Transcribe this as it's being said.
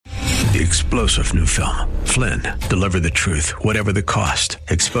The explosive new film, Flynn, deliver the truth, whatever the cost,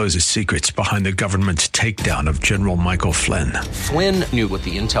 exposes secrets behind the government's takedown of General Michael Flynn. Flynn knew what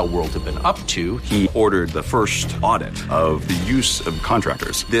the intel world had been up to. He ordered the first audit of the use of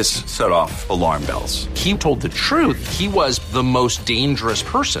contractors. This set off alarm bells. He told the truth. He was the most dangerous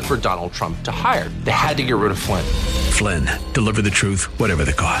person for Donald Trump to hire. They had to get rid of Flynn. Flynn, deliver the truth, whatever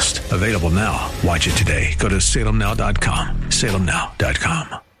the cost. Available now. Watch it today. Go to salemnow.com.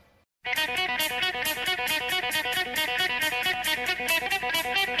 salemnow.com.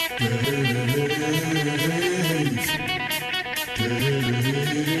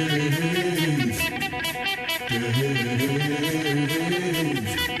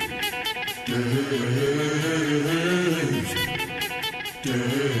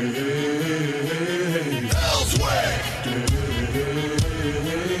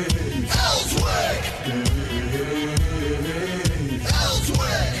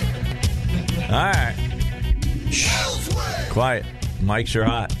 All right. Quiet. Mics are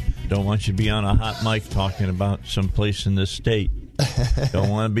hot. Don't want you to be on a hot mic talking about some place in this state. Don't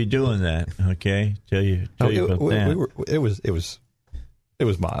want to be doing that. Okay, tell you about that. It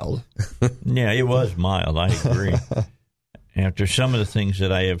was mild. Yeah, it was mild. I agree. After some of the things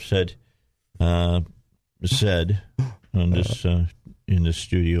that I have said on this in the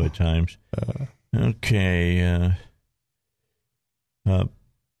studio at times. Okay.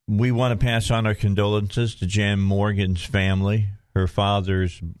 We want to pass on our condolences to Jan Morgan's family. Her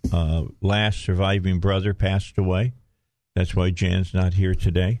father's last surviving brother passed away. That's why Jan's not here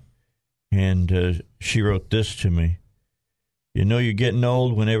today. And she wrote this to me. You know you're getting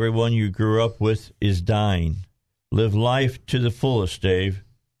old when everyone you grew up with is dying. Live life to the fullest, Dave.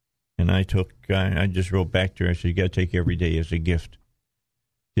 And I just wrote back to her. I said, you got to take every day as a gift.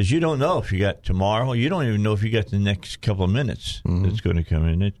 Because you don't know if you got tomorrow. You don't even know if you got the next couple of minutes that's going to come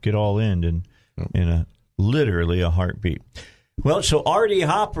in. It could all end in literally a heartbeat. Well, so Artie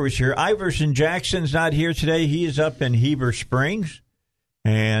Hopper is here. Iverson Jackson's not here today. He is up in Heber Springs.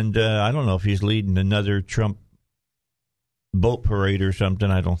 And I don't know if he's leading another Trump boat parade or something.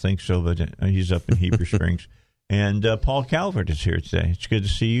 I don't think so, but he's up in Heber Springs. And Paul Calvert is here today. It's good to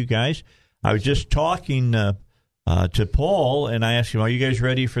see you guys. I was just talking to Paul, and I asked him, are you guys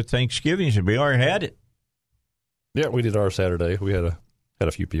ready for Thanksgiving? He said, we already had it. Yeah, we did our Saturday. We had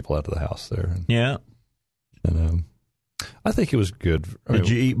a few people out of the house there. Yeah. And I think it was good. Did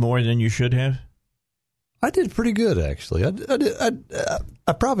you eat more than you should have? I did pretty good, actually.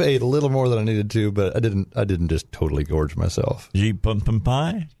 I probably ate a little more than I needed to, but I didn't just totally gorge myself. Did you eat pumpkin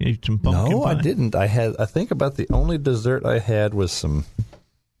pie? You eat some pumpkin pie? No, I didn't. I think about the only dessert I had was some.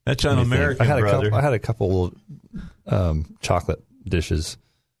 That's un-American, brother. I had a couple chocolate dishes.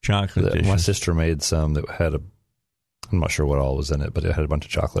 Chocolate dishes. My sister made some that had I'm not sure what all was in it, but it had a bunch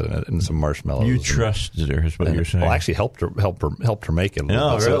of chocolate in it and some marshmallows. You trusted her, is what you're saying. Well, I actually helped her make it.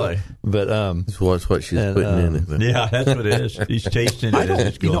 No, really? But that's what she's putting in it. Yeah, that's what it is. He's tasting it.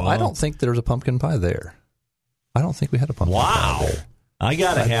 I don't think there was a pumpkin pie there. I don't think we had a pumpkin pie there. I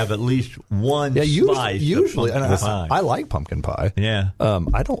got to have at least one slice usually, of pumpkin pie. I like pumpkin pie. Yeah.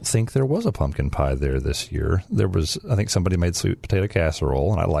 I don't think there was a pumpkin pie there this year. There was, I think somebody made sweet potato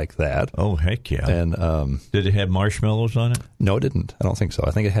casserole, and I like that. Oh, heck yeah. And did it have marshmallows on it? No, it didn't. I don't think so. I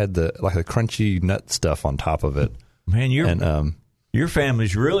think it had the crunchy nut stuff on top of it. Man, your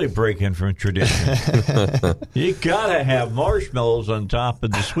family's really breaking from tradition. You got to have marshmallows on top of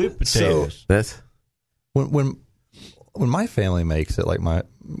the sweet potatoes. So that's when my family makes it, like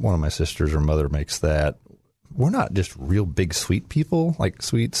one of my sisters or mother makes that, we're not just real big sweet people, like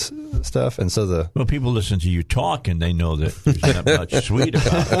sweets stuff. And so people listen to you talk and they know that there's not much sweet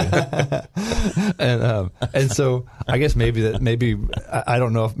about it. And so I guess maybe I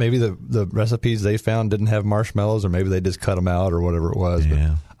don't know if maybe the recipes they found didn't have marshmallows, or maybe they just cut them out or whatever it was.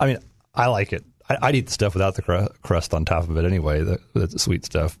 Yeah. But I mean, I like it. I'd eat the stuff without the crust on top of it anyway, the sweet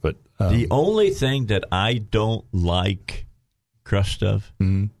stuff. But the only thing that I don't like crust of,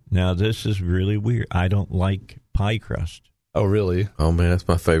 now this is really weird, I don't like pie crust. Oh, really? Oh, man, that's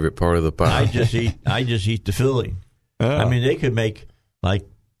my favorite part of the pie. I just eat the filling. I mean, they could make like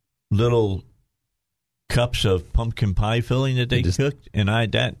little cups of pumpkin pie filling that they cooked, and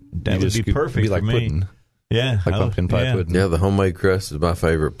that would be perfect like for me. Pudding. Yeah, like pumpkin pie pudding. Yeah, the homemade crust is my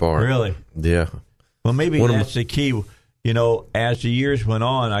favorite part. Really? Yeah. Well, maybe that's the key. You know, as the years went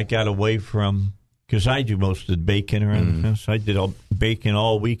on, I got away from, because I do most of the baking around the house. I did baking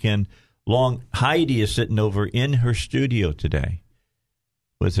all weekend long. Heidi is sitting over in her studio today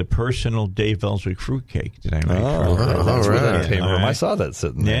with a personal Dave Elswick fruitcake that I made for her. That's all where that right. came from. I saw that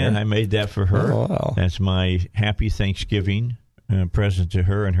sitting there. Yeah, I made that for her. Oh, wow. That's my happy Thanksgiving present to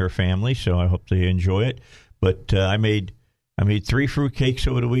her and her family, so I hope they enjoy it. But I made 3 fruitcakes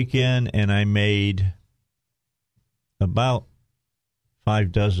over the weekend, and I made about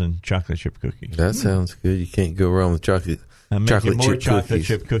 5 dozen chocolate chip cookies. That sounds good. You can't go wrong with chocolate. I'm making more chocolate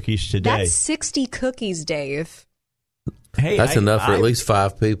chip cookies today. That's 60 cookies, Dave. Hey, that's enough for at least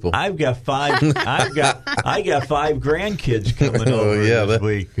 5 people. I've got 5. I got 5 grandkids coming over this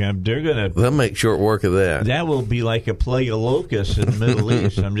week. They'll make short work of that. That will be like a plague of locusts in the Middle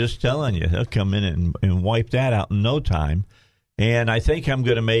East. I'm just telling you, they'll come in and wipe that out in no time. And I think I'm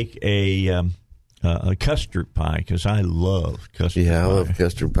going to make a custard pie because I love custard. Yeah, pie. I love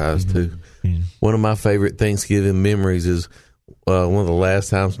custard pies too. Mm-hmm. One of my favorite Thanksgiving memories is one of the last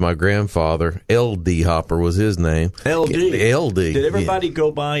times my grandfather, L.D. Hopper was his name. L.D. Did everybody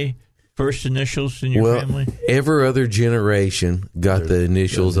go by first initials in your family? Every other generation got the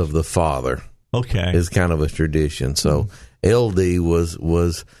initials of the father. Okay. It's kind of a tradition. So L.D.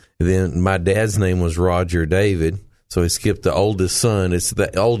 was then my dad's name was Roger David. So he skipped the oldest son. It's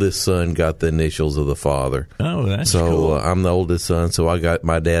the oldest son got the initials of the father. Oh, that's cool. So I'm the oldest son, so I got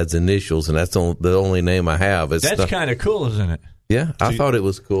my dad's initials, and that's the only name I have. That's kind of cool, isn't it? Yeah, I thought it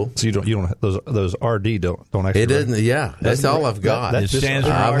was cool. So you don't those RD don't actually. It doesn't. Yeah, that's all I've got. It stands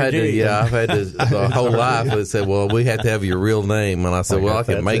for I've had RD. I've had to the whole life. They said, "Well, we have to have your real name," and I said, "Well, I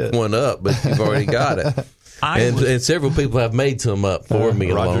can make one up, but you've already got it." And several people have made some up for me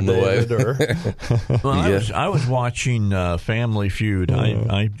along the way. Well, I was watching Family Feud.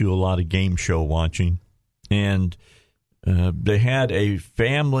 I do a lot of game show watching, and they had a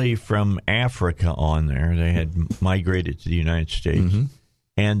family from Africa on there. They had migrated to the United States,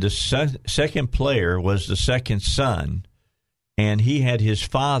 and the second player was the second son, and he had his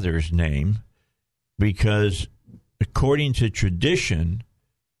father's name because, according to tradition,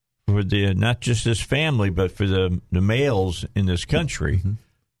 for the not just this family, but for the males in this country,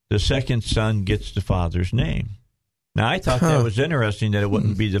 the second son gets the father's name. Now, I thought that was interesting that it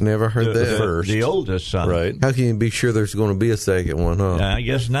wouldn't be the oldest son. Right. How can you be sure there's going to be a second one, huh? I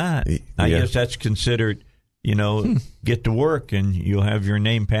guess not. I guess that's considered, get to work and you'll have your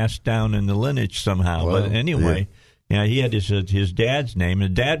name passed down in the lineage somehow. Well, but anyway, he had his dad's name.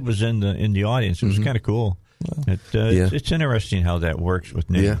 And dad was in the audience. It was kind of cool. It's interesting how that works with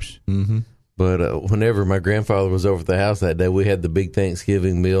names. Yeah. Mm-hmm. But whenever my grandfather was over at the house that day, we had the big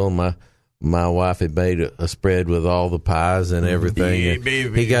Thanksgiving meal. My wife had made a spread with all the pies and everything. Yeah,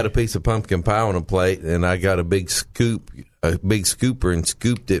 and he got a piece of pumpkin pie on a plate, and I got a big scooper, and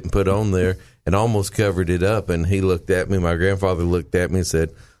scooped it and put it on there and almost covered it up. And he looked at me. My grandfather looked at me and said,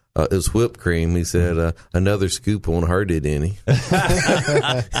 it was whipped cream. He said, another scoop won't hurt it any.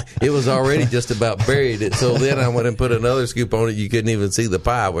 It was already just about buried. So then I went and put another scoop on it. You couldn't even see the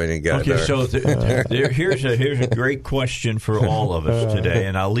pie when it got there. So here's a great question for all of us today.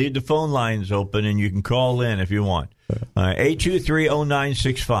 And I'll leave the phone lines open, and you can call in if you want.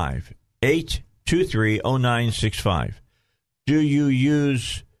 823-0965. 823-0965. Do you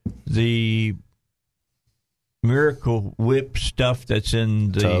use the Miracle Whip stuff that's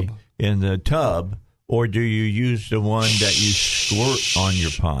in the tub, or do you use the one that you squirt on your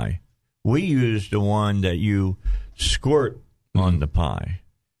pie? We use the one that you squirt on the pie.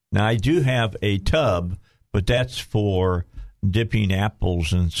 Now, I do have a tub, but that's for dipping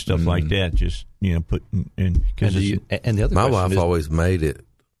apples and stuff like that. Just put in. And the other my wife always made it.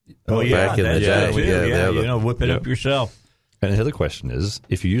 Back in the day, whip it up yourself. And the other question is,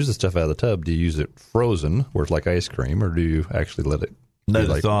 if you use the stuff out of the tub, do you use it frozen, where it's like ice cream, or do you actually let it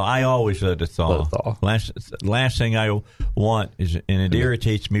thaw? I always let it thaw. Last thing I want is, and it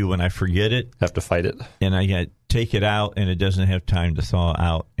irritates me when I forget it. Have to fight it. And I take it out, and it doesn't have time to thaw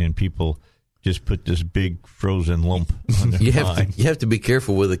out, and people just put this big frozen lump on their pie. You have to be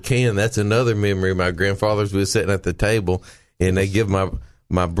careful with a can. That's another memory. My grandfathers was sitting at the table, and they give my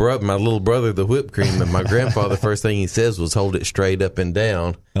little brother the whipped cream, and my grandfather, first thing he says was hold it straight up and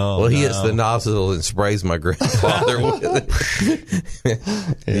down. He hits the nozzle and sprays my grandfather with it.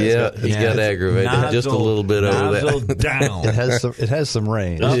 He got aggravated just a little bit over that. Down. It has some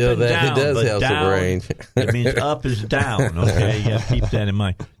range. Up and it down, does have down, some range. It means up is down. Okay, you got to keep that in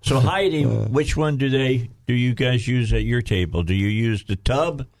mind. So Heidi, which one do you guys use at your table? Do you use the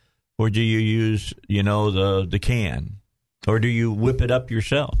tub, or do you use the can? Or do you whip it up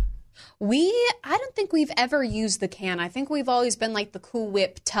yourself? I don't think we've ever used the can. I think we've always been like the Cool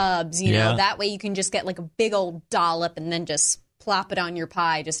Whip tubs, you know. That way you can just get like a big old dollop and then just plop it on your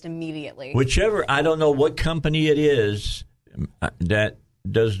pie just immediately. Whichever, I don't know what company it is that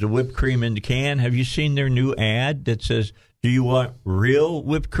does the whipped cream in the can. Have you seen their new ad that says, do you want real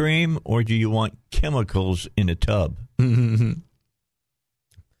whipped cream or do you want chemicals in a tub?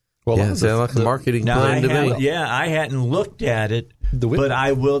 Well, yeah, it sounds like a marketing plan to me. Yeah, I hadn't looked at it, but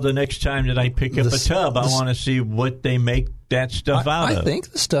I will the next time that I pick up a tub. I want to see what they make that stuff out of. I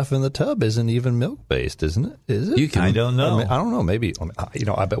think the stuff in the tub isn't even milk-based, isn't it? Is it? I don't know. I don't know. Maybe,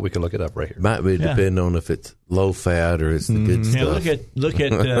 I bet we could look it up right here. Might be depending on if it's low fat or it's the good stuff. Look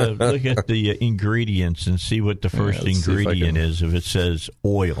at the ingredients and see what the first ingredient is. If it says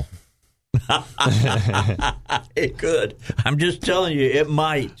oil, it could. I'm just telling you, it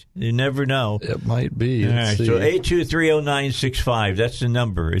might. You never know. It might be. All right, so 8230965. That's the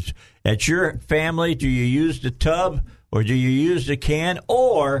number. It's at your family. Do you use the tub or do you use the can,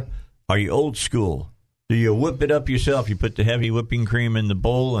 or are you old school? Do you whip it up yourself? You put the heavy whipping cream in the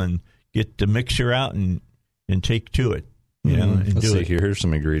bowl and get the mixer out and take to it. You know, and Let's do see it. here. Here's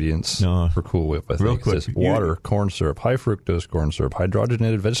some ingredients for Cool Whip. I think Real quick. It says water, corn syrup, high fructose corn syrup,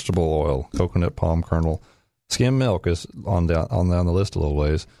 hydrogenated vegetable oil, coconut palm kernel, skim milk is on down the list a little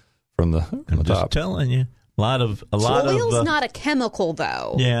ways from the I'm top. just telling you, a lot of oil's not a chemical,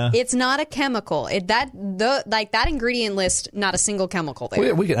 though. Yeah, it's not a chemical. That ingredient list, not a single chemical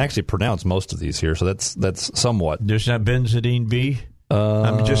there. We can actually pronounce most of these here, so that's somewhat. There's not benzidine B.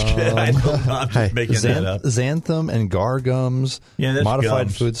 I'm just kidding. I don't know. I'm just making that up. Xanthan and gar gums, modified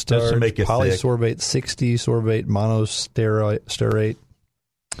gums. food starch, That's to make it polysorbate 60, sorbate, monosterate.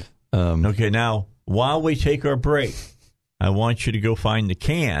 Okay, now, while we take our break, I want you to go find the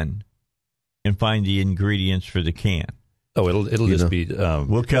can and find the ingredients for the can. Oh, it'll just be.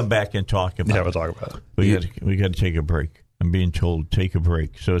 We'll come back and talk about it. Yeah, we'll talk about it. We got to take a break. I'm being told take a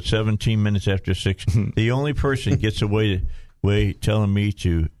break. So it's 17 minutes after 6. The only person gets away telling me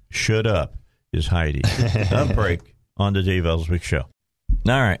to shut up is Heidi. A break on the Dave Elswick Show.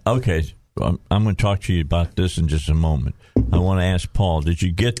 All right. Okay. I'm going to talk to you about this in just a moment. I want to ask Paul, did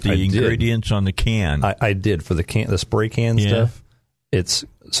you get the ingredients on the can? I did for the spray can stuff.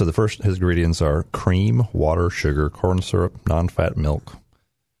 So the first his ingredients are cream, water, sugar, corn syrup, non-fat milk,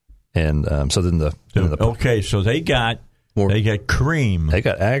 and so then okay. So they got cream. They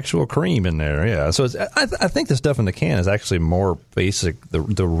got actual cream in there. Yeah. So I think the stuff in the can is actually more basic, the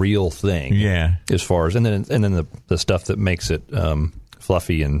real thing. Yeah. As far as and then the stuff that makes it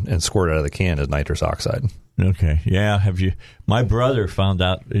fluffy and squirt out of the can is nitrous oxide. Okay. Yeah. Have you? My brother found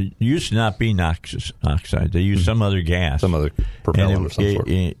out it used to not be nitrous oxide. They used some other gas, some other propellant of some sort.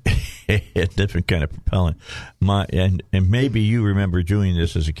 A different kind of propellant. And maybe you remember doing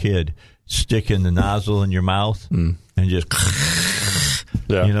this as a kid, sticking the nozzle in your mouth and just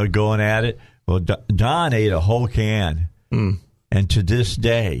going at it. Well, Don ate a whole can, and to this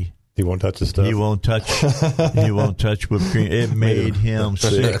day. He won't touch the stuff. He won't touch whipped cream. It made him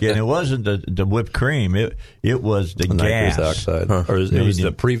sick, and it wasn't the whipped cream. It was the gas. Nitrous oxide, or it was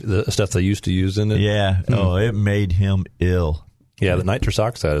the stuff they used to use in it. Yeah. Oh, it made him ill. Yeah, the nitrous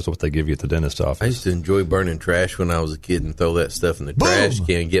oxide is what they give you at the dentist office. I used to enjoy burning trash when I was a kid and throw that stuff in the trash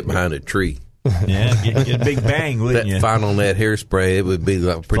can and get behind a tree. Yeah, get a big bang, wouldn't you? Final Net hairspray, it would be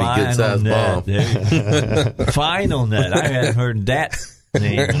like a pretty good-sized bomb. Final Net. I hadn't heard that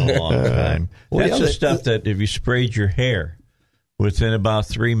name in a long time. That's the stuff that if you sprayed your hair within about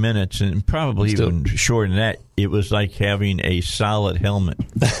 3 minutes, and probably even shorter than that, it was like having a solid helmet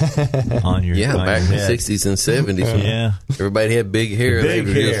on your Yeah, on back in your the head. 60s and 70s. Yeah. Everybody had big hair. They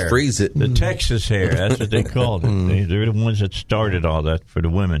would just freeze it. The Texas hair, that's what they called it. They're the ones that started all that for the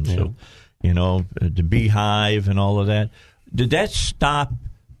women. So, the beehive and all of that. Did that stop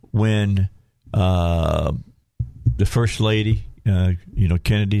when the First Lady,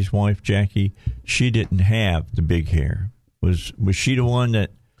 Kennedy's wife, Jackie, she didn't have the big hair? Was she the one that?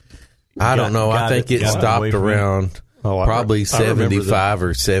 I don't know. I think it stopped around probably 75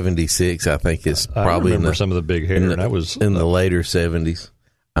 or 76. I think it's probably some of the big hair. And that was in the later 70s.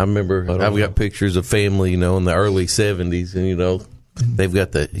 I remember I've got pictures of family, in the early 70s, and they've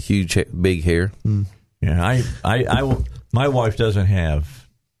got the huge big hair. Yeah, my wife doesn't have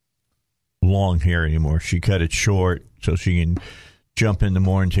long hair anymore. She cut it short so she can jump in the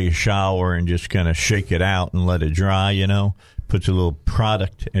morning, take a shower, and just kind of shake it out and let it dry, Puts a little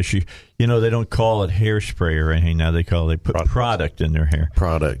product. And she, they don't call it hairspray or anything now. They put product in their hair.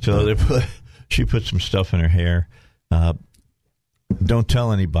 Product. So she put some stuff in her hair. Don't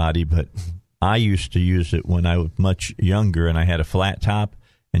tell anybody, but I used to use it when I was much younger and I had a flat top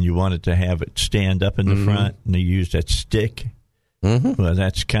and you wanted to have it stand up in the front, and they used that stick. Well,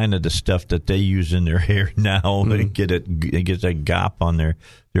 that's kind of the stuff that they use in their hair now. They get that gop on their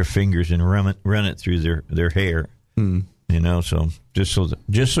fingers and run it through their hair. So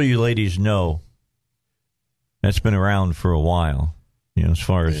just so you ladies know, that's been around for a while. As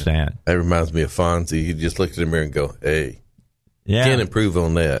far as that. That reminds me of Fonzie. He just looked at the mirror and go, "Hey." Yeah. Can't improve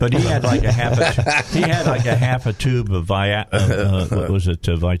on that. But he had like a half a tube of what was it,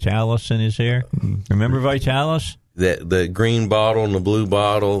 Vitalis in his hair. Remember Vitalis? The green bottle and the blue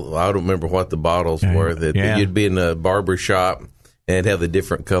bottle. I don't remember what the bottles were. You'd be in a barber shop and have the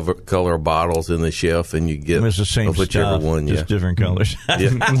different color bottles in the shelf, and you get it was the same whichever stuff, one, just different colors.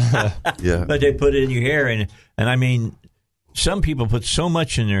 Yeah. But they put it in your hair, and I mean, some people put so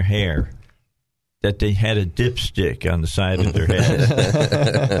much in their hair that they had a dipstick on the side of their head,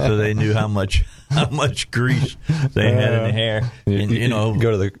 so they knew how much grease they had in the hair. And, you know,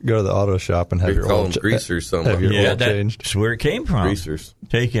 go to the auto shop and have your oil greasers. Something. Have your oil changed. That's where it came from. Greasers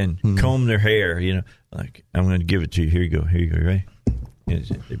comb their hair. You know, like I'm going to give it to you. Here you go. Right?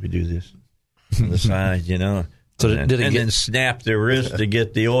 They would do this on the side. You know. So then snap their wrist to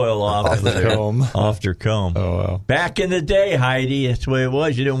get the oil off their comb. Oh, wow. Back in the day, Heidi, that's the way it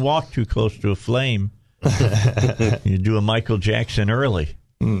was. You didn't walk too close to a flame. You do a Michael Jackson early.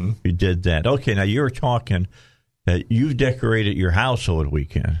 You did that. Okay, now you were talking that you've decorated your house over the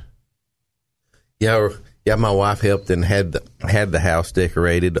weekend. Yeah, my wife helped and had the house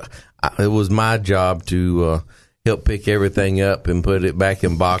decorated. It was my job to help pick everything up and put it back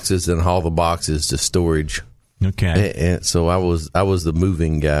in boxes and haul the boxes to storage. Okay. And so I was the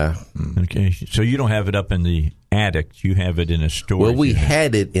moving guy. Okay. So you don't have it up in the attic. You have it in a storage Well, we unit.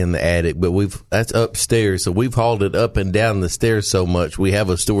 had it in the attic, but that's upstairs. So we've hauled it up and down the stairs so much. We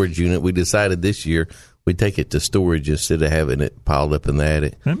have a storage unit. We decided this year we'd take it to storage instead of having it piled up in the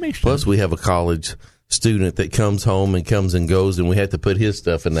attic. That makes sense. Plus, we have a college student that comes home and comes and goes, and we had to put his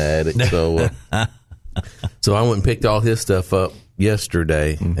stuff in the attic. So, so I went and picked all his stuff up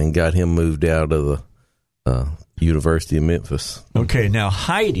yesterday and got him moved out of the University of Memphis. Okay, now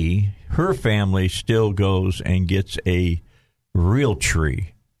Heidi, her family still goes and gets a real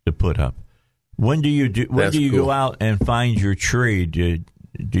tree to put up. When do you go out and find your tree?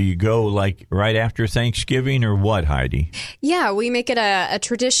 Do you go like right after Thanksgiving or what, Heidi? Yeah, we make it a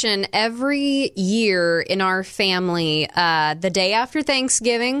tradition every year in our family. The day after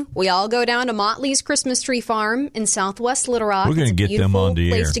Thanksgiving, we all go down to Motley's Christmas Tree Farm in Southwest Little Rock. We're going to get them on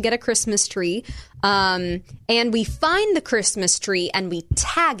the air. It's a beautiful place to get a Christmas tree. And we find the Christmas tree and we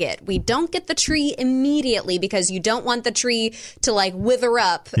tag it. We don't get the tree immediately because you don't want the tree to like wither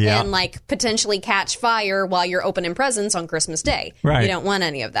up and like potentially catch fire while you're opening presents on Christmas Day. Right. You don't want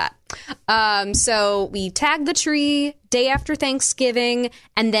any of that. So we tag the tree day after Thanksgiving,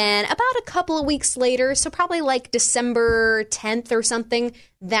 and then about a couple of weeks later, so probably like December 10th or something,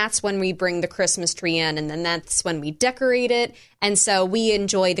 that's when we bring the Christmas tree in, and then that's when we decorate it. And so we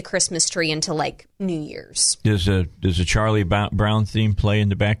enjoy the Christmas tree until like New Year's. Does a Charlie Brown theme play in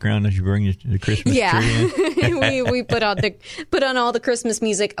the background as you bring the Christmas tree in? we put on all the Christmas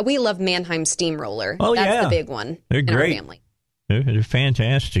music. We love Mannheim Steamroller. Oh, that's the big one. They're in great. Our family. They're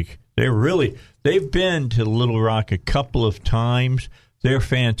fantastic. They've been to Little Rock a couple of times. They're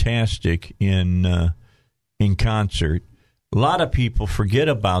fantastic in concert. A lot of people forget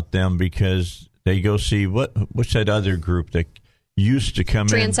about them because they go see what's that other group that used to come in?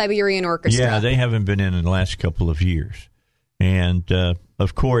 Trans-Siberian Orchestra. Yeah, they haven't been in the last couple of years. And,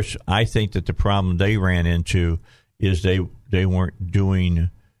 of course, I think that the problem they ran into is they weren't doing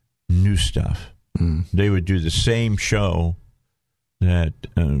new stuff. They would do the same show that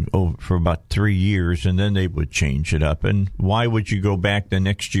for about 3 years, and then they would change it up. And why would you go back the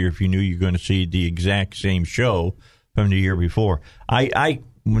next year if you knew you were going to see the exact same show from the year before?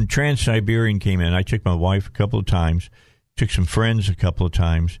 When Trans-Siberian came in, I took my wife a couple of times, took some friends a couple of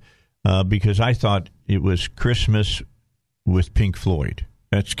times, because I thought it was Christmas with Pink Floyd.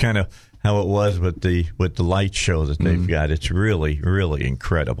 That's kind of how it was with the light show that they've got. It's really, really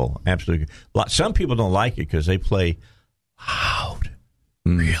incredible. Absolutely. Some people don't like it because they play loud,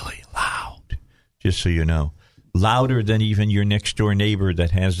 really loud, just so you know. Louder than even your next door neighbor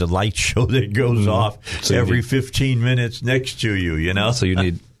that has the light show that goes off every 15 minutes next to you, you know? So you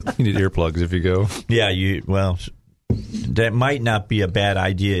need earplugs if you go. Yeah, that might not be a bad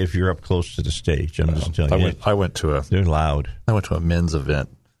idea if you're up close to the stage. I'm just telling you. They're loud. I went to a men's event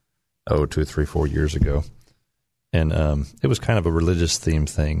 2, 3, 4 years ago. And it was kind of a religious themed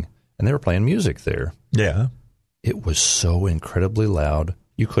thing. And they were playing music there. Yeah. It was so incredibly loud,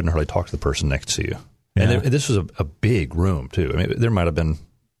 you couldn't hardly talk to the person next to you. Yeah. And this was a big room, too. I mean, there might have been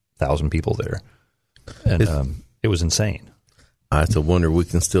 1,000 people there. And it was insane. I have to wonder we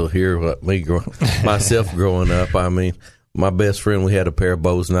can still hear what myself growing up. I mean, my best friend, we had a pair of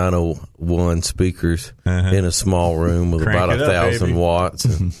Bose 901 speakers in a small room with Crank about it up, 1,000 baby. watts.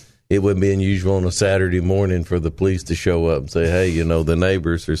 And it would be unusual on a Saturday morning for the police to show up and say, hey, the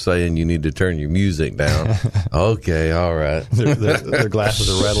neighbors are saying you need to turn your music down. Okay, all right. Their glasses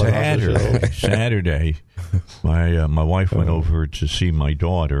are rattling. Saturday, my wife went over to see my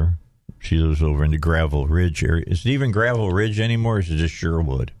daughter. She lives over in the Gravel Ridge area. Is it even Gravel Ridge anymore, or is it just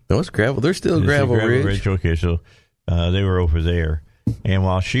Sherwood? No, it's gravel. There's still Gravel Ridge. Okay, so they were over there. And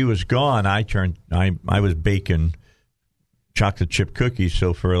while she was gone, I was baking chocolate chip cookies.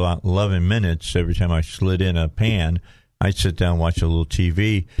 So for about 11 minutes, every time I slid in a pan, I'd sit down and watch a little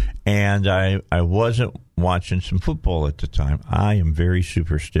TV. And I wasn't watching some football at the time. I am very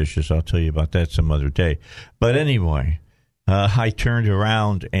superstitious. I'll tell you about that some other day. But anyway, I turned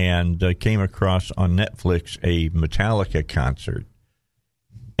around and came across on Netflix a Metallica concert.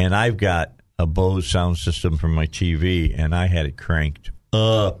 And I've got a Bose sound system for my TV, and I had it cranked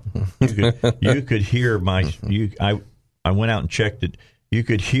up. You could hear I went out and checked it. You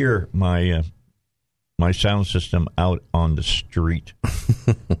could hear my sound system out on the street,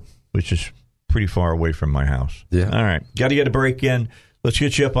 which is pretty far away from my house. Yeah. All right. Got to get a break in. Let's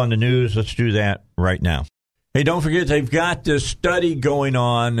get you up on the news. Let's do that right now. Hey, don't forget, they've got this study going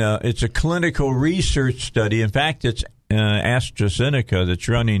on. It's a clinical research study. In fact, it's AstraZeneca that's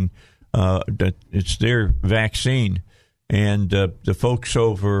running. It's their vaccine. And the folks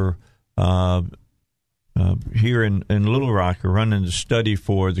over here in Little Rock are running the study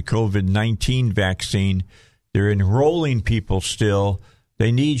for the COVID-19 vaccine. They're enrolling people still.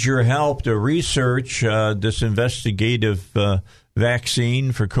 They need your help to research this investigative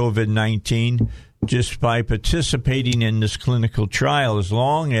vaccine for COVID-19 just by participating in this clinical trial. As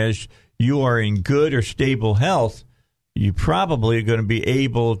long as you are in good or stable health, you probably are going to be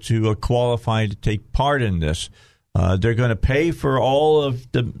able to qualify to take part in this. They're going to pay for all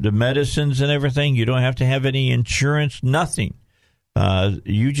of the medicines and everything. You don't have to have any insurance, nothing.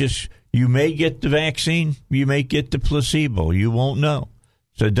 You may get the vaccine, you may get the placebo. You won't know.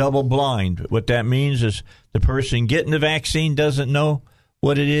 It's a double blind. What that means is the person getting the vaccine doesn't know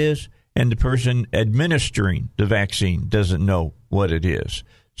what it is, and the person administering the vaccine doesn't know what it is.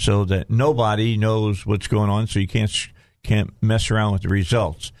 So that nobody knows what's going on, so you can't mess around with the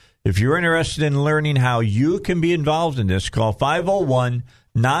results. If you're interested in learning how you can be involved in this, call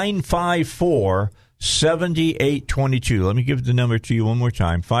 501-954-7822. Let me give the number to you one more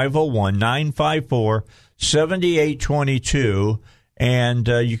time, 501-954-7822. And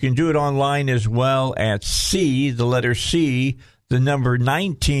you can do it online as well at the letter C, the number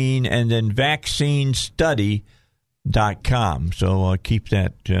 19, and then vaccinestudy.com. So keep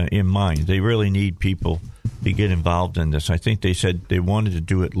that in mind. They really need people to get involved in this. I think they said they wanted to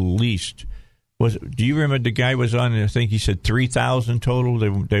do at least. Do you remember the guy was on? I think he said 3,000 total.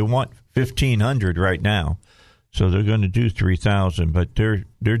 They want 1,500 right now, so they're going to do 3,000. But they're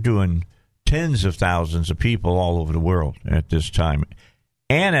doing tens of thousands of people all over the world at this time,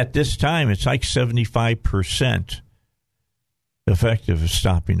 and at this time it's like 75% effective at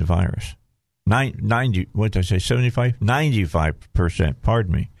stopping the virus. 90. What did I say? 75? 95%.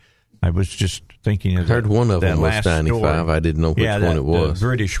 Pardon me. I was just thinking of I heard one of them was 95. Story. I didn't know which one it was. The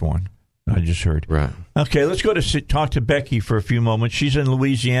British one. I just heard. Right. Okay, let's go to talk to Becky for a few moments. She's in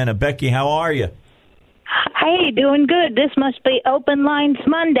Louisiana. Becky, how are you? Hey, doing good. This must be Open Lines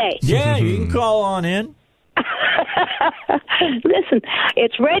Monday. Yeah, you can call on in. Listen,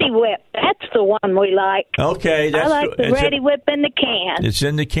 it's Ready Whip. That's the one we like. Okay. I like the Ready Whip in the can. It's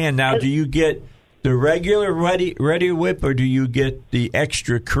in the can. Now, do you get the regular Ready Whip or do you get the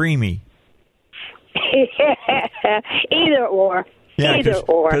extra creamy? Either or. Yeah, Either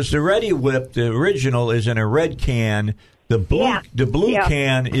or. Because the Ready Whip, the original, is in a red can. The blue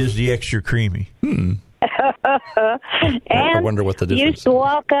can is the extra creamy. And I wonder what the difference used to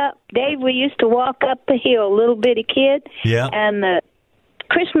walk up, Dave, we used to walk up the hill, little bitty kid. Yeah. And the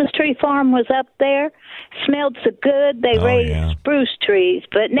Christmas tree farm was up there. Smelled so good. They raised spruce trees.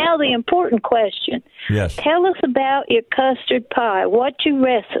 But now the important question. Yes. Tell us about your custard pie. What's your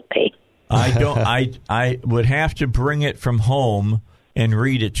recipe? I would have to bring it from home and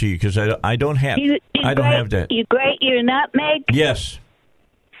read it to you because I don't have have that. You grate your nutmeg? Yes.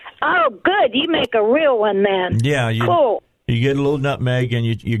 Oh, good. You make a real one then. Yeah. Cool. You get a little nutmeg and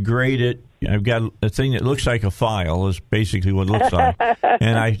you grate it. I've got a thing that looks like a file is basically what it looks like,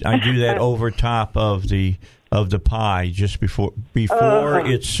 and I do that over top of the pie just before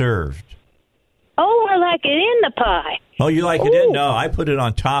it's served. Oh, I like it in the pie. Oh, you like it in? No, I put it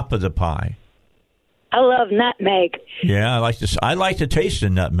on top of the pie. I love nutmeg. Yeah, I like the taste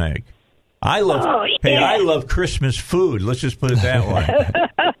of nutmeg. I love Christmas food. Let's just put it that way.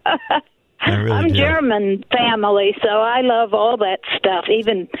 really do. German family, so I love all that stuff,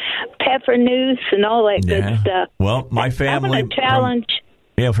 even pfeffernuss and all that good stuff. Well, my family... I'm gonna challenge...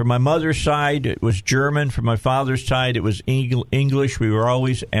 For my mother's side, it was German. For my father's side, it was English. We were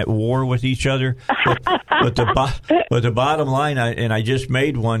always at war with each other. But the bottom line, I just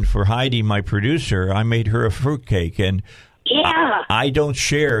made one for Heidi, my producer. I made her a fruitcake, and I don't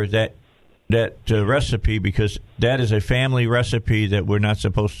share that recipe because that is a family recipe that we're not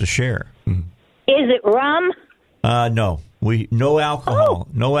supposed to share. Is it rum? No, no alcohol,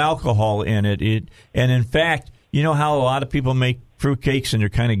 no alcohol in it. And in fact, you know how a lot of people make fruitcakes and they're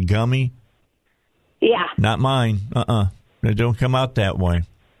kind of gummy? Yeah. Not mine. They don't come out that way.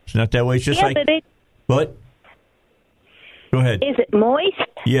 It's not that way. It's just What? Go ahead. Is it moist?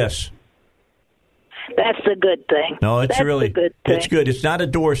 Yes. That's a good thing. No, it's That's really a good thing. It's good. It's not a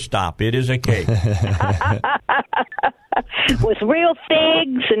doorstop. It is a cake. With real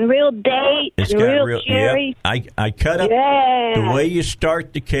figs and real dates and real cherries. Yep. I cut up the way you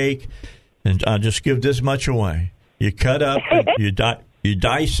start the cake, and I'll just give this much away. You cut up, you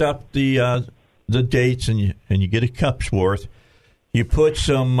dice up the dates, and you get a cup's worth. You put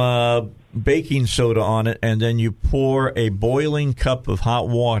some baking soda on it, and then you pour a boiling cup of hot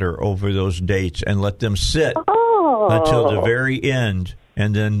water over those dates and let them sit until the very end,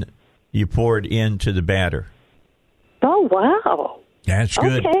 and then you pour it into the batter. Oh, wow. That's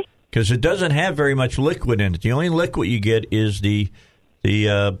good. Okay. Because it doesn't have very much liquid in it. The only liquid you get is the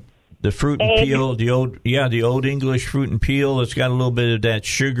fruit and peel, the old English fruit and peel. It's got a little bit of that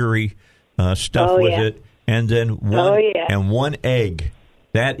sugary stuff with it, and then one egg.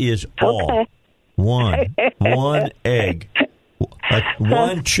 That is all. One egg.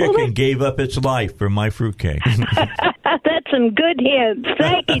 One chicken gave up its life for my fruitcake. That's some good hints.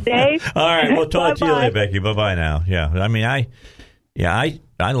 Thank you, Dave. All right, we'll talk to you later, Becky. Bye-bye now. Yeah, I mean, I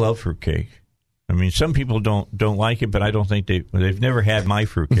love fruitcake. I mean, some people don't like it, but I don't think they've never had my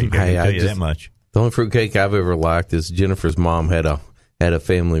fruitcake. I can tell you that much. The only fruitcake I've ever liked is Jennifer's mom had a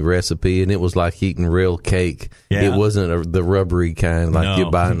family recipe, and it was like eating real cake. Yeah. It wasn't the rubbery kind like you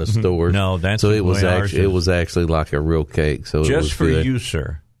buy in the stores. No, that's so it was actually like a real cake. So just it was for good. you,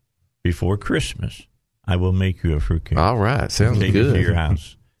 sir, before Christmas, I will make you a fruitcake. All right, sounds Take good. it to your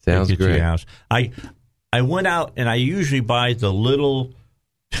house. Sounds Take it great. to your house. I went out and I usually buy the little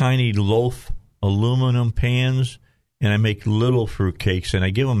tiny loaf aluminum pans, and I make little fruitcakes and I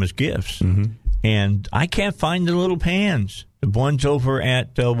give them as gifts. Mm-hmm. And I can't find the little pans. The ones over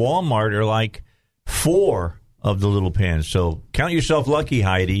at Walmart are like 4 of the little pans. So count yourself lucky,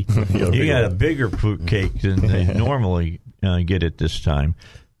 Heidi. You got a bigger fruitcake than they normally get at this time.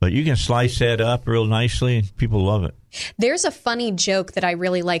 But you can slice that up real nicely, and people love it. There's a funny joke that I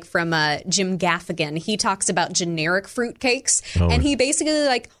really like from Jim Gaffigan. He talks about generic fruitcakes, and he basically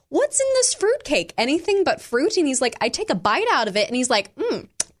like, what's in this fruitcake? Anything but fruit? And he's like, I take a bite out of it, and he's like,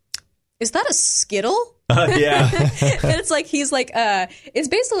 is that a Skittle? Yeah. And it's like, he's like, it's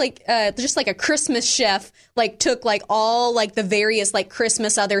basically like just like a Christmas chef like took like all like the various like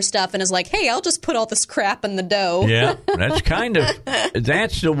Christmas other stuff and is like, hey, I'll just put all this crap in the dough. Yeah, that's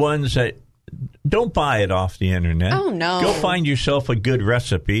the ones that don't buy it off the internet. Oh, no. Go find yourself a good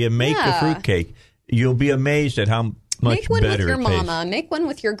recipe and make the fruitcake. You'll be amazed at how much Make one better with your it tastes. mama. Make one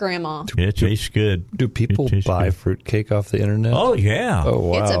with your grandma. It tastes good. Do people buy fruitcake off the internet? Oh, yeah. Oh,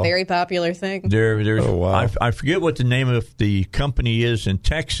 wow. It's a very popular thing. There's, oh, wow. I forget what the name of the company is in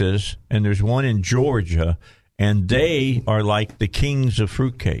Texas, and there's one in Georgia, and they are like the kings of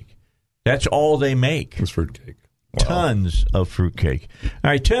fruitcake. That's all they make. It's fruitcake. Wow. Tons of fruitcake. All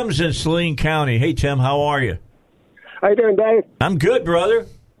right, Tim's in Saline County. Hey, Tim, how are you? How you doing, Dave? I'm good, brother.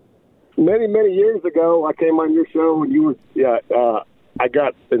 Many years ago, I came on your show, and you were, I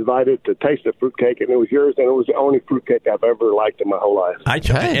got invited to taste a fruitcake, and it was yours, and it was the only fruitcake I've ever liked in my whole life.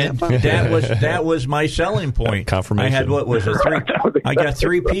 And that was my selling point. Confirmation. I had I got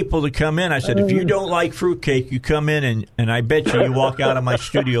 3 people to come in. I said, if you don't like fruitcake, you come in, and I bet you walk out of my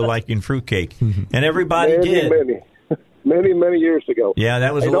studio liking fruitcake. And everybody did. Many years ago. Yeah,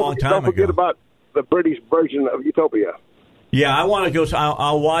 that was a long time ago. Don't forget about the British version of Utopia. Yeah, I want to go.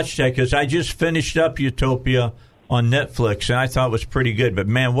 I'll watch that because I just finished up Utopia on Netflix, and I thought it was pretty good. But,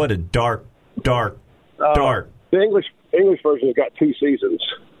 man, what a dark. The English version has got 2 seasons.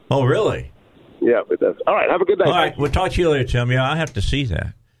 Oh, really? Yeah, it does. All right, have a good day. All right, we'll talk to you later, Tim. Yeah, I have to see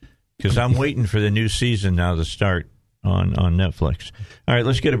that because I'm waiting for the new season now to start on Netflix. All right,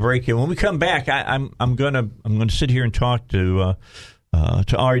 let's get a break here. When we come back, I'm gonna sit here and talk to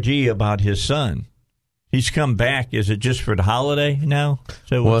RG about his son. He's come back. Is it just for the holiday now?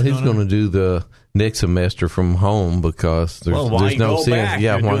 Well, he's going to do next semester from home because there's no sense. Back?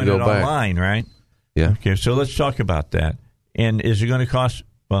 Yeah, You're I want to doing go it back. Online, right? Yeah. Okay, so let's talk about that. And is it going to cost?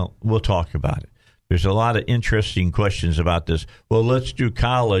 Well, we'll talk about it. There's a lot of interesting questions about this. Well, let's do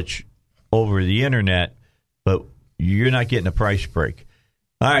college over the internet, but you're not getting a price break.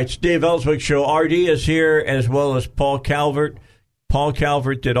 All right, it's Dave Elswick Show. RD is here as well as Paul Calvert. Paul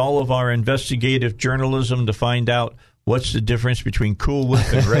Calvert did all of our investigative journalism to find out what's the difference between Cool Whip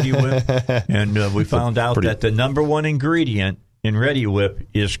and Ready Whip. And we found out that the number one ingredient in Ready Whip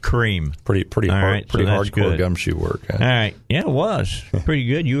is cream. Pretty hardcore gumshoe work. All right. Yeah, it was. Pretty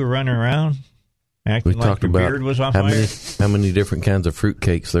good. You were running around acting like your beard was on fire. How many different kinds of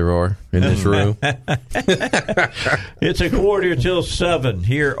fruitcakes there are in this room. It's 6:45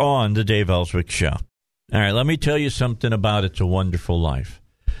 here on the Dave Elswick Show. All right, let me tell you something about It's a Wonderful Life.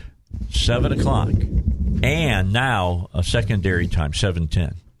 7 o'clock. And now a secondary time,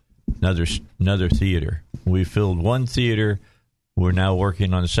 7:10. Another theater. We filled one theater. We're now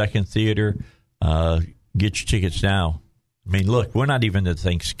working on the second theater. Get your tickets now. I mean, look, we're not even at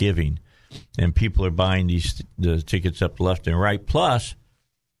Thanksgiving, and people are buying the tickets up left and right. Plus,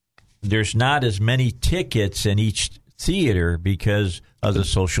 there's not as many tickets in each theater because of the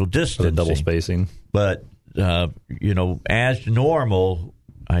social distancing. The double spacing. But, as normal,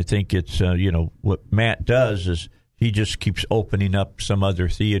 I think it's, what Matt does is he just keeps opening up some other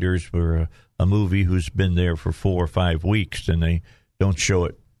theaters for a movie who's been there for 4 or 5 weeks, and they don't show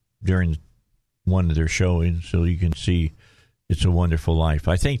it during one of their showings, so you can see It's a Wonderful Life.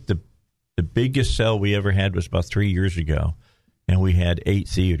 I think the biggest sell we ever had was about 3 years ago, and we had 8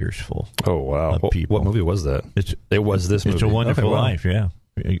 theaters full. Oh, wow. What movie was that? It was this movie. It's a Wonderful Life, yeah.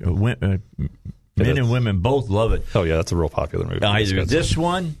 Men and women both love it. Oh, yeah, that's a real popular movie. Either this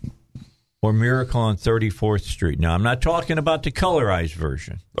one or Miracle on 34th Street. Now, I'm not talking about the colorized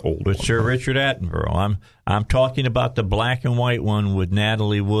version with Sir Richard Attenborough. I'm talking about the black and white one with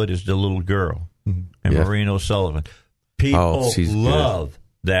Natalie Wood as the little girl and Maureen O'Sullivan. People love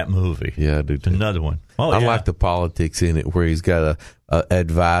that movie. Yeah, I do too. Another one. I like the politics in it, where he's got a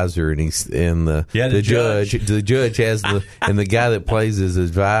advisor, and the judge. The judge has and the guy that plays his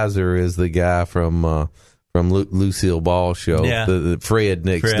advisor is the guy from Lucille Ball's show, the Fred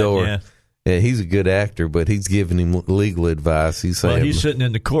next door. Yeah. Yeah, he's a good actor, but he's giving him legal advice. He's saying, he's sitting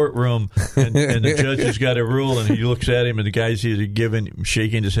in the courtroom, and the judge has got a rule, and he looks at him, and the guy's either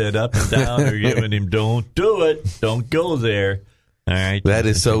shaking his head up and down, or giving him, "Don't do it, don't go there." All right, that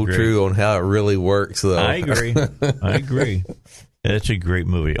is so true on how it really works, though. I agree. That's a great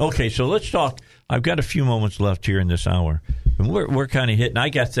movie. Okay, so let's talk. I've got a few moments left here in this hour, and we're kind of hitting. I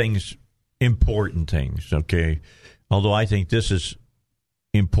got important things. Okay, although I think this is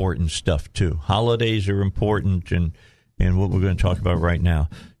important stuff too. Holidays are important, and what we're going to talk about right now.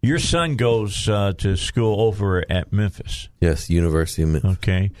 Your son goes to school over at Memphis. Yes, University of Memphis.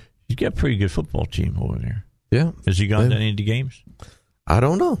 Okay, he's got a pretty good football team over there. Yeah. Has he gone to any of the games? I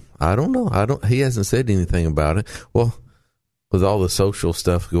don't know. He hasn't said anything about it. Well, with all the social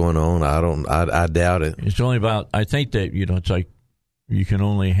stuff going on, I doubt it. It's only about, I think that, it's like you can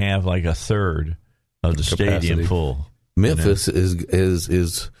only have like a third of the stadium full. Memphis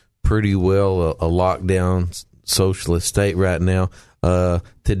is pretty well a lockdown socialist state right now.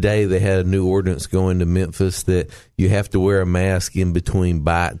 Today they had a new ordinance going to Memphis that you have to wear a mask in between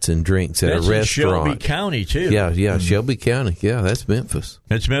bites and drinks at a restaurant. Shelby County too. Yeah, Shelby County. Yeah, that's Memphis.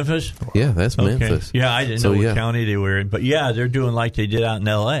 That's Memphis? Yeah, that's Memphis. Yeah, I didn't know what county they were in, but yeah, they're doing like they did out in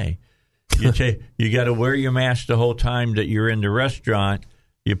L.A. You got to wear your mask the whole time that you're in the restaurant.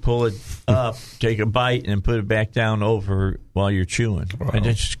 You pull it up, take a bite, and put it back down over while you're chewing. Wow. And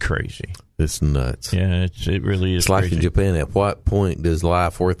it's just crazy. It's nuts. Yeah, it really is. It's like crazy. In Japan. At what point does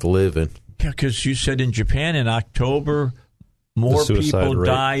life worth living? Yeah, because you said in Japan in October, more people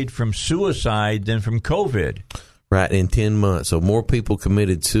died from suicide than from COVID. Right, in 10 months. So more people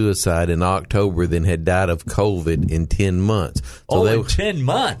committed suicide in October than had died of COVID in 10 months. So in 10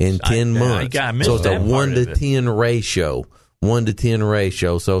 months? In 10 months. So it's a 1 to 10 ratio. 1 to 10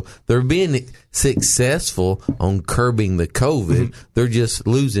 ratio. So they're being successful on curbing the COVID. They're just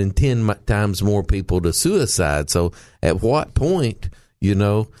losing 10 times more people to suicide. So at what point,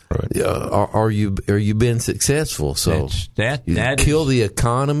 are you being successful? So that kill the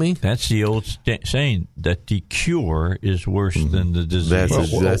economy. That's the old saying that the cure is worse than the disease.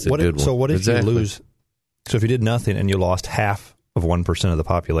 That's a good one. So what if you lose? So if you did nothing and you lost half of 1% of the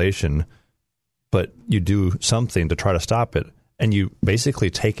population, but you do something to try to stop it, and you basically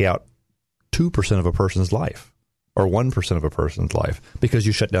take out 2% of a person's life or 1% of a person's life because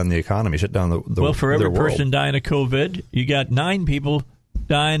you shut down the economy, shut down the Well, for every person dying of COVID, you got 9 people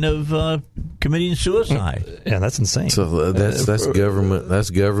dying of committing suicide. Yeah, that's insane. So that's government. That's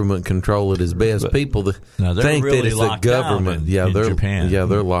government control at its best. People that think really that it's the government. In Japan. Yeah,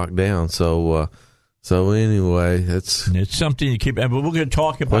 they're locked down. So anyway, it's something to keep. But we're going to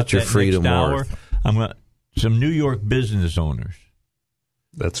talk about what's your freedom worth. Some New York business owners.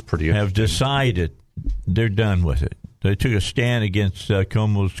 That's pretty. Have decided they're done with it. They took a stand against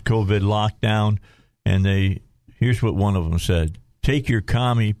Cuomo's COVID lockdown, and here's what one of them said: "Take your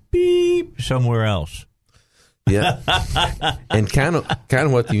commie beep somewhere else." Yeah, and kind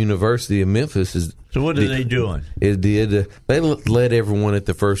of what the University of Memphis is. So what are they doing? They led everyone at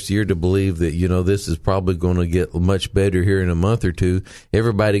the first year to believe that this is probably going to get much better here in a month or two.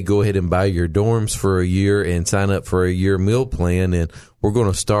 Everybody, go ahead and buy your dorms for a year and sign up for a year meal plan, and we're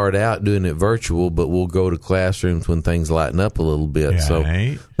going to start out doing it virtual, but we'll go to classrooms when things lighten up a little bit. Right. So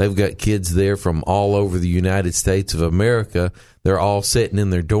they've got kids there from all over the United States of America. They're all sitting in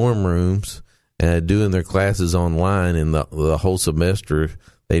their dorm rooms doing their classes online, and the whole semester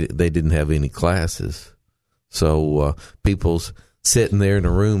they didn't have any classes. So people's sitting there in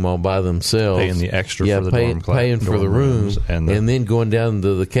a room all by themselves, paying the extra for the dorm paying for the room, and then going down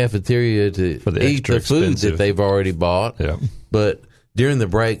to the cafeteria to eat the food that they've already bought. Yeah. But during the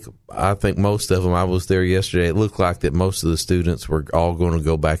break, I think most of them, I was there yesterday, it looked like that most of the students were all going to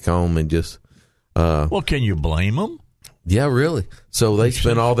go back home and just... well, can you blame them? Yeah, really. So they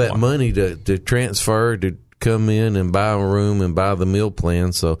spent all that money to transfer, to come in and buy a room and buy the meal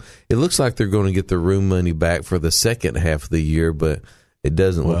plan. So it looks like they're going to get their room money back for the second half of the year, but it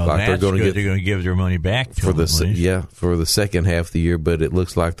doesn't look like they're going to give their money back for the second half of the year. But it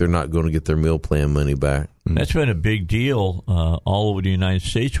looks like they're not going to get their meal plan money back. That's been a big deal all over the United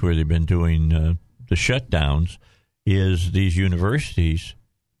States where they've been doing the shutdowns. Is these universities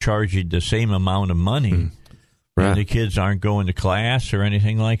charging the same amount of money? Right. And the kids aren't going to class or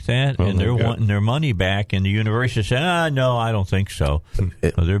anything like that, and they're wanting their money back, and the university said, no, I don't think so.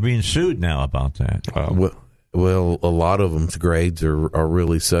 They're being sued now about that. Well, a lot of them's grades are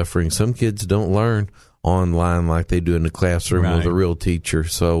really suffering. Some kids don't learn online like they do in the classroom with a real teacher.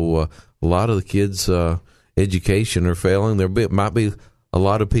 So a lot of the kids' education are failing. There might be a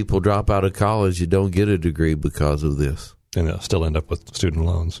lot of people drop out of college that don't get a degree because of this. And they'll still end up with student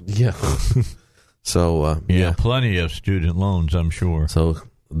loans. Yeah. So plenty of student loans, I'm sure. So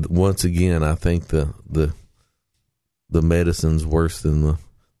once again, I think the medicine's worse than the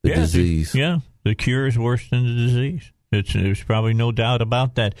disease. The cure is worse than the disease. There's probably no doubt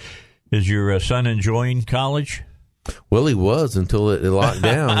about that. Is your son enjoying college? Well, he was until it locked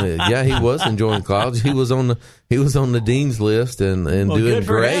down. He was enjoying college. He was on the dean's list and doing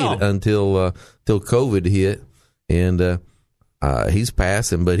great until COVID hit, and he's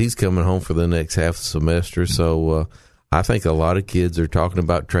passing, but he's coming home for the next half the semester. So I think a lot of kids are talking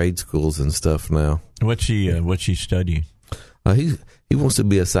about trade schools and stuff now. What's he studying? He wants to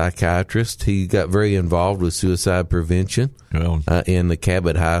be a psychiatrist. He got very involved with suicide prevention in the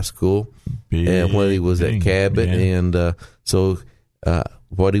Cabot High School and when he was at Cabot. Yeah. And so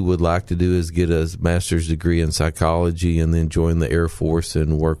what he would like to do is get a master's degree in psychology and then join the Air Force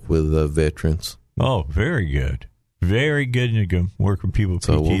and work with veterans. Oh, very good. Very good. You can work with people with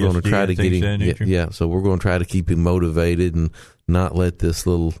PTSD. So we're going to try to get him. So we're going to try to keep him motivated and not let this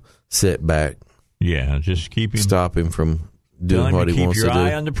little setback. Yeah, just stop him from doing what he wants to do. Keep your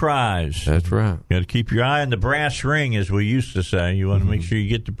eye on the prize. That's right. You got to keep your eye on the brass ring, as we used to say. You want to make sure you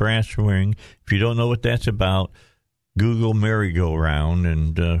get the brass ring. If you don't know what that's about, Google merry-go-round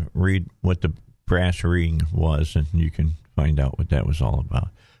and read what the brass ring was, and you can find out what that was all about.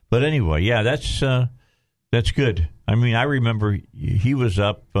 But anyway, that's good. I mean, I remember he was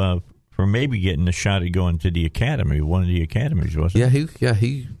up for maybe getting a shot at going to the academy, one of the academies, wasn't he?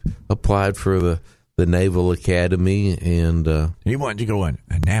 He applied for the Naval Academy, and he wanted to go in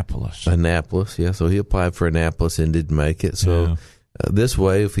Annapolis. So he applied for Annapolis and didn't make it. So this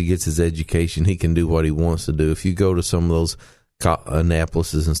way, if he gets his education, he can do what he wants to do. If you go to some of those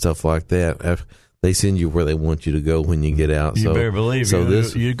Annapolises and stuff like that, they send you where they want you to go when you get out. You better believe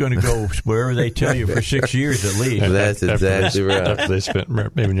you're going to go wherever they tell you for 6 years at least. That's exactly right. After they spent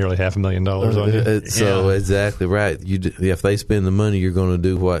maybe nearly $500,000 on you. So exactly right. If they spend the money, you're going to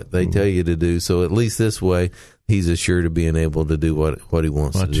do what they tell you to do. So at least this way, he's assured of being able to do what he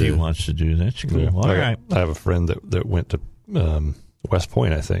wants to do. What he wants to do. That's cool. Yeah. All right. I have a friend that went to West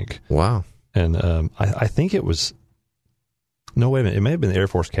Point, I think. Wow. And I think it was... No, wait a minute. It may have been the Air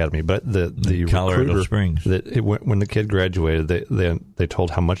Force Academy, but the Colorado Springs. When the kid graduated, they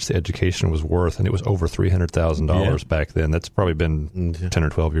told how much the education was worth, and it was over $300,000 back then. That's probably been 10 or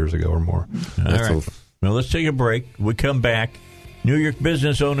 12 years ago or more. All right. Well, let's take a break. We come back. New York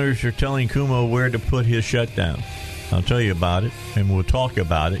business owners are telling Cuomo where to put his shutdown. I'll tell you about it, and we'll talk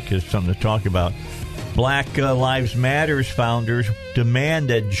about it because it's something to talk about. Black Lives Matter founders demand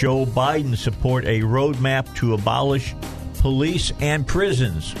that Joe Biden support a roadmap to abolish police and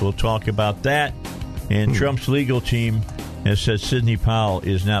prisons. We'll talk about that. And Trump's legal team has said Sidney Powell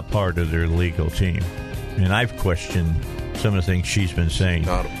is not part of their legal team. And I've questioned some of the things she's been saying.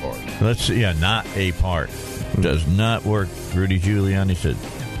 Not a part. Not a part. Does not work. Rudy Giuliani said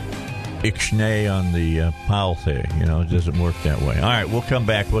ixnay on the Powell thing. You know, it doesn't work that way. All right, we'll come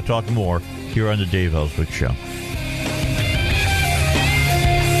back. We'll talk more here on the Dave Elswick Show.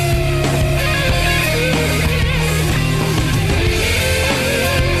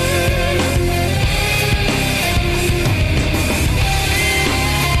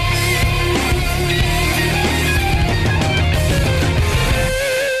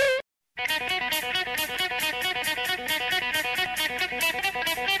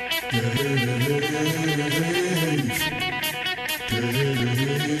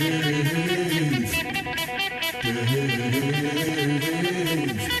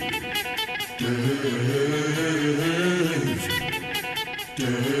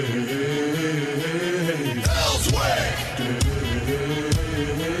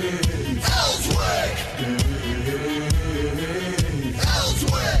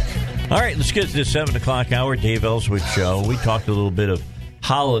 All right, let's get to the 7 o'clock hour, Dave Elswick Show. We talked a little bit of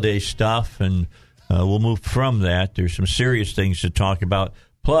holiday stuff, and we'll move from that. There's some serious things to talk about.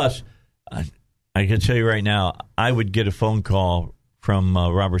 Plus, I can tell you right now, I would get a phone call from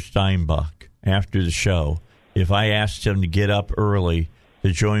Robert Steinbach after the show if I asked him to get up early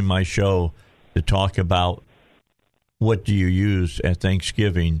to join my show to talk about what do you use at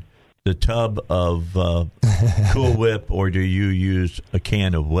Thanksgiving, the tub of Cool Whip, or do you use a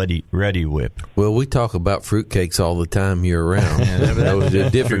can of Ready Whip? Well, we talk about fruitcakes all the time year-round. That was a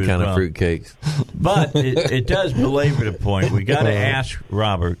different kind of fruitcakes. But it does belabor the point. We got to ask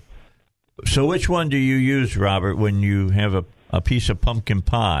Robert, so which one do you use, Robert, when you have a piece of pumpkin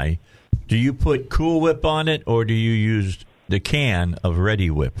pie? Do you put Cool Whip on it, or do you use the can of Ready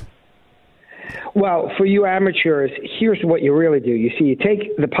Whip? Well, for you amateurs, here's what you really do. You see, you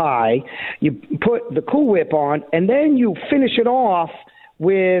take the pie, you put the Cool Whip on, and then you finish it off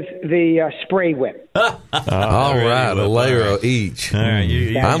with the spray whip. All right, a layer of each. All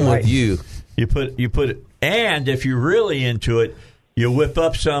right, I'm with you. You put it, and if you're really into it, you whip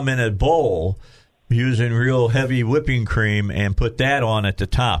up some in a bowl using real heavy whipping cream and put that on at the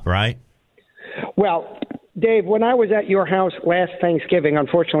top, right? Well, Dave, when I was at your house last Thanksgiving,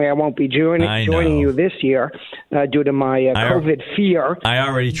 unfortunately, I won't be joining you this year due to my COVID fear. I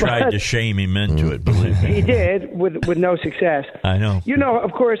already tried to shame him into it, believe me. He did, with no success. I know. You know,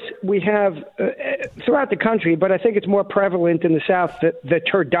 of course, we have throughout the country, but I think it's more prevalent in the South, the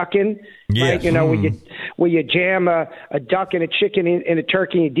turducken. Yes. Right? You know, where you jam a duck and a chicken in a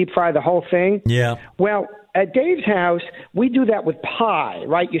turkey and you deep fry the whole thing. Yeah. Well, at Dave's house, we do that with pie,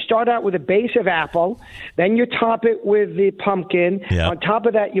 right? You start out with a base of apple, then you top it with the pumpkin. Yeah. On top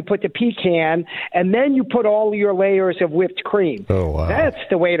of that, you put the pecan, and then you put all your layers of whipped cream. Oh, wow. That's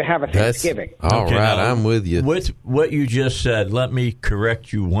the way to have a Thanksgiving. All right, now, I'm with you. With what you just said, let me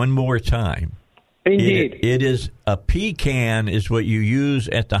correct you one more time. Indeed. It is a pecan is what you use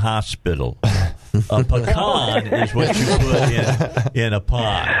at the hospital. A pecan is what you put in a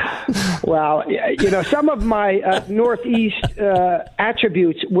pie. Well, you know, some of my Northeast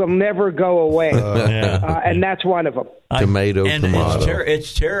attributes will never go away, and that's one of them. Tomato.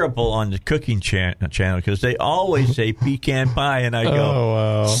 It's terrible on the cooking channel because they always say pecan pie, and I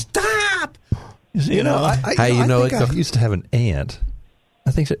go, stop! I used to have an aunt.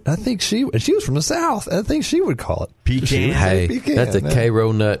 I think she was from the South. I think she would call it pecan. Pecan. That's a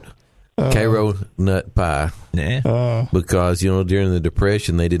Cairo nut pie. Yeah. Because during the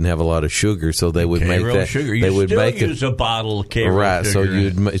Depression they didn't have a lot of sugar, so they would make that. Sugar. They would make use a bottle of Cairo right.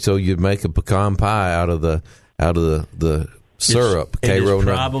 sugar. So you'd make a pecan pie out of the syrup.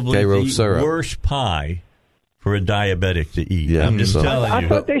 Cairo syrup. Worst pie for a diabetic to eat. Yeah, I'm just telling you. I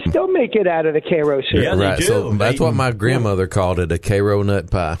thought they still make it out of the Cairo syrup. Yeah, they do. So that's what my grandmother called it, a Cairo nut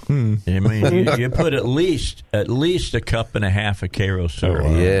pie. I mean, you put at least a cup and a half of Cairo syrup.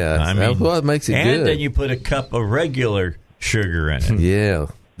 Yeah, that's what makes it good. And then you put a cup of regular sugar in it. Yeah,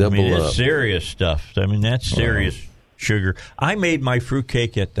 double up. That's serious stuff. I mean, that's serious sugar. I made my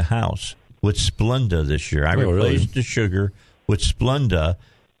fruitcake at the house with Splenda this year. I replaced the sugar with Splenda.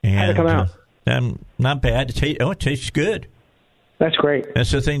 And, how'd it come out? Not bad. It tastes good. That's great.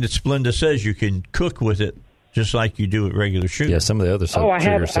 That's the thing that Splenda says. You can cook with it just like you do with regular sugar. Yeah, some of the other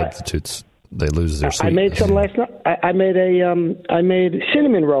sugar substitutes they lose their sweetness. I made some last night. I made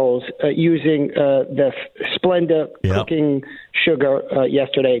cinnamon rolls using the Splenda cooking sugar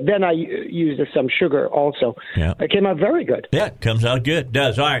yesterday. Then I used some sugar also. Yeah. It came out very good. Yeah, it comes out good. It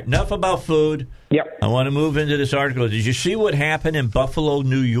does. All right, enough about food. Yep. I want to move into this article. Did you see what happened in Buffalo,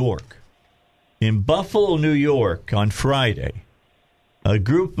 New York? In Buffalo, New York, on Friday, a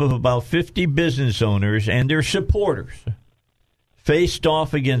group of about 50 business owners and their supporters faced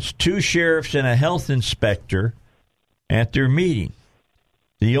off against 2 sheriffs and a health inspector at their meeting.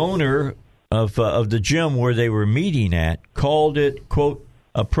 The owner of the gym where they were meeting at called it, quote,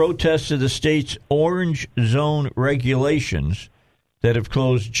 a protest of the state's orange zone regulations that have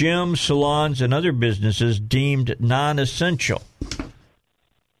closed gyms, salons, and other businesses deemed non-essential.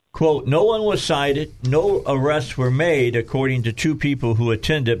 Quote, no one was cited, no arrests were made, according to 2 people who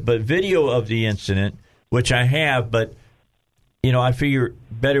attended, but video of the incident, which I have, but, I figure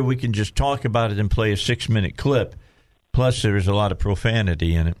better we can just talk about it than play a 6-minute clip. Plus, there's a lot of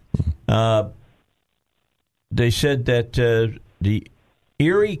profanity in it. They said that the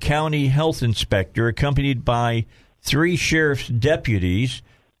Erie County Health Inspector, accompanied by 3 sheriff's deputies,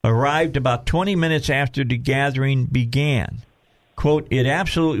 arrived about 20 minutes after the gathering began. Quote, it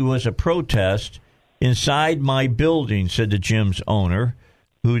absolutely was a protest inside my building, said the gym's owner,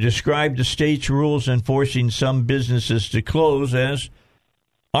 who described the state's rules enforcing some businesses to close as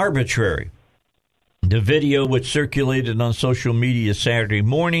arbitrary. The video, which circulated on social media Saturday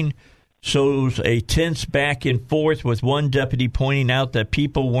morning, shows a tense back and forth with one deputy pointing out that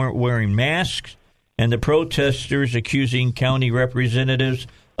people weren't wearing masks and the protesters accusing county representatives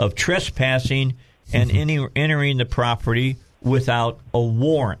of trespassing and entering the property without a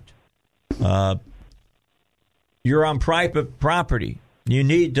warrant. You're on private property. You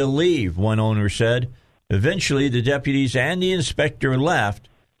need to leave, one owner said. Eventually, the deputies and the inspector left,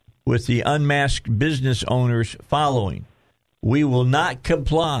 with the unmasked business owners following. We will not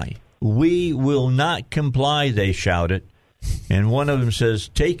comply. We will not comply, they shouted. And one of them says,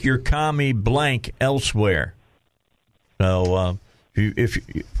 take your commie blank elsewhere. So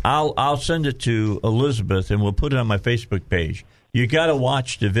I'll send it to Elizabeth, and we'll put it on my Facebook page. You got to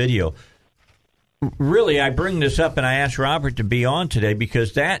watch the video. Really, I bring this up, and I asked Robert to be on today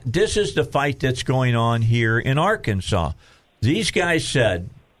because this is the fight that's going on here in Arkansas. These guys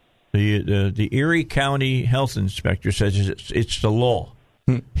said, the Erie County Health Inspector says it's the law.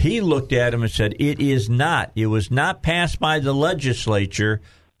 He looked at him and said, it is not. It was not passed by the legislature.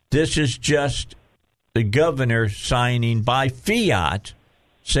 This is just the governor signing by fiat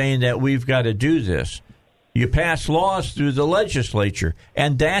saying that we've got to do this. You pass laws through the legislature,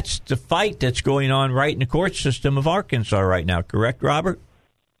 and that's the fight that's going on right in the court system of Arkansas right now. Correct, Robert?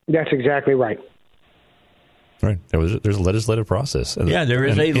 That's exactly right. Right. There's a legislative process. Yeah, there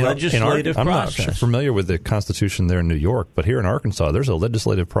is a legislative process. I'm not familiar with the Constitution there in New York, but here in Arkansas, there's a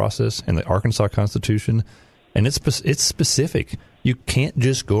legislative process in the Arkansas Constitution, and it's specific. You can't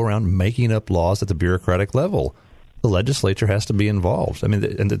just go around making up laws at the bureaucratic level. The legislature has to be involved. I mean,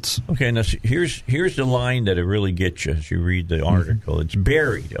 and it's okay. Now here's the line that it really gets you as you read the article. It's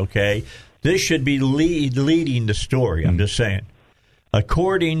buried. Okay, this should be leading the story. I'm just saying.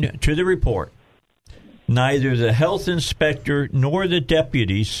 According to the report, neither the health inspector nor the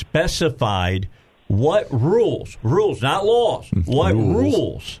deputy specified what rules, not laws, what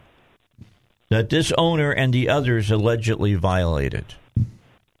rules that this owner and the others allegedly violated.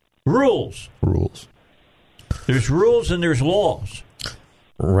 Rules. There's rules and there's laws.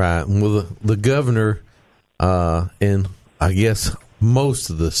 Right. Well, the governor and I guess most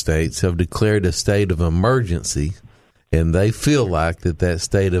of the states have declared a state of emergency, and they feel like that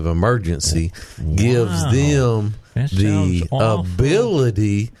state of emergency gives them the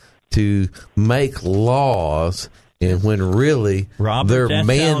ability to make laws, and when really Robert, their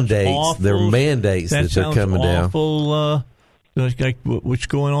mandates that they're coming down. Like what's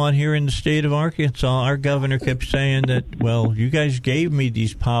going on here in the state of Arkansas, our governor kept saying that, well, you guys gave me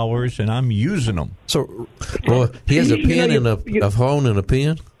these powers and I'm using them. So, well, he has a pen and a phone and a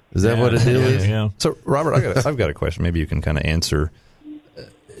pen. Is that what the deal is? Yeah. So, Robert, I've got a question. Maybe you can kind of answer.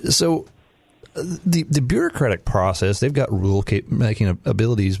 So, the bureaucratic process, they've got rule-making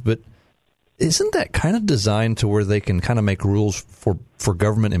abilities, but isn't that kind of designed to where they can kind of make rules for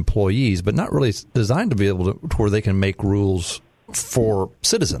government employees, but not really designed to be able to where they can make rules for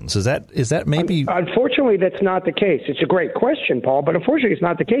citizens. Is that maybe? Unfortunately, that's not the case. It's a great question, Paul, but unfortunately, it's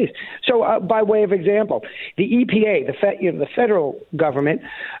not the case. So, by way of example, the EPA, the federal government,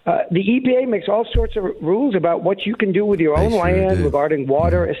 the EPA makes all sorts of rules about what you can do with your own land regarding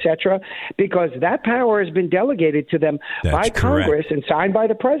water, etc., because that power has been delegated to them by Congress and signed by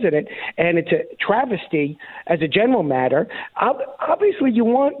the president, and it's a travesty as a general matter. Obviously, you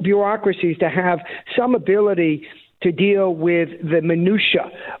want bureaucracies to have some ability to deal with the minutia.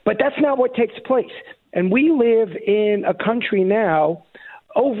 But that's not what takes place. And we live in a country now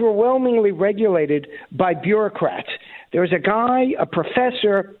overwhelmingly regulated by bureaucrats. There's a guy, a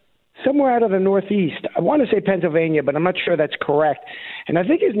professor, somewhere out of the Northeast. I want to say Pennsylvania, but I'm not sure that's correct. And I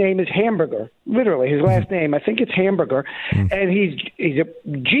think his name is Hamburger, literally, his last name. I think it's Hamburger. And he's a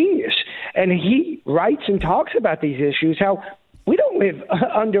genius. And he writes and talks about these issues, how we don't live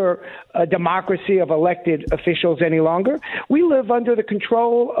under a democracy of elected officials any longer. We live under the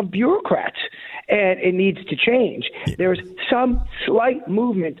control of bureaucrats, and it needs to change. There's some slight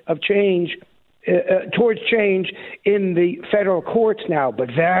movement of change towards change in the federal courts now,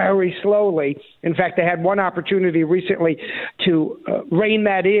 but very slowly. In fact, they had one opportunity recently to rein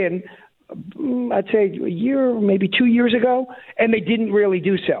that in, I'd say a year, maybe 2 years ago, and they didn't really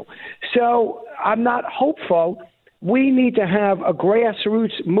do so. So I'm not hopeful. We need to have a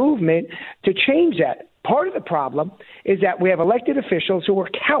grassroots movement to change that. Part of the problem is that we have elected officials who are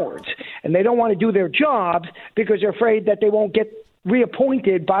cowards, and they don't want to do their jobs because they're afraid that they won't get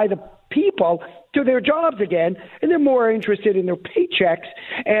reappointed by the people to their jobs again, and they're more interested in their paychecks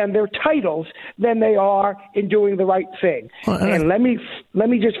and their titles than they are in doing the right thing. And let me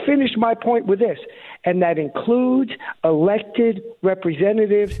just finish my point with this. And that includes elected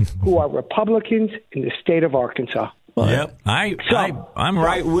representatives who are Republicans in the state of Arkansas. Yep, I'm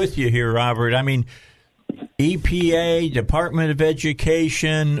right with you here, Robert. I mean, EPA, Department of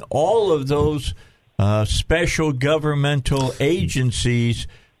Education, all of those special governmental agencies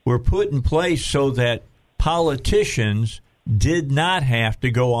were put in place so that politicians did not have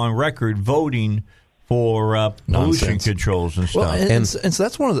to go on record voting for pollution controls and stuff. Well, and so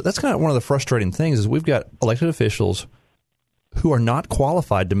that's kind of one of the frustrating things is we've got elected officials who are not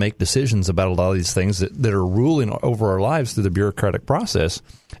qualified to make decisions about a lot of these things that are ruling over our lives through the bureaucratic process.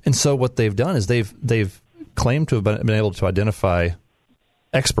 And so what they've done is they've claimed to have been able to identify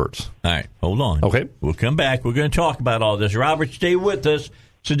experts. All right, hold on. Okay. We'll come back. We're going to talk about all this. Robert, stay with us.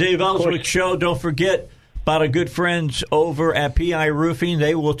 It's the Dave Elswick Show. Don't forget about our good friends over at PI Roofing.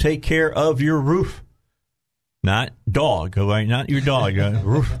 They will take care of your roof. Not dog, all right? Not your dog.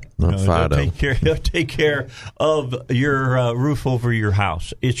 Roof. They'll take care of your roof over your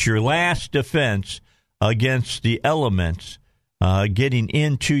house. It's your last defense against the elements getting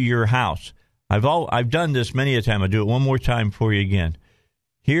into your house. I've done this many a time. I'll do it one more time for you again.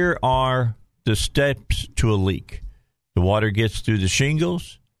 Here are the steps to a leak. The water gets through the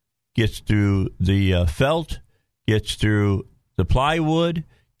shingles, gets through the felt, gets through the plywood,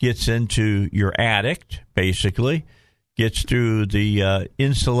 gets into your attic, basically, gets through the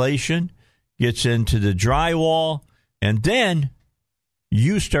insulation, gets into the drywall, and then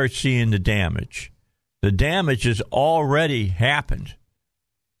you start seeing the damage. The damage has already happened.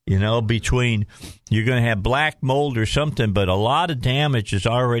 You know, between you're going to have black mold or something, but a lot of damage has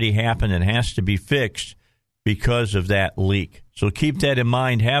already happened and has to be fixed because of that leak. So keep that in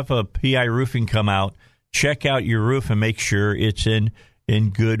mind. Have a PI Roofing come out, check out your roof, and make sure it's in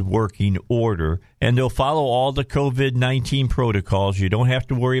good working order. And they'll follow all the COVID-19 protocols. You don't have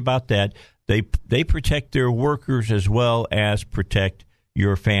to worry about that. They protect their workers as well as protect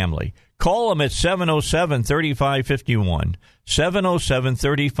your family. Call them at 707-3551,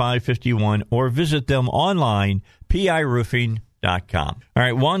 707-3551, or visit them online, piroofing.com. All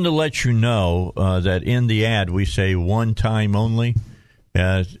right, wanted to let you know that in the ad we say one time only.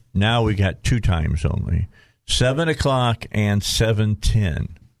 Now we got 2 times only. 7 o'clock and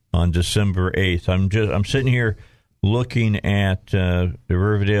 7:10 on December 8th. I'm sitting here looking at the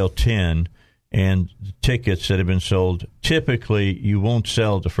Riverdale 10 and the tickets that have been sold. Typically, you won't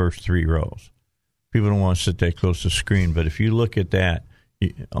sell the first 3 rows. People don't want to sit that close to the screen, but if you look at that,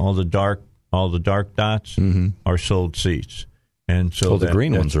 all the dark dots are sold seats. And so the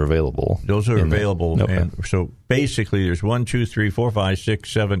green ones are available. Those are available. Okay. And so basically there's 1, 2, 3, 4, 5, 6,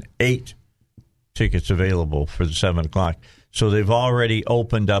 7, 8 tickets available for the 7 o'clock. So they've already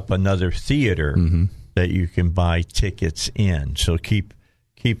opened up another theater that you can buy tickets in. So keep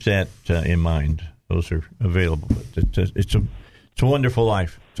that in mind. Those are available. It's a wonderful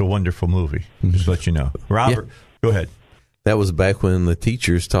life. It's a wonderful movie. Just to let you know. Robert, go ahead. That was back when the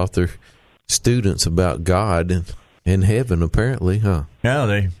teachers taught their students about God, and In heaven, apparently, huh?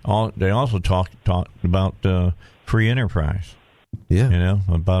 Yeah, they also talked about free enterprise. Yeah.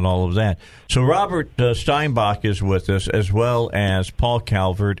 About all of that. So Robert Steinbach is with us, as well as Paul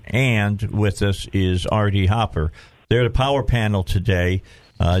Calvert, and with us is R.D. Hopper. They're the power panel today.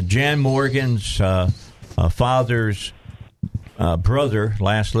 Jan Morgan's father's brother,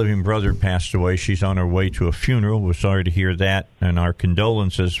 last living brother, passed away. She's on her way to a funeral. We're sorry to hear that, and our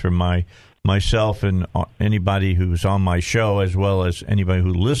condolences from myself and anybody who's on my show, as well as anybody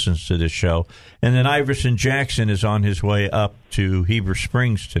who listens to this show. And then Iverson Jackson is on his way up to Heber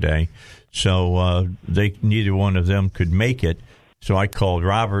Springs today. So neither one of them could make it. So I called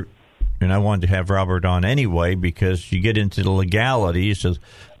Robert, and I wanted to have Robert on anyway, because you get into the legalities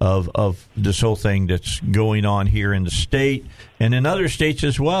of this whole thing that's going on here in the state and in other states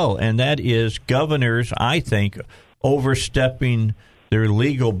as well. And that is governors, I think, overstepping their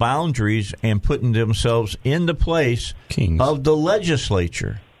legal boundaries and putting themselves in the place of the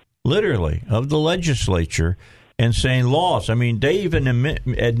legislature, literally, of the legislature, and saying laws. I mean, they even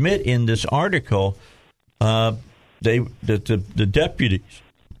admit in this article that the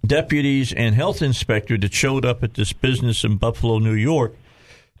deputies and health inspector that showed up at this business in Buffalo, New York,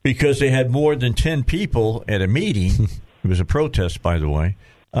 because they had more than 10 people at a meeting, it was a protest, by the way,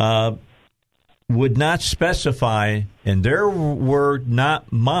 would not specify, and their word, not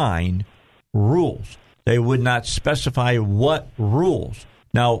mine, rules. They would not specify what rules.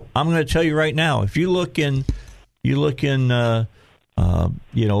 Now, I'm going to tell you right now, if you look in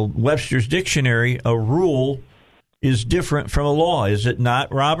Webster's dictionary, a rule is different from a law, is it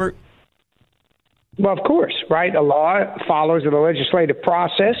not, Robert? Well, of course, right? A law follows the legislative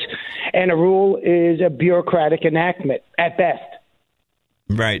process, and a rule is a bureaucratic enactment at best.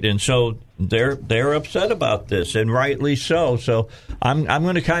 Right, and so they're upset about this, and rightly so. So I'm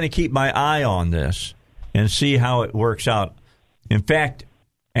going to kind of keep my eye on this and see how it works out. In fact,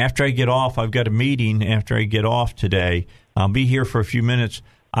 after I get off, I've got a meeting after I get off today. I'll be here for a few minutes.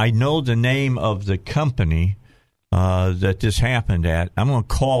 I know the name of the company that this happened at. I'm going to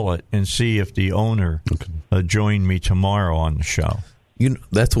call it and see if the owner joined me tomorrow on the show.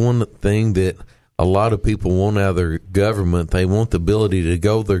 That's one thing that a lot of people want out of their government. They want the ability to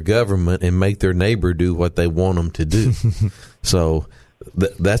go their government and make their neighbor do what they want them to do. So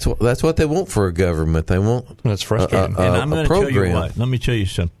that's what they want for a government. They want that's frustrating. And I'm going to tell you what. Let me tell you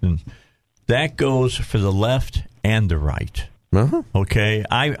something. That goes for the left and the right. Uh-huh. Okay,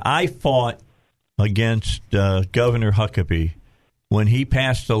 I fought against Governor Huckabee when he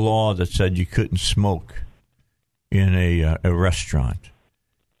passed a law that said you couldn't smoke in a restaurant,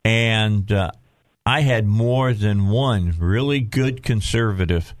 and I had more than one really good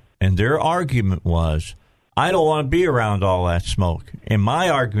conservative, and their argument was, I don't want to be around all that smoke. And my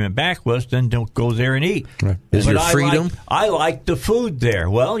argument back was, then don't go there and eat. Right. Is your freedom? I like the food there.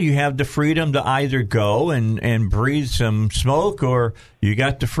 Well, you have the freedom to either go and breathe some smoke, or you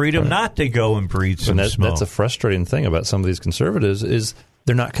got the freedom not to go and breathe some smoke. That's a frustrating thing about some of these conservatives is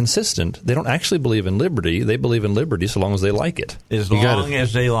they're not consistent. They don't actually believe in liberty. They believe in liberty so long as they like it. As long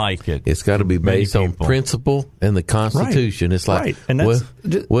as they like it. It's got to be based on principle and the Constitution. Right. It's like,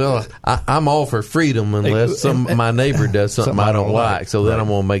 I'm all for freedom unless my neighbor does something I don't like. So then I'm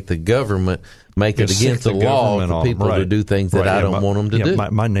going to make the government make it against the law for people to do things that I don't want them to do.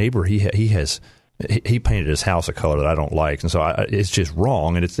 My neighbor, he painted his house a color that I don't like, and so it's just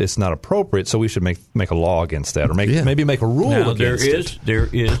wrong, and it's not appropriate. So we should make a law against that, or maybe make a rule against it. There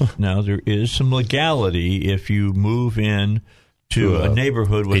is some legality if you move in to a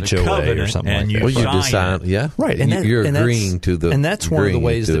neighborhood with HOA a covenant or something and like that. you sign it. Right, and you're agreeing to the, and that's one of the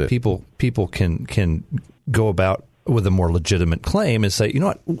ways that people can go about with a more legitimate claim is say, you know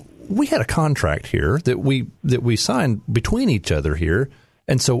what, we had a contract here that we signed between each other here.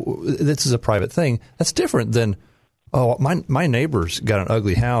 And so this is a private thing. That's different than, my neighbor's got an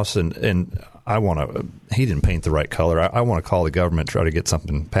ugly house and he didn't paint the right color. I want to call the government, try to get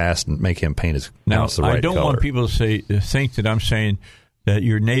something passed and make him paint his house the right color. I don't want people to think that I'm saying that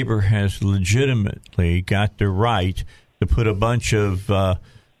your neighbor has legitimately got the right to put a bunch of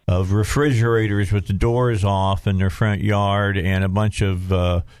refrigerators with the doors off in their front yard and a bunch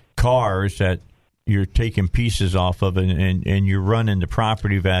of cars that you're taking pieces off of and you're running the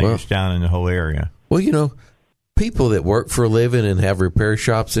property values down in the whole area. Well, people that work for a living and have repair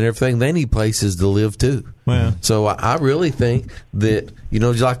shops and everything, they need places to live too. Well, so I really think that,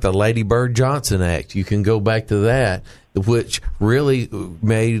 just like the Lady Bird Johnson Act, you can go back to that, which really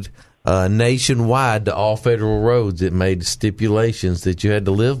made nationwide to all federal roads. It made stipulations that you had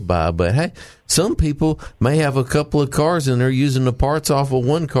to live by. But hey, some people may have a couple of cars and they're using the parts off of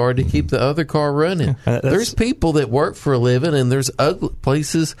one car to keep the other car running. There's people that work for a living, and there's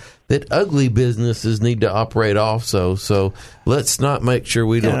places that ugly businesses need to operate off. So let's not make sure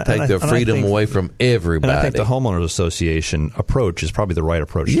we don't take their freedom away from everybody. And I think the homeowners association approach is probably the right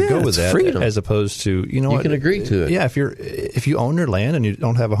approach to go with that, freedom. As opposed to you can agree to it. Yeah, if you own your land and you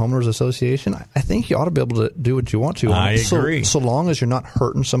don't have a homeowners association, I think you ought to be able to do what you want to. I agree. So long as you're not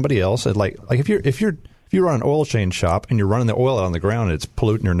hurting somebody else, like if you run an oil change shop and you're running the oil out on the ground and it's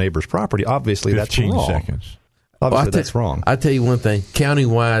polluting your neighbor's property, obviously that's wrong. 15 seconds. Obviously, that's wrong. I tell you one thing: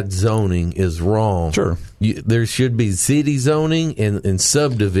 countywide zoning is wrong. Sure, there should be city zoning and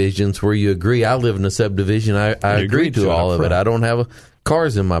subdivisions where you agree. I live in a subdivision. I agree to all of it. I don't have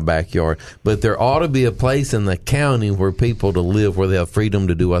cars in my backyard, but there ought to be a place in the county where people to live where they have freedom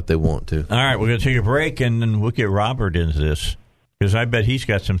to do what they want to. All right, we're going to take a break and then we'll get Robert into this because I bet he's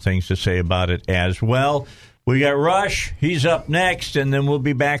got some things to say about it as well. We got Rush. He's up next, and then we'll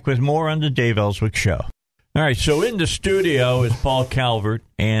be back with more on the Dave Elswick Show. All right, so in the studio is Paul Calvert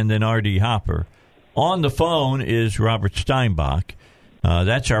and then R.D. Hopper. On the phone is Robert Steinbach.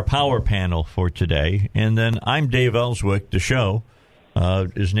 That's our power panel for today. And then I'm Dave Elswick. The show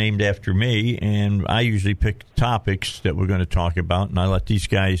is named after me, and I usually pick topics that we're going to talk about, and I let these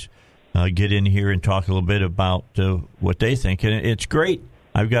guys get in here and talk a little bit about what they think. And it's great.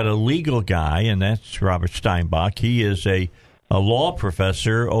 I've got a legal guy, and that's Robert Steinbach. He is a law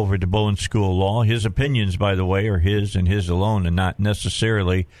professor over at the Bowen School of Law. His opinions, by the way, are his and his alone and not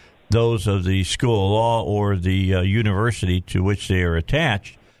necessarily those of the School of Law or the university to which they are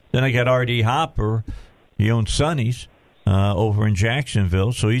attached. Then I got R.D. Hopper. He owns Sonny's over in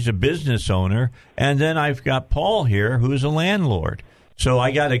Jacksonville, so he's a business owner. And then I've got Paul here, who's a landlord. So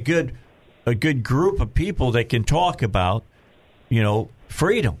I got a good group of people that can talk about,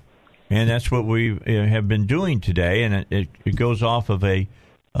 freedom. And that's what we have been doing today, and it goes off of a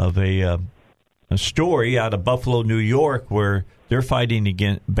story out of Buffalo, New York, where they're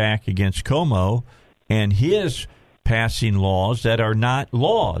fighting back against Como, and his passing laws that are not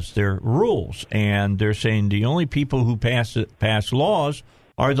laws; they're rules, and they're saying the only people who pass laws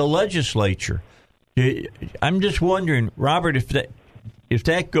are the legislature. I'm just wondering, Robert, if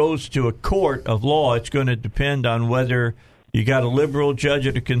that goes to a court of law, it's going to depend on whether you got a liberal judge or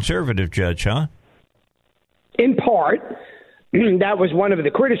a conservative judge, huh? In part, that was one of the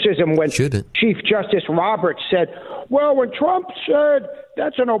criticism when Chief Justice Roberts said, well, when Trump said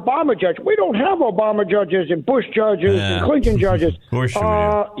that's an Obama judge, we don't have Obama judges and Bush judges and Clinton judges. Of course you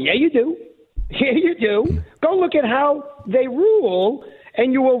do. Yeah, you do. Yeah, you do. Go look at how they rule,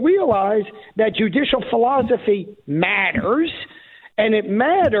 and you will realize that judicial philosophy matters, and it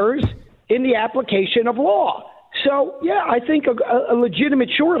matters in the application of law. So, yeah, I think a legitimate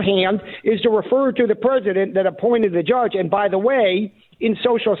shorthand is to refer to the president that appointed the judge. And by the way, in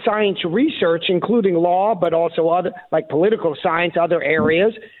social science research, including law, but also other like political science, other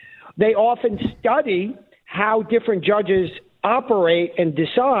areas, they often study how different judges operate and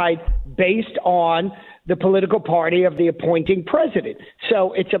decide based on the political party of the appointing president.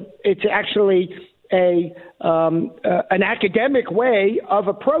 So it's actually an academic way of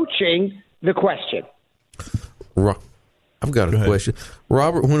approaching the question. I've got a question.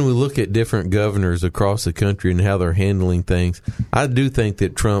 Robert, when we look at different governors across the country and how they're handling things, I do think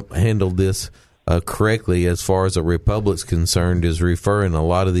that Trump handled this correctly as far as a republic's concerned, is referring a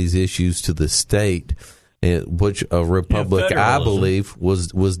lot of these issues to the state, which a republic, I believe,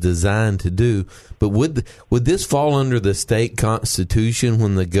 was designed to do. But would this fall under the state constitution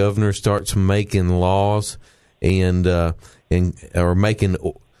when the governor starts making laws and or making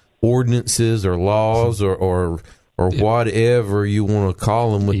ordinances or laws or whatever you want to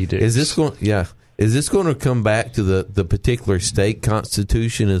call them? Is this going to come back to the particular state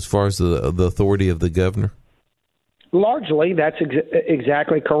constitution as far as the authority of the governor? Largely, that's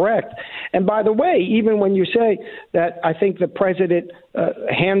exactly correct. And by the way, even when you say that I think the president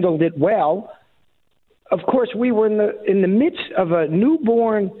handled it well, of course, we were in the midst of a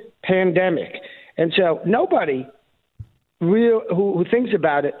newborn pandemic. And so nobody who thinks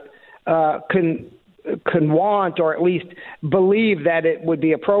about it can want, or at least believe, that it would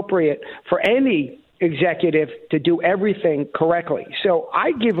be appropriate for any executive to do everything correctly. So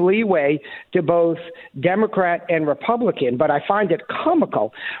I give leeway to both Democrat and Republican, but I find it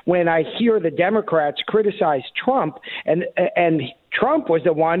comical when I hear the Democrats criticize Trump, and Trump was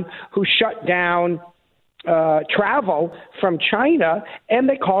the one who shut down travel from China, and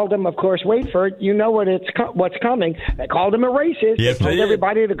they called him, of course, wait for it, you know what's coming. They called him a racist. Yes, they told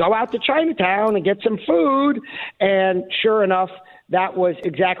everybody to go out to Chinatown and get some food, and sure enough, that was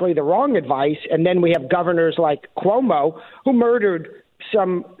exactly the wrong advice. And then we have governors like Cuomo, who murdered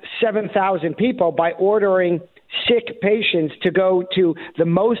some 7,000 people by ordering sick patients to go to the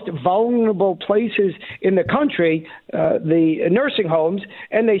most vulnerable places in the country, the nursing homes,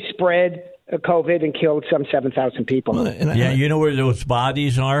 and they spread COVID and killed some 7,000 people. You know where those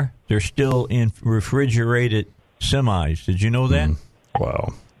bodies are? They're still in refrigerated semis. Did you know that?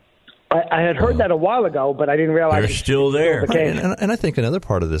 Wow. I had heard that a while ago, but I didn't realize they're still there. And I think another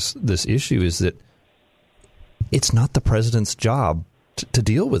part of this issue is that it's not the president's job to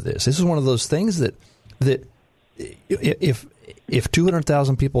deal with this. This is one of those things that if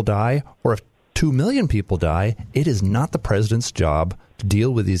 200,000 people die or if 2 million people die, it is not the president's job to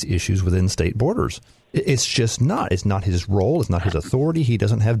deal with these issues within state borders. It's just not. It's not his role. It's not his authority. He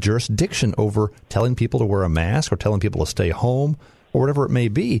doesn't have jurisdiction over telling people to wear a mask or telling people to stay home or whatever it may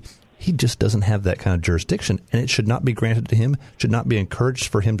be. He just doesn't have that kind of jurisdiction, and it should not be granted to him, should not be encouraged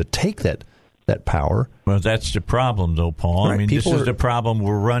for him to take that power. Well, that's the problem, though, Paul. Right. I mean, this is the problem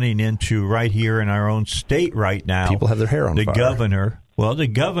we're running into right here in our own state right now. People have their hair on fire. The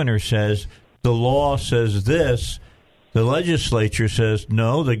governor says the law says this. The legislature says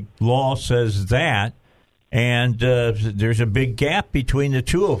no, the law says that. And there's a big gap between the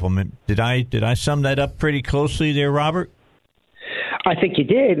two of them. Did I sum that up pretty closely there, Robert? I think you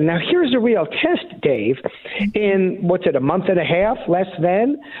did. Now, here's a real test, Dave. In, a month and a half, less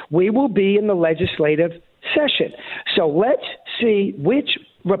than, we will be in the legislative session. So let's see which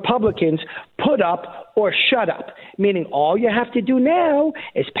Republicans put up or shut up, meaning all you have to do now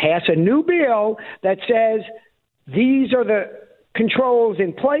is pass a new bill that says these are the controls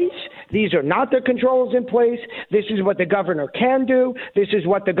in place. These are not the controls in place. This is what the governor can do. This is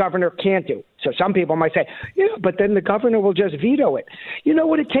what the governor can't do. So some people might say, yeah, but then the governor will just veto it. You know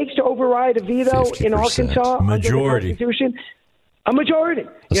what it takes to override a veto in Arkansas? Majority. Under the Constitution? A majority.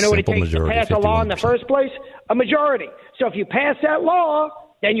 You know what it takes to pass a law in the first place? A majority. So if you pass that law,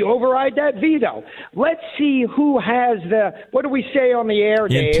 then you override that veto. Let's see who has what do we say on the air,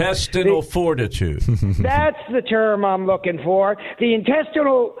 Dave? Intestinal fortitude. That's the term I'm looking for. The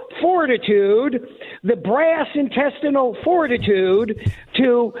intestinal fortitude, the brass intestinal fortitude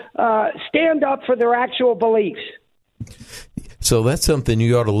to stand up for their actual beliefs. So that's something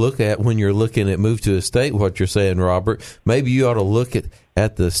you ought to look at when you're looking at move to a state, what you're saying, Robert. Maybe you ought to look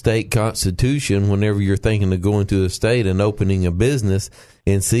at the state constitution whenever you're thinking of going to a state and opening a business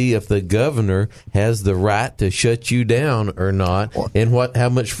and see if the governor has the right to shut you down or not and how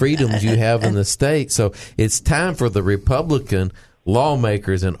much freedoms you have in the state. So it's time for the Republican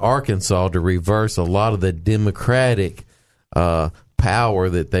lawmakers in Arkansas to reverse a lot of the Democratic power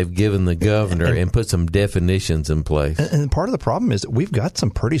that they've given the governor and put some definitions in place. And part of the problem is that we've got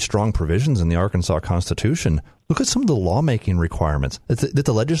some pretty strong provisions in the Arkansas Constitution. Look at some of the lawmaking requirements that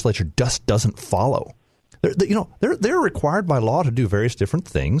the legislature just doesn't follow. They're required by law to do various different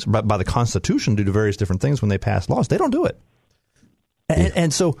things, by the Constitution to do various different things when they pass laws. They don't do it.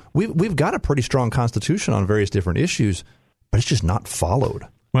 And so we've got a pretty strong Constitution on various different issues, but it's just not followed.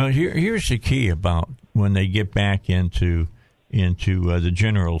 Well, here's the key about when they get back into the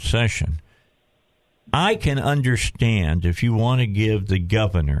general session. I can understand if you want to give the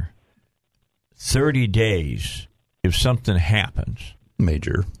governor 30 days if something happens.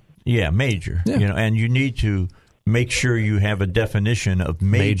 Major. Yeah, major. Yeah. And you need to make sure you have a definition of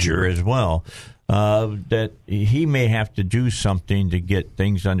major as well. That he may have to do something to get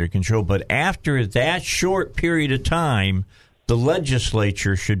things under control. But after that short period of time, the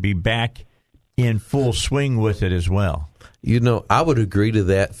legislature should be back in full swing with it as well. I would agree to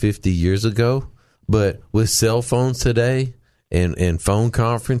that 50 years ago, but with cell phones today and phone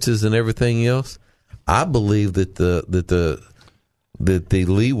conferences and everything else, I believe that the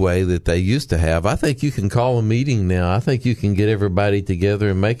leeway that they used to have, I think you can call a meeting now. I think you can get everybody together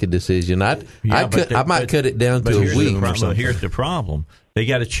and make a decision. I might cut it down to a week. Here's the problem. They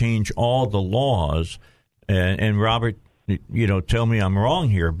got to change all the laws. And Robert, tell me I'm wrong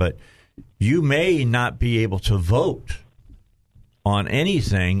here, but you may not be able to vote on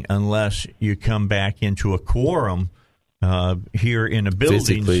anything unless you come back into a quorum here in a building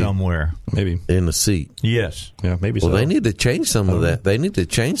physically, somewhere. Maybe. In a seat. Yes. Yeah, maybe so. Well, they need to change some of that. They need to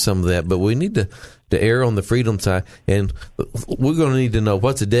change some of that, but we need to to err on the freedom side. And we're going to need to know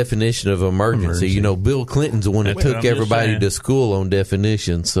what's the definition of emergency. You know, Bill Clinton's the one that took everybody to school on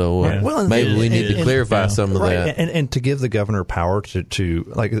definitions. So maybe we need to clarify some of that. And to give the governor power to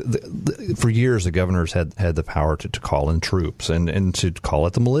like, for years, the governors had the power to call in troops and to call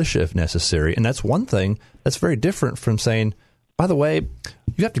it the militia if necessary. And that's one thing that's very different from saying, by the way,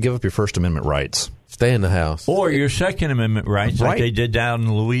 you have to give up your First Amendment rights. Stay in the house. Or your Second Amendment rights, like they did down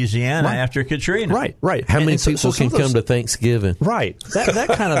in Louisiana after Katrina. Right. How many people can come to Thanksgiving? Right. That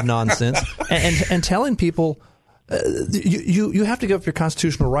kind of nonsense. And telling people you have to give up your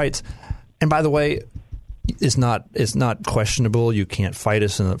constitutional rights. And by the way, it's not questionable. You can't fight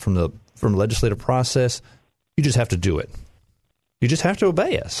us from the legislative process. You just have to do it. You just have to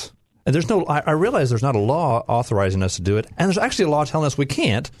obey us. And there's no. I realize there's not a law authorizing us to do it, and there's actually a law telling us we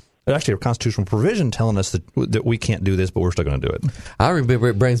can't. There's actually a constitutional provision telling us that we can't do this, but we're still going to do it. I remember,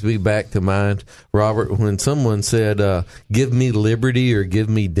 it brings me back to mind, Robert, when someone said, give me liberty or give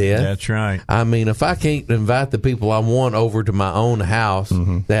me death. That's right. I mean, if I can't invite the people I want over to my own house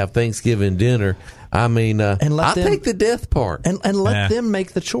to have Thanksgiving dinner, I mean, I'll take the death part. And let them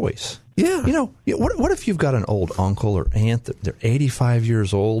make the choice. Yeah. You know, what if you've got an old uncle or aunt that they're 85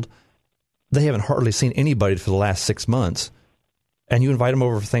 years old, they haven't hardly seen anybody for the last 6 months, and you invite them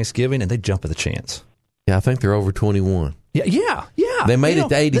over for Thanksgiving, and they jump at the chance. Yeah, I think they're over 21. Yeah. They made it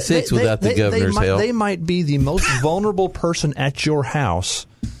to 86 without the governor's help. They might be the most vulnerable person at your house,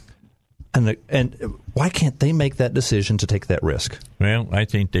 and why can't they make that decision to take that risk? Well, I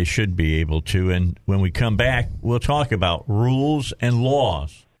think they should be able to, and when we come back, we'll talk about rules and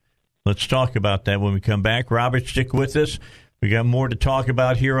laws. Let's talk about that when we come back. Robert, stick with us. We got more to talk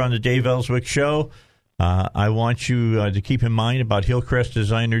about here on the Dave Elswick Show. I want you to keep in mind about Hillcrest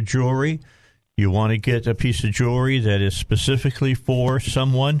Designer Jewelry. You want to get a piece of jewelry that is specifically for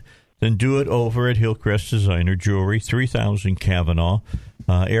someone, then do it over at Hillcrest Designer Jewelry, 3000 Kavanaugh.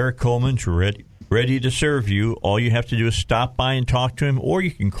 Eric Coleman's ready to serve you. All you have to do is stop by and talk to him, or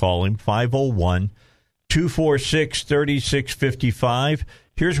you can call him, 501-246-3655.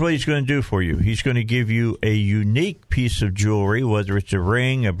 Here's what he's going to do for you. He's going to give you a unique piece of jewelry, whether it's a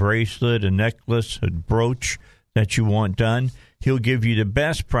ring, a bracelet, a necklace, a brooch that you want done. He'll give you the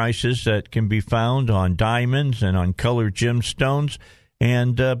best prices that can be found on diamonds and on colored gemstones.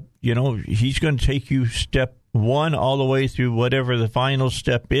 And, he's going to take you step one all the way through whatever the final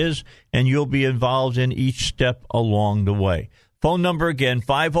step is, and you'll be involved in each step along the way. Phone number again,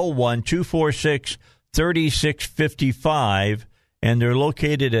 501-246-3655. And they're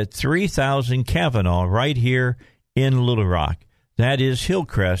located at 3000 Kavanaugh right here in Little Rock. That is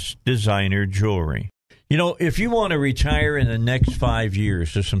Hillcrest Designer Jewelry. You know, if you want to retire in the next 5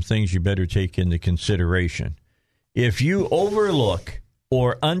 years, there's some things you better take into consideration. If you overlook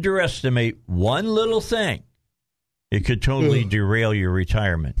or underestimate one little thing, it could totally derail your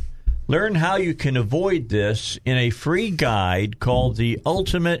retirement. Learn how you can avoid this in a free guide called the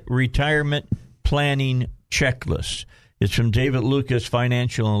Ultimate Retirement Planning Checklist. It's from David Lucas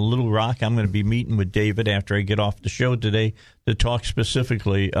Financial in Little Rock. I'm going to be meeting with David after I get off the show today to talk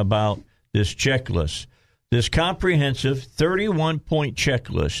specifically about this checklist. This comprehensive 31-point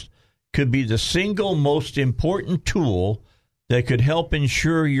checklist could be the single most important tool that could help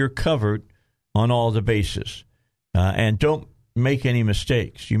ensure you're covered on all the bases. And don't make any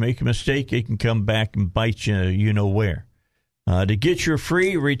mistakes. You make a mistake, it can come back and bite you, you know where. To get your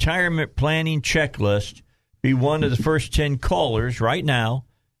free retirement planning checklist, be one of the first 10 callers right now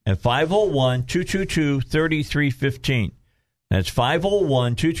at 501-222-3315. That's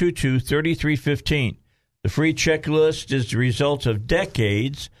 501-222-3315. The free checklist is the result of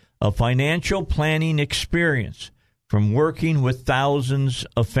decades of financial planning experience from working with thousands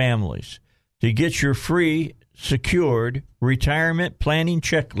of families. To get your free, secured retirement planning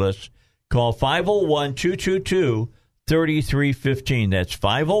checklist, call 501-222-3315. That's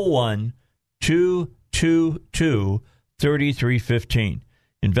 501-222-3315.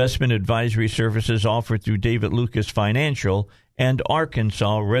 Investment advisory services offered through David Lucas Financial and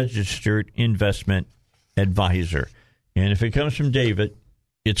Arkansas Registered Investment Advisor. And if it comes from David,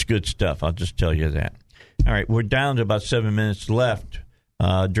 it's good stuff. I'll just tell you that. All right, we're down to about 7 minutes left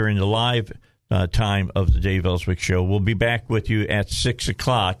during the live time of the Dave Elswick Show. We'll be back with you at 6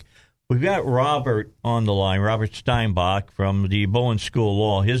 o'clock. We've got Robert on the line, Robert Steinbach from the Bowen School of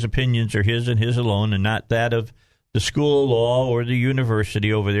Law. His opinions are his and his alone, and not that of the School of Law or the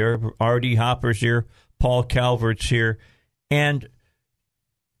university over there. R.D. Hopper's here, Paul Calvert's here. And,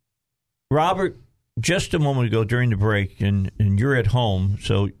 Robert, just a moment ago during the break, and you're at home,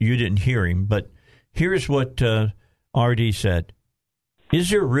 so you didn't hear him, but here's what R.D. said. Is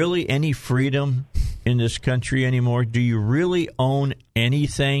there really any freedom in this country anymore? Do you really own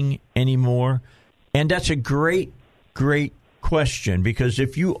anything anymore? And that's a great, great question, because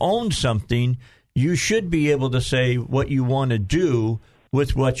if you own something, you should be able to say what you want to do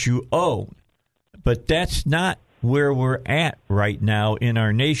with what you own. But that's not where we're at right now in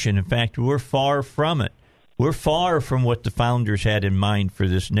our nation. In fact, we're far from it. We're far from what the founders had in mind for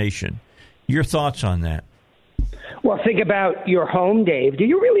this nation. Your thoughts on that? Well, think about your home, Dave. Do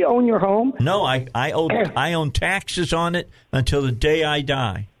you really own your home? No, I own taxes on it until the day I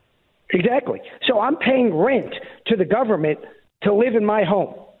die. Exactly. So I'm paying rent to the government to live in my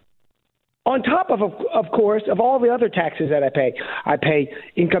home. On top of course, of all the other taxes that I pay. I pay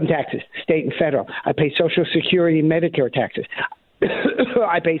income taxes, state and federal. I pay Social Security and Medicare taxes.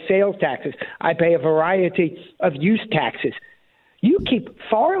 I pay sales taxes. I pay a variety of use taxes. You keep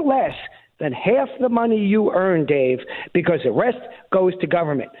far less than half the money you earn, Dave, because the rest goes to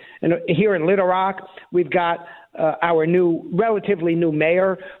government. And here in Little Rock, we've got our relatively new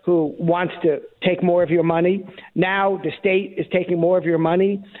mayor who wants to take more of your money. Now the state is taking more of your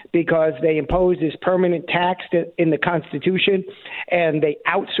money because they imposed this permanent tax in the Constitution, and they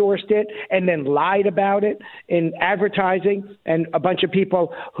outsourced it and then lied about it in advertising. And a bunch of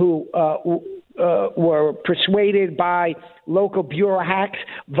people who were persuaded by local bureau hacks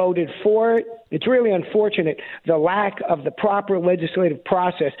voted for it. It's really unfortunate, the lack of the proper legislative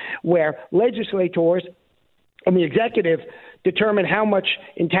process where legislators and the executive determine how much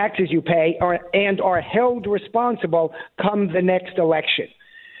in taxes you pay and are held responsible come the next election.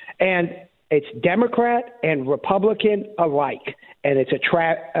 And it's Democrat and Republican alike. And it's a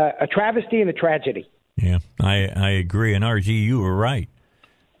travesty and a tragedy. Yeah, I agree. And RG, you were right.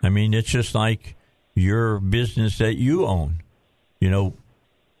 I mean, it's just like your business that you own. You know,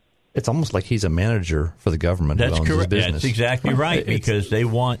 it's almost like he's a manager for the government. That's who owns correct. His business. That's exactly right, because they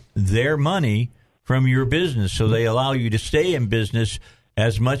want their money from your business, so they allow you to stay in business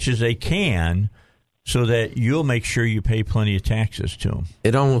as much as they can, so that you'll make sure you pay plenty of taxes to them.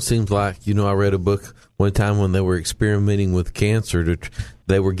 It almost seems like, I read a book one time when they were experimenting with cancer.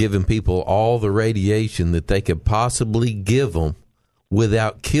 They were giving people all the radiation that they could possibly give them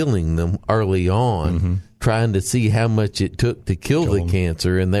without killing them early on, trying to see how much it took to kill the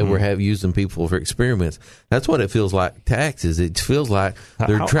cancer, and they were using people for experiments. That's what it feels like, taxes. It feels like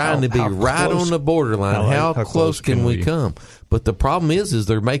they're trying to be right on the borderline. How close can we come? But the problem is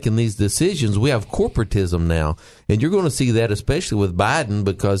they're making these decisions. We have corporatism now, and you're going to see that especially with Biden,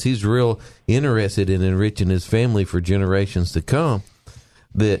 because he's real interested in enriching his family for generations to come,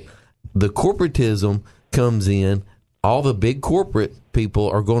 that the corporatism comes in. All the big corporate people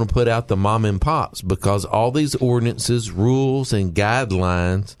are going to put out the mom and pops, because all these ordinances, rules, and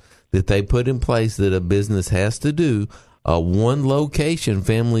guidelines that they put in place that a business has to do, one location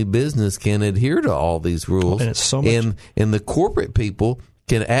family business can adhere to all these rules. And it's so much. And the corporate people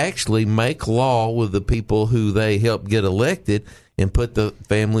can actually make law with the people who they help get elected and put the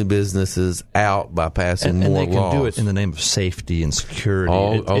family businesses out by passing more laws. And they can do it in the name of safety and security.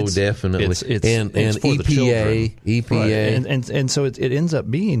 Definitely. It's and for EPA. Right. And so it ends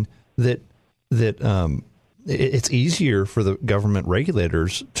up being that it's easier for the government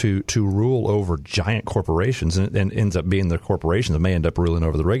regulators to rule over giant corporations, and ends up being the corporations that may end up ruling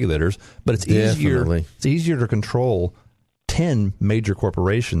over the regulators. But it's easier to control 10 major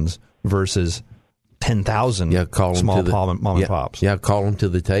corporations versus 10,000 small mom and pops. Yeah, call them to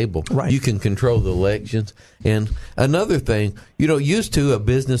the table. Right. You can control the elections. And another thing, used to a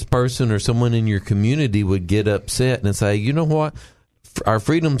business person or someone in your community would get upset and say, you know what? Our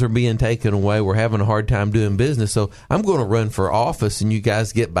freedoms are being taken away. We're having a hard time doing business. So I'm going to run for office, and you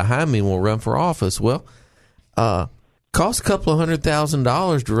guys get behind me and we'll run for office. Well, costs a couple of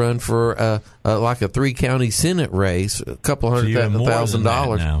 $100,000 to run for like a 3-county Senate race, a couple of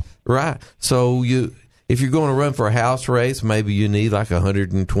 $100,000. Right. So if you're going to run for a House race, maybe you need like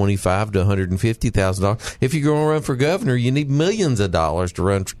 $125,000 to $150,000. If you're going to run for governor, you need millions of dollars to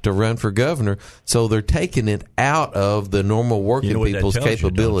run for governor. So they're taking it out of the normal working people's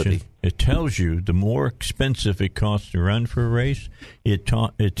capability. It tells you the more expensive it costs to run for a race, it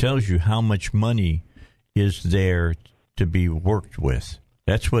tells you how much money is there to be worked with.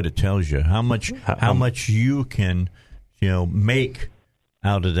 That's what it tells you. How much you can, make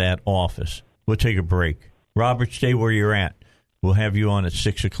out of that office. We'll take a break. Robert, stay where you're at. We'll have you on at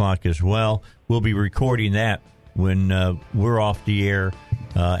 6 o'clock as well. We'll be recording that when we're off the air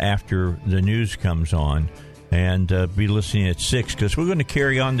after the news comes on, and be listening at 6, because we're going to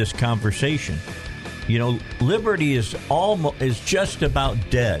carry on this conversation. Liberty is just about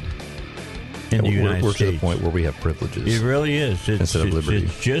dead. in the United States. We're to States. the point where we have privileges. It really is. Instead of liberty.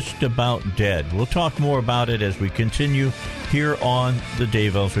 It's just about dead. We'll talk more about it as we continue here on the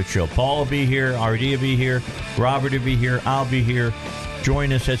Dave Elswick Show. Paul will be here. RD will be here. Robert will be here. I'll be here.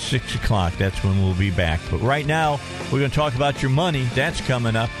 Join us at 6 o'clock. That's when we'll be back. But right now, we're going to talk about your money. That's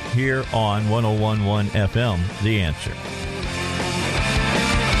coming up here on 101.1 FM, The Answer.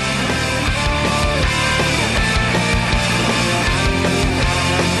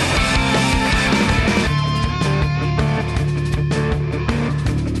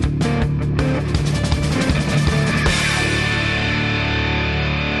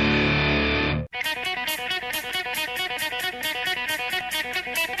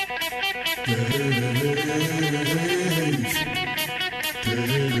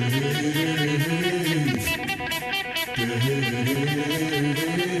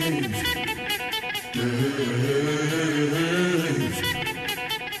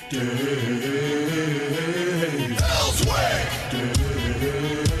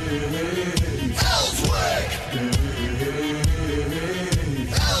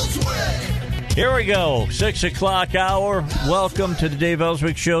 Here we go, 6 o'clock hour. Welcome to the Dave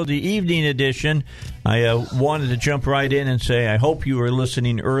Elswick Show, the evening edition. I wanted to jump right in and say I hope you were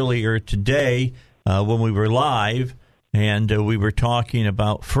listening earlier today when we were live and we were talking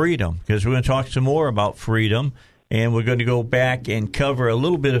about freedom, because we're going to talk some more about freedom, and we're going to go back and cover a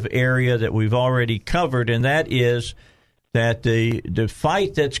little bit of area that we've already covered, and that is that the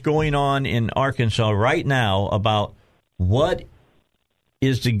fight that's going on in Arkansas right now about what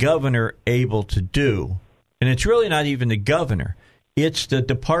is the governor able to do? And it's really not even the governor. It's the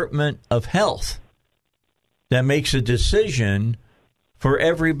Department of Health that makes a decision for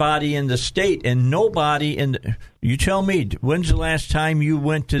everybody in the state. And nobody you tell me, when's the last time you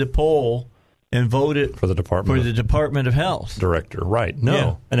went to the poll and voted for the Department of Health director? Right. No.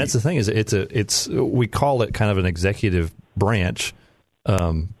 Yeah. And that's the thing, is it's we call it kind of an executive branch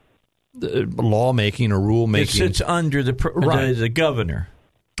lawmaking or rulemaking. It sits under the governor.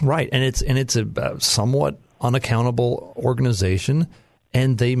 Right, and it's a somewhat unaccountable organization,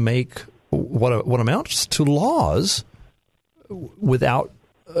 and they make what amounts to laws without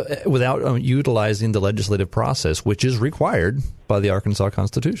utilizing the legislative process, which is required by the Arkansas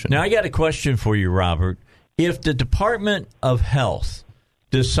Constitution. Now, I got a question for you, Robert. If the Department of Health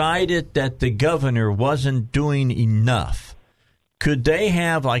decided that the governor wasn't doing enough, could they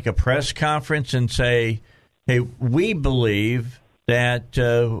have like a press conference and say, hey, we believe that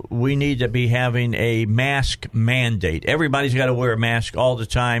we need to be having a mask mandate. Everybody's got to wear a mask all the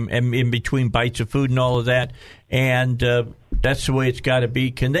time and in between bites of food and all of that, and that's the way it's got to be.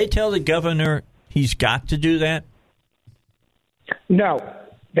 Can they tell the governor he's got to do that? No.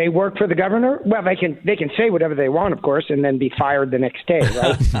 They work for the governor? Well, they can say whatever they want, of course, and then be fired the next day,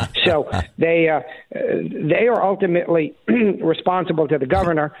 right? So they are ultimately responsible to the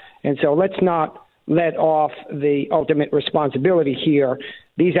governor, and so let's not let off the ultimate responsibility here.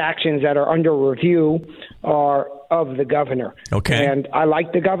 These actions that are under review are of the governor. Okay. And I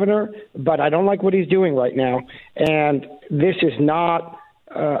like the governor, but I don't like what he's doing right now. And this is not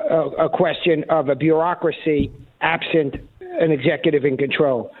a question of a bureaucracy absent an executive in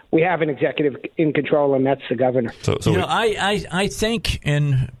control. We have an executive in control, and that's the governor. So I think,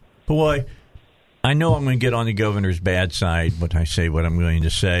 and boy, I know I'm going to get on the governor's bad side when I say what I'm going to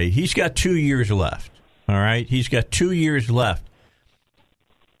say. He's got 2 years left, all right? He's got 2 years left.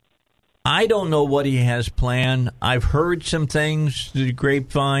 I don't know what he has planned. I've heard some things through the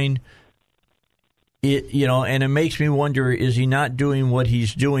grapevine, and it makes me wonder, is he not doing what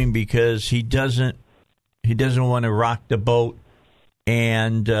he's doing because he doesn't want to rock the boat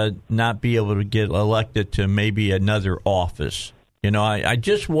and not be able to get elected to maybe another office? I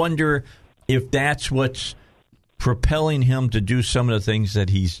just wonder if that's what's propelling him to do some of the things that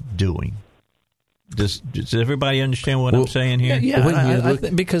he's doing. Does everybody understand what I'm saying here? Yeah. I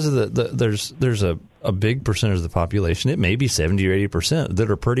think because of there's a big percentage of the population, it may be 70 or 80%, that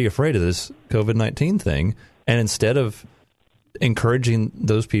are pretty afraid of this COVID-19 thing. And instead of encouraging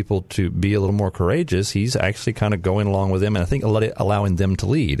those people to be a little more courageous, he's actually kind of going along with them, and I think allowing them to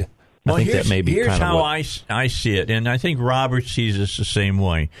lead. Well, I think that may be here's kind of how I see it, and I think Robert sees this the same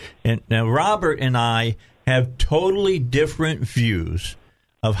way. And now Robert and I have totally different views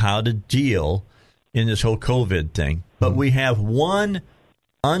of how to deal in this whole COVID thing, but we have one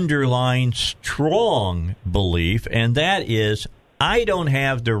underlying strong belief, and that is I don't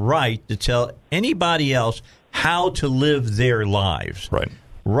have the right to tell anybody else how to live their lives. Right.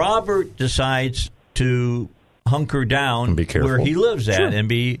 Robert decides to hunker down where he lives at and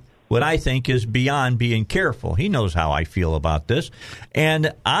be what I think is beyond being careful. He knows how I feel about this.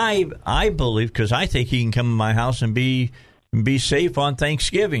 And I believe, because I think he can come to my house and be safe on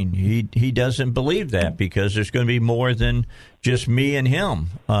Thanksgiving. He doesn't believe that because there's going to be more than just me and him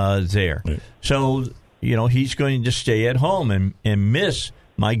there. Right. So, he's going to stay at home and miss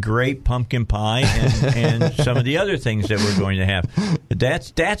my great pumpkin pie and some of the other things that we're going to have.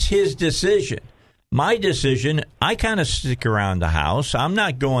 That's his decision. My decision, I kind of stick around the house. I'm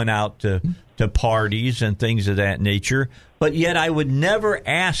not going out to parties and things of that nature, but yet I would never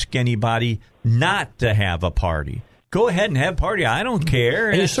ask anybody not to have a party. Go ahead and have a party. I don't care.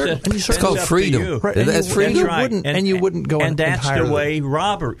 And it's called freedom. Right. That's freedom. And you wouldn't go and that's entirely. The way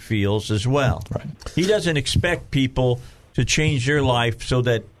Robert feels as well. Right. He doesn't expect people to change their life so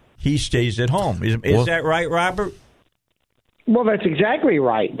that he stays at home. Is that right, Robert? Well, that's exactly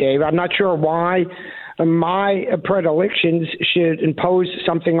right, Dave. I'm not sure why my predilections should impose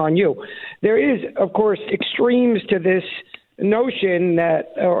something on you. There is, of course, extremes to this notion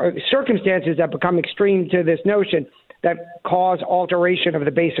or circumstances that become extreme to this notion that cause alteration of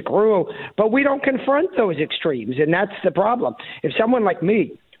the basic rule, but we don't confront those extremes, and that's the problem. If someone like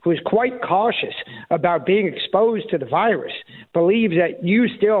me, who is quite cautious about being exposed to the virus, believes that you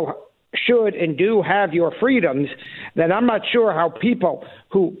still should and do have your freedoms, then I'm not sure how people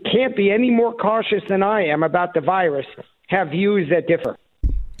who can't be any more cautious than I am about the virus have views that differ.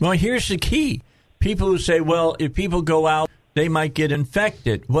 Well, here's the key. People who say, well, if people go out, they might get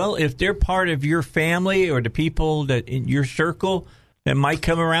infected. Well, if they're part of your family or the people that in your circle that might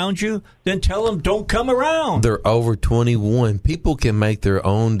come around you, then tell them don't come around. They're over 21. People can make their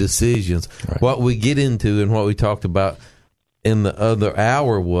own decisions. Right. What we get into and what we talked about in the other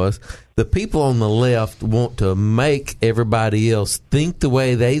hour was the people on the left want to make everybody else think the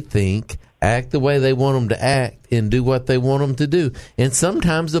way they think, act the way they want them to act, and do what they want them to do. And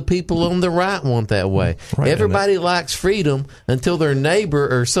sometimes the people on the right want that way. Right. Everybody likes freedom until their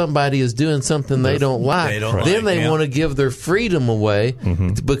neighbor or somebody is doing something they don't like. Then they want to give their freedom away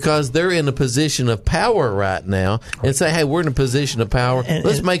because they're in a position of power right now and say, hey, we're in a position of power.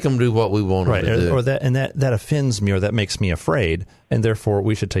 Let's make them do what we want them to do. Or that offends me or that makes me afraid, and therefore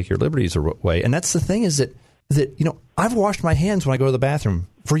we should take your liberties away. And that's the thing is that I've washed my hands when I go to the bathroom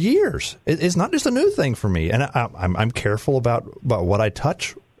for years. It's not just a new thing for me, and I'm careful about what I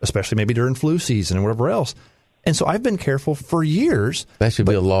touch, especially maybe during flu season and whatever else. And so I've been careful for years. That should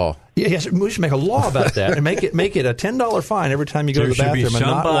be a law. Yes, we should make a law about that and make it a $10 fine every time you go to the bathroom and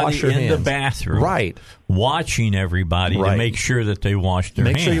not wash your hands. There should be somebody in the bathroom, right, watching everybody to make sure that they wash their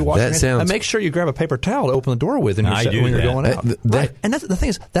hands. Sure you wash your hands. And make sure you grab a paper towel to open the door with when you're going out. Right. And the thing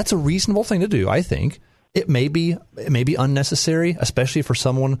is, that's a reasonable thing to do, I think. It may be unnecessary, especially for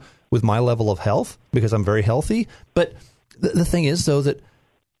someone with my level of health, because I'm very healthy. But the thing is, though, that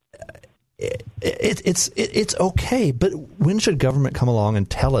it's okay. But when should government come along and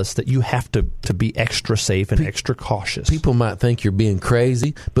tell us that you have to be extra safe and extra cautious? People might think you're being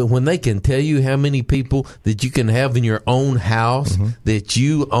crazy, but when they can tell you how many people that you can have in your own house that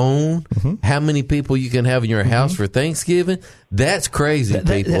you own, how many people you can have in your house for Thanksgiving, that's crazy,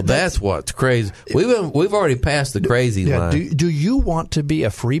 people. That's what's crazy. We've already passed the crazy line. Do you want to be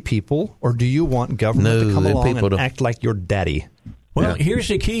a free people, or do you want government to come along and act like your daddy? Well, here's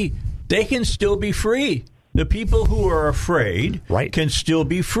the key. They can still be free. The people who are afraid can still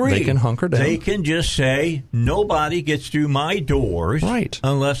be free. They can hunker down. They can just say, nobody gets through my doors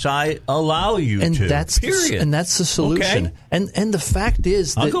unless I allow you to. Period. And that's the solution. Okay. And the fact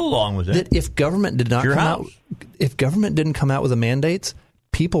is I'll go along with that if government did not if government didn't come out with the mandates,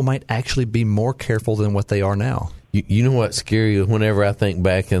 people might actually be more careful than what they are now. You know what's scary? Whenever I think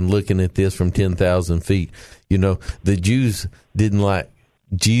back and looking at this from 10,000 feet, the Jews didn't like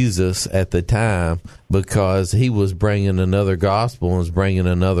Jesus at the time because he was bringing another gospel and was bringing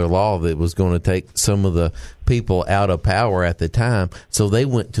another law that was going to take some of the people out of power at the time. So they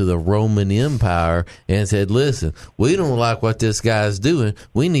went to the Roman Empire and said, listen, we don't like what this guy's doing.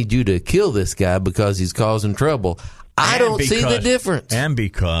 We need you to kill this guy because he's causing trouble. I don't see the difference. And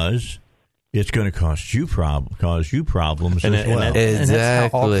because it's going to cause you problems as well. And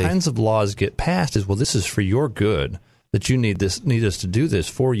that's how all kinds of laws get passed is, well, this is for your good. That you need us to do this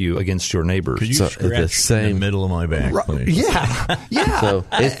for you against your neighbors. Could you scratch in the middle of my back, please? Yeah. So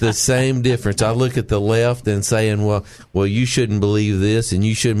it's the same difference. I look at the left and saying, well, you shouldn't believe this and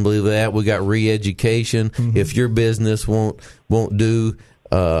you shouldn't believe that. We got re-education. If your business won't do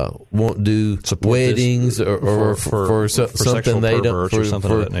won't do weddings or for something they don't, or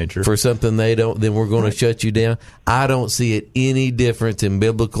something of that nature. For something they don't, then we're going to shut you down. I don't see it any difference in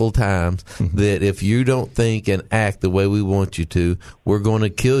biblical times that if you don't think and act the way we want you to, we're going to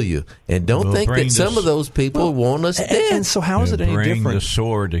kill you. And don't think that some of those people want us dead. And so how is it any different? Bring the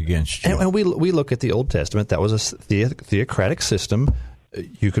sword against you. And we look at the Old Testament. That was a theocratic system.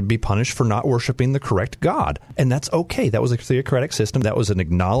 You could be punished for not worshiping the correct God, and that's okay. That was a theocratic system. That was an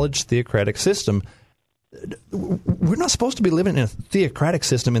acknowledged theocratic system. We're not supposed to be living in a theocratic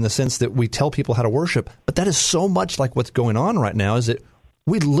system in the sense that we tell people how to worship, but that is so much like what's going on right now, is that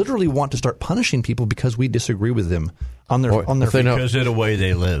we literally want to start punishing people because we disagree with them on their because of the way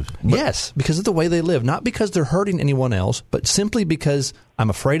they live. Yes, because of the way they live, not because they're hurting anyone else, but simply because I'm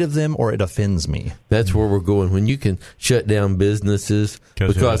afraid of them or it offends me. That's where we're going. When you can shut down businesses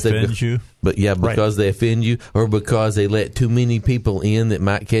because they offend you, because they offend you, or because they let too many people in that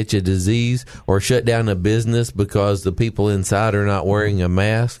might catch a disease, or shut down a business because the people inside are not wearing a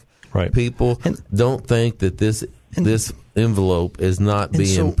mask. Right. People don't think that this envelope is not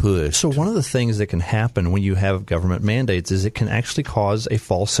being pushed. So one of the things that can happen when you have government mandates is it can actually cause a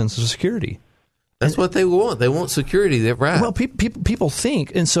false sense of security. That's what they want. They want security. They're right. Well, people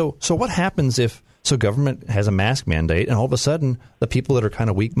think, and so what happens if government has a mask mandate, and all of a sudden the people that are kind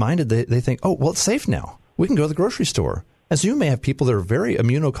of weak-minded, they think, oh, well, it's safe now. We can go to the grocery store. And so you may have people that are very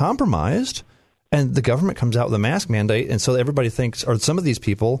immunocompromised, and the government comes out with a mask mandate, and so everybody thinks, or some of these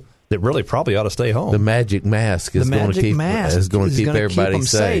people that really probably ought to stay home. The magic mask is going to keep everybody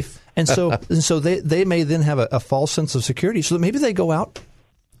safe. And so they may then have a false sense of security, so that maybe they go out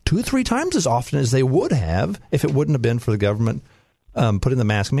 2 or 3 times as often as they would have if it wouldn't have been for the government putting the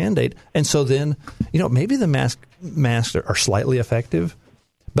mask mandate. And so then, maybe the masks are slightly effective,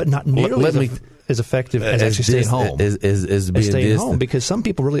 but not nearly as effective as actually staying home. As staying home, because some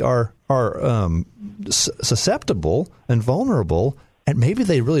people really are susceptible and vulnerable. And maybe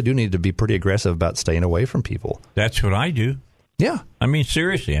they really do need to be pretty aggressive about staying away from people. That's what I do. Yeah. I mean,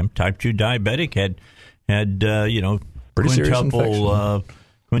 seriously, I'm type 2 diabetic, had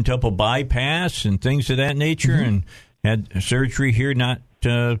quintuple bypass and things of that nature, and had surgery here not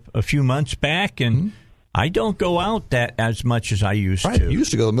a few months back, and I don't go out that as much as I used to. You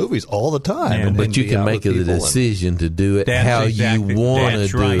used to go to the movies all the time. But you can make the decision to do it how you want to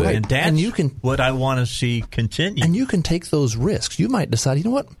do it. And that's what I want to see continue. And you can take those risks. You might decide, you know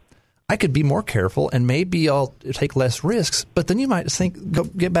what, I could be more careful and maybe I'll take less risks. But then you might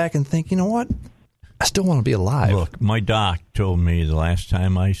get back and think, you know what, I still want to be alive. Look, my doc told me the last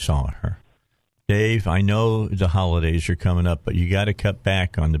time I saw her, Dave, I know the holidays are coming up, but you got to cut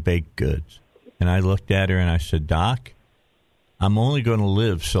back on the baked goods. And I looked at her and I said, Doc, I'm only going to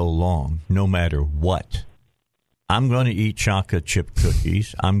live so long, no matter what. I'm going to eat chocolate chip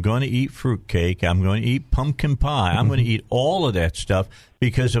cookies. I'm going to eat fruitcake. I'm going to eat pumpkin pie. I'm going to eat all of that stuff,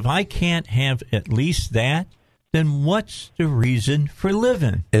 because if I can't have at least that, then what's the reason for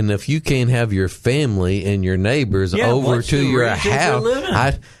living? And if you can't have your family and your neighbors over to your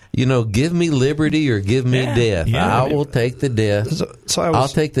house, give me liberty or give me death. Yeah. I will take the death. I'll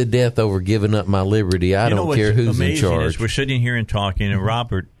take the death over giving up my liberty. I don't care who's in charge. We're sitting here and talking, and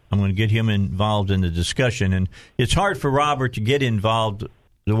Robert, I'm going to get him involved in the discussion. And it's hard for Robert to get involved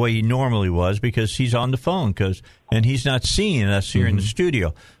the way he normally was because he's on the phone and he's not seeing us here in the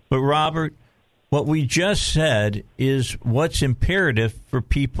studio. But Robert, what we just said is what's imperative for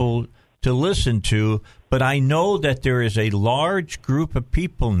people to listen to. But I know that there is a large group of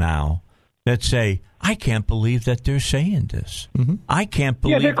people now that say, I can't believe that they're saying this. I can't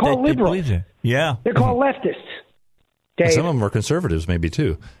believe they're called liberals. They believe it. Yeah. They're called leftists. Dave. Some of them are conservatives, maybe,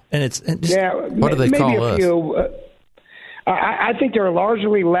 too. And what do they call us? I think they're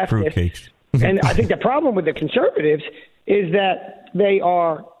largely leftists. Fruitcakes. And I think the problem with the conservatives is that they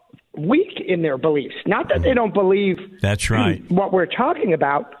are weak in their beliefs. Not that they don't believe That's right. what we're talking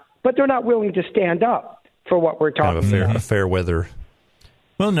about, but they're not willing to stand up for what we're talking about. A fair weather.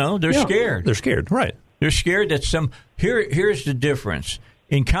 Well, no, they're scared. They're scared, right. They're scared that here's the difference.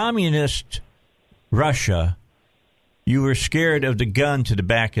 In communist Russia, you were scared of the gun to the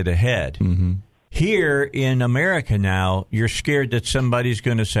back of the head. Here in America now, you're scared that somebody's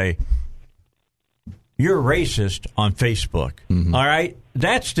going to say, you're racist on Facebook. All right?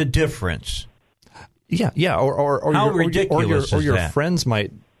 That's the difference. Yeah. Or how ridiculous is your that? Friends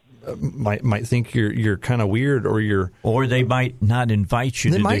might think you're kind of weird, or they might not invite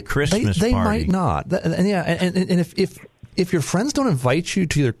you to their Christmas party. They might not. And if your friends don't invite you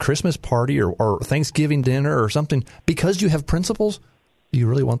to their Christmas party or Thanksgiving dinner or something because you have principles, Do you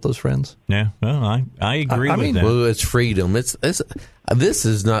really want those friends? Yeah, well, I agree with that. Well, it's freedom. It's this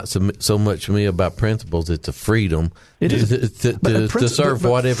is not so much me about principles. It's a freedom to serve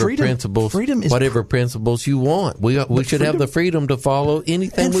whatever principles you want. We should have the freedom to follow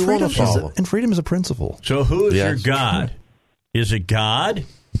anything we want to follow. And freedom is a principle. So who is your God? Is it God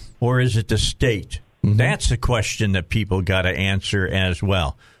or is it the state? Mm-hmm. That's the question that people got to answer as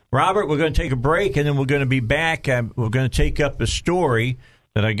well. Robert, we're going to take a break, and then we're going to be back. We're going to take up a story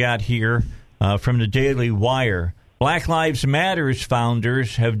that I got here from the Daily Wire. Black Lives Matter's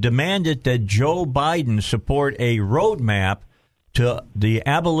founders have demanded that Joe Biden support a roadmap to the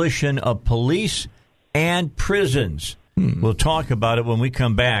abolition of police and prisons. We'll talk about it when we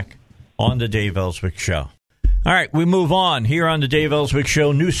come back on the Dave Elswick Show. All right, we move on here on the Dave Elswick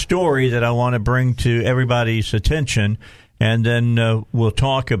Show. New story that I want to bring to everybody's attention, and then we'll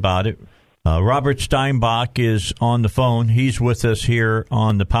talk about it. Robert Steinbach is on the phone. He's with us here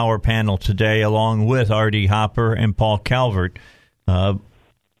on the Power Panel today, along with R.D. Hopper and Paul Calvert.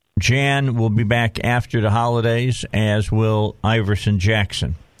 Jan will be back after the holidays, as will Iverson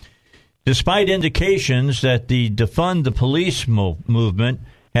Jackson. Despite indications that the Defund the Police movement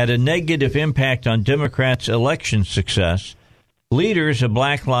had a negative impact on Democrats' election success, leaders of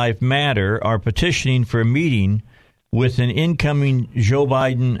Black Lives Matter are petitioning for a meeting with an incoming Joe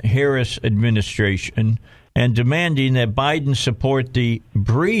Biden-Harris administration and demanding that Biden support the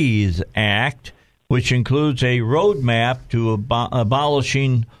BREATHE Act, which includes a roadmap to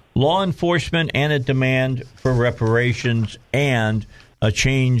abolishing law enforcement and a demand for reparations and a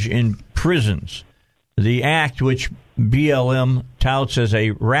change in prisons. The act, which BLM touts as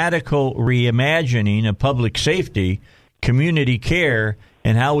a radical reimagining of public safety, community care,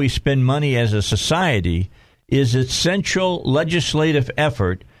 and how we spend money as a society, is its central legislative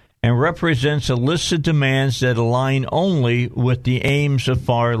effort and represents a list of demands that align only with the aims of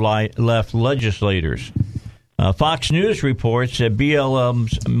far-left legislators. Fox News reports that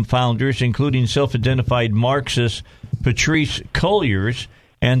BLM's founders, including self-identified Marxist Patrice Cullors,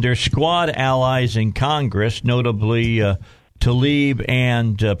 and their squad allies in Congress, notably Tlaib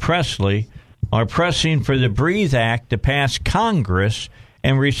and Presley, are pressing for the BREATHE Act to pass Congress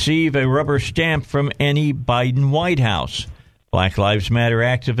and receive a rubber stamp from any Biden White House. Black Lives Matter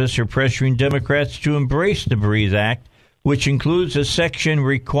activists are pressuring Democrats to embrace the BREATHE Act, which includes a section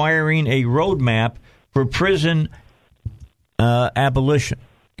requiring a roadmap for prison abolition.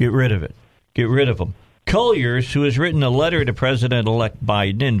 Get rid of it. Get rid of them. Cullors, who has written a letter to President-elect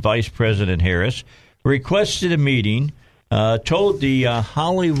Biden and Vice President Harris, requested a meeting, told the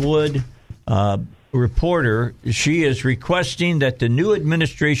Hollywood Reporter she is requesting that the new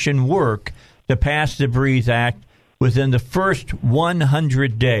administration work to pass the BREATHE Act within the first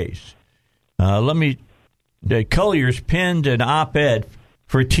 100 days. Cullors penned an op-ed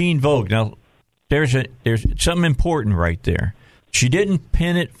for Teen Vogue. Now, there's something important right there. She didn't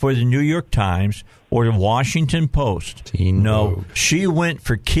pen it for the New York Times or the Washington Post. Vogue. She went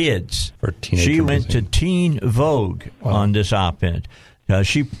for kids. She went to Teen Vogue on this op-ed.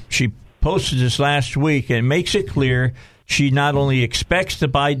 She posted this last week and makes it clear she not only expects the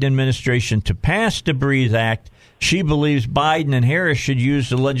Biden administration to pass the BREATHE Act, she believes Biden and Harris should use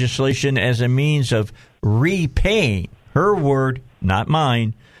the legislation as a means of repaying, her word, not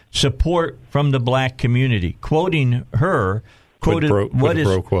mine, support from the black community. Quoting her,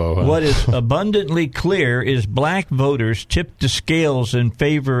 what is abundantly clear is black voters tipped the scales in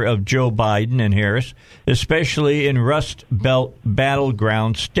favor of Joe Biden and Harris, especially in Rust Belt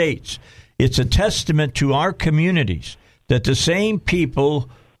battleground states. It's a testament to our communities that the same people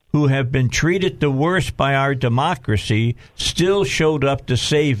who have been treated the worst by our democracy still showed up to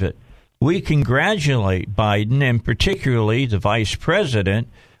save it. We congratulate Biden and particularly the vice president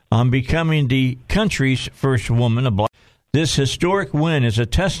on becoming the country's first woman of black. This historic win is a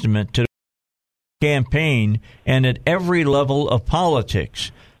testament to the campaign and at every level of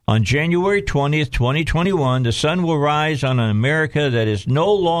politics. On January 20th, 2021, the sun will rise on an America that is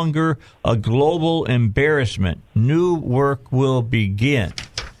no longer a global embarrassment. New work will begin.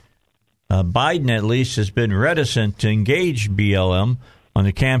 Biden, at least, has been reticent to engage BLM on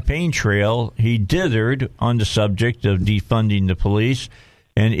the campaign trail. He dithered on the subject of defunding the police,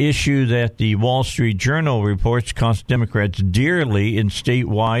 an issue that the Wall Street Journal reports cost Democrats dearly in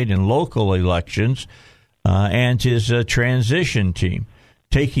statewide and local elections, and his transition team,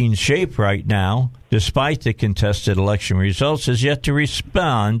 taking shape right now, despite the contested election results, has yet to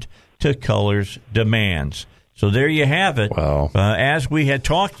respond to Cullors' demands. So there you have it. Wow. As we had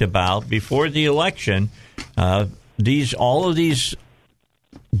talked about before the election, all of these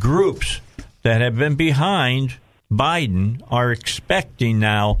groups that have been behind Biden are expecting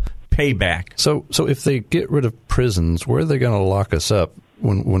now payback. So if they get rid of prisons, where are they going to lock us up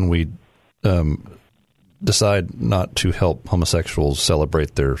when we decide not to help homosexuals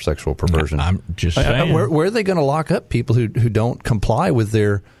celebrate their sexual perversion? I'm just saying. Where are they going to lock up people who don't comply with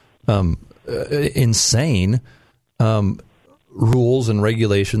their insane rules and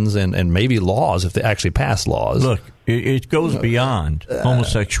regulations and maybe laws if they actually pass laws? Look, it goes beyond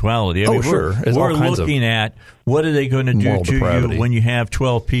homosexuality. I mean, sure. We're looking at what are they going to do to you when you have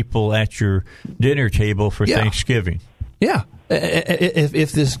 12 people at your dinner table for Thanksgiving? Yeah.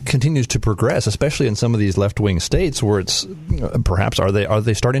 If this continues to progress, especially in some of these left-wing states where it's perhaps are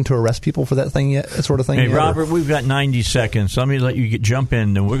they starting to arrest people for that thing yet? That sort of thing. Hey, Robert, we've got 90 seconds. Let me let you jump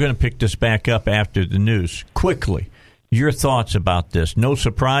in, and we're going to pick this back up after the news. Quickly, your thoughts about this? No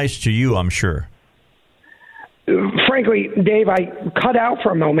surprise to you, I'm sure. Frankly, Dave, I cut out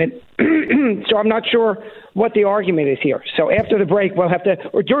for a moment, so I'm not sure what the argument is here. So after the break,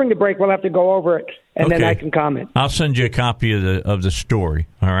 during the break, we'll have to go over it, and then I can comment. I'll send you a copy of the story,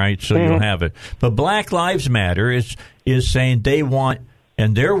 all right, so you'll have it. But Black Lives Matter is saying they want,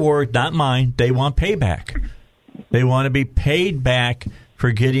 and their word, not mine, they want payback. They want to be paid back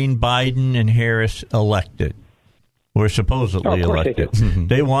for getting Biden and Harris elected. Or supposedly elected.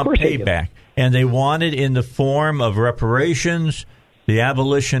 They want payback. And they want it in the form of reparations, the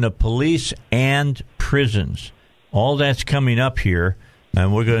abolition of police and prisons. All that's coming up here,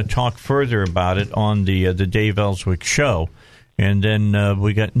 and we're going to talk further about it on the Dave Elswick Show. And then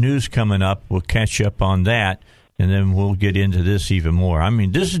we got news coming up. We'll catch up on that, and then we'll get into this even more. I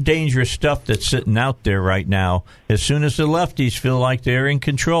mean, this is dangerous stuff that's sitting out there right now. As soon as the lefties feel like they're in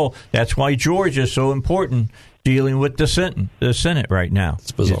control, that's why Georgia's so important, dealing with the Senate right now.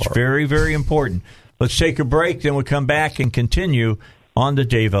 It's bizarre. It's very, very important. Let's take a break, then we'll come back and continue on the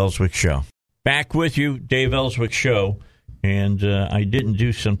Dave Elswick Show. Back with you, Dave Elswick Show. And I didn't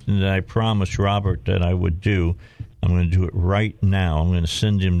do something that I promised Robert that I would do. I'm going to do it right now. I'm going to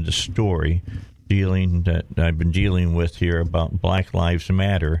send him the story that I've been dealing with here about Black Lives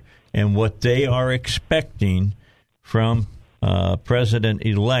Matter and what they are expecting from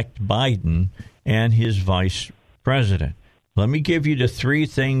President-elect Biden and his vice president. Let me give you the three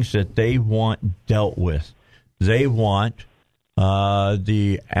things that they want dealt with. They want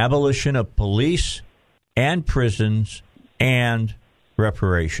the abolition of police and prisons and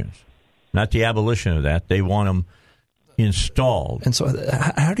reparations. Not the abolition of that. They want them installed. And so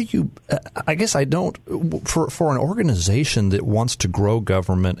how do you I guess I don't for an organization that wants to grow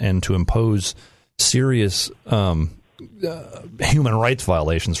government and to impose serious human rights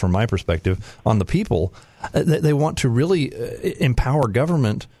violations, from my perspective, on the people, they want to really empower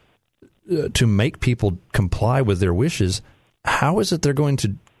government to make people comply with their wishes. How is it they're going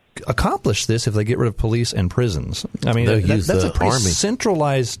to accomplish this if they get rid of police and prisons? I mean, that's a pretty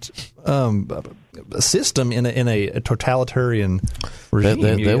centralized system in a totalitarian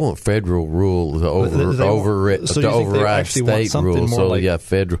regime. They want federal rule to override state rules. So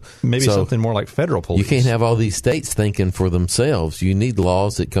federal, maybe something more like federal police. You can't have all these states thinking for themselves. You need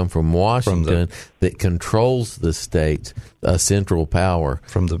laws that come from Washington that controls the states, a central power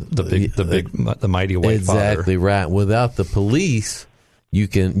from the mighty white father. Exactly right. Without the police, you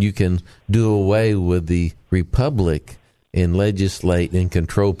can do away with the republic and legislate and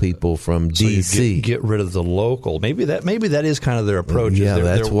control people from D.C. Get rid of the local. Maybe that is kind of their approach. Yeah,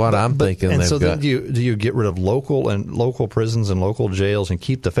 that's what I'm thinking. And so then do you get rid of local prisons and local jails and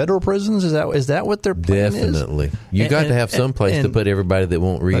keep the federal prisons? Is that what their plan is? Definitely. You got to have some place to put everybody that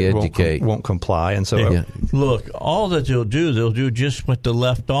won't re-educate, won't comply, and so look, all that they'll do just what the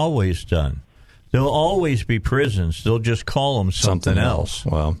left always done. There'll always be prisons. They'll just call them something else.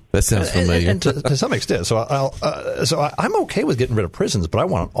 Well, that sounds familiar. And to some extent. So I'm okay with getting rid of prisons, but I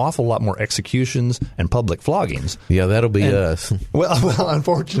want an awful lot more executions and public floggings. Yeah, that'll be us. Well,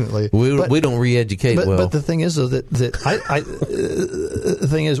 unfortunately, we don't re-educate well. But the thing is, though, that the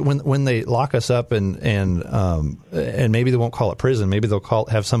thing is when they lock us up and maybe they won't call it prison, maybe they'll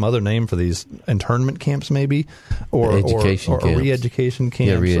have some other name for these internment camps, maybe or re-education camps,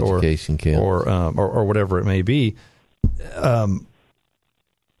 re-education camps. Or whatever it may be,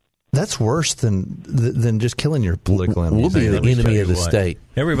 that's worse than just killing your political enemies. We'll be the enemy of the state.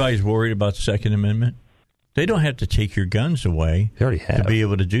 Everybody's worried about the Second Amendment. They don't have to take your guns away they already have. To be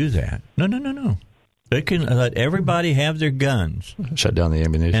able to do that. No. They can let everybody have their guns. Shut down the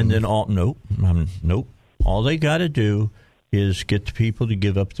ammunition. And then nope. All they got to do is get the people to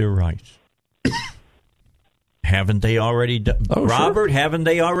give up their rights. Haven't they already done? Robert, sure. Haven't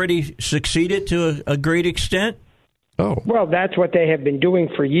they already succeeded to a great extent? Well, that's what they have been doing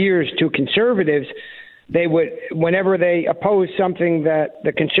for years to conservatives. they would, whenever they opposed something that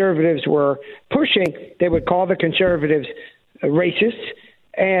the conservatives were pushing, they would call the conservatives racists,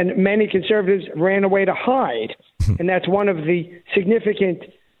 and many conservatives ran away to hide. And that's one of the significant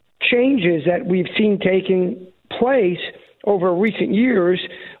changes that we've seen taking place over recent years,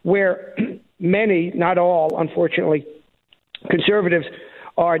 where many, not all, unfortunately, conservatives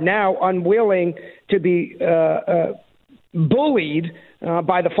are now unwilling to be bullied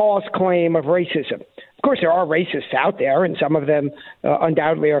by the false claim of racism. Of course, there are racists out there, and some of them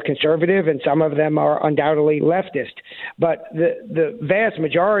undoubtedly are conservative, and some of them are undoubtedly leftist. But the vast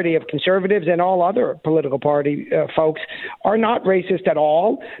majority of conservatives and all other political party folks are not racist at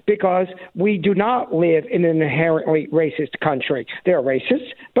all, because we do not live in an inherently racist country. They're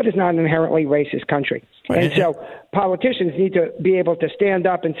racist, but it's not an inherently racist country. And so politicians need to be able to stand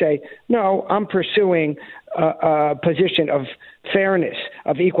up and say, no, I'm pursuing a position of fairness,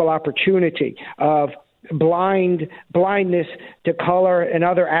 of equal opportunity, of blindness to color and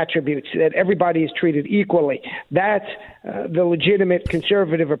other attributes, that everybody is treated equally. That's the legitimate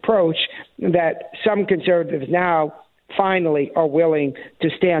conservative approach that some conservatives now finally are willing to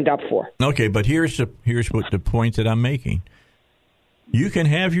stand up for. Okay, but here's what the point that I'm making. You can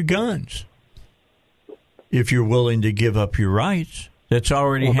have your guns if you're willing to give up your rights. That's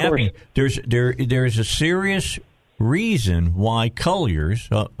already happening. There's a serious reason why Collier's,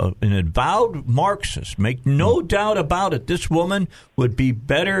 an avowed Marxist, make no doubt about it, this woman would be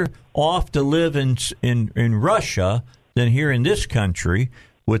better off to live in Russia than here in this country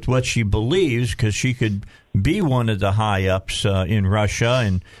with what she believes, because she could be one of the high-ups in Russia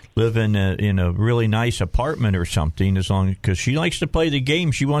and live in a really nice apartment or something, as long because she likes to play the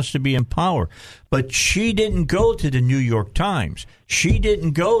game. She wants to be in power. But she didn't go to the New York Times. She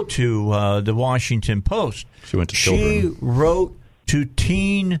didn't go to the Washington Post. She went to children. She wrote to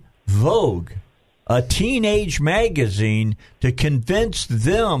Teen Vogue, a teenage magazine, to convince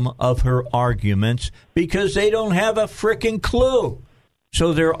them of her arguments, because they don't have a frickin' clue.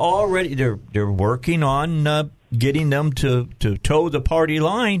 So they're working on getting them to toe the party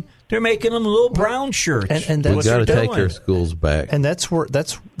line. They're making them little brown shirts. And we've got to take our schools back. And that's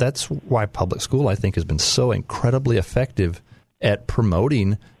why public school, I think, has been so incredibly effective at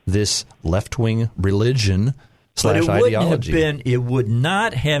promoting this left-wing religion / ideology. It would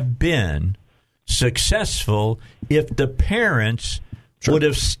not have been successful if the parents would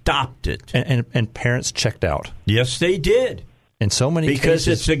have stopped it. And parents checked out. Yes, they did. In so many cases, because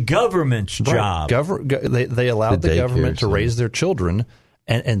it's a government's job. They allowed the government to raise their children,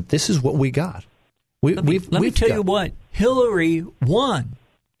 and this is what we got. Let me tell you what. Hillary won.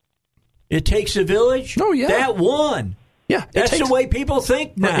 It takes a village? Oh, yeah. That won. Yeah. That's the way people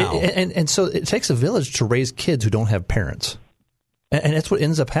think now. And so it takes a village to raise kids who don't have parents. And that's what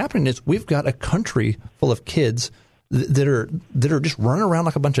ends up happening is we've got a country full of kids that are just running around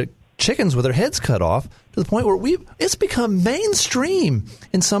like a bunch of chickens with their heads cut off, to the point where it's become mainstream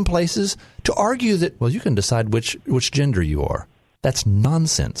in some places to argue that, well, you can decide which gender you are. That's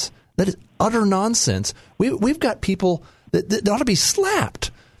nonsense. That is utter nonsense. We've got people that ought to be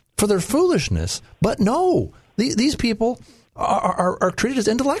slapped for their foolishness. But no, these people are treated as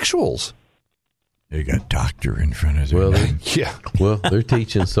intellectuals. They got doctor in front of them. Well, they're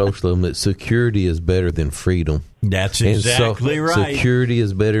teaching socialism that security is better than freedom. That's exactly right. Security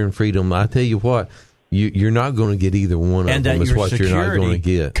is better than freedom. I tell you what, you're not going to get either one of them. Is what you're not going to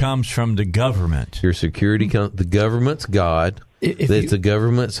get. Comes from the government. Your security the government's God. It's the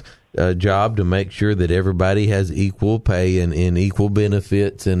government's job to make sure that everybody has equal pay and equal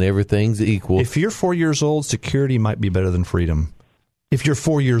benefits and everything's equal. If you're 4 years old, security might be better than freedom. If you're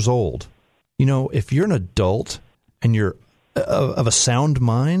 4 years old. If you're an adult and you're of a sound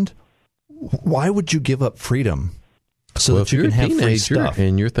mind, why would you give up freedom so that you can have free stuff?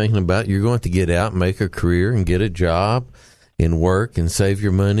 And you're thinking about you're going to get out and make a career and get a job and work and save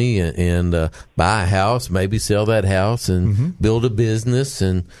your money and buy a house, maybe sell that house and build a business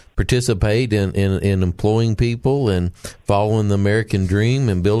and participate in employing people and following the American dream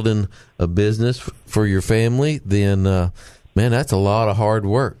and building a business for your family, then, man, that's a lot of hard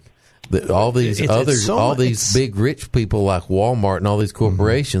work. All these big rich people like Walmart and all these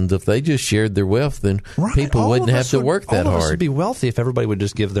corporations, if they just shared their wealth, then people wouldn't have to work that hard. All of us would be wealthy if everybody would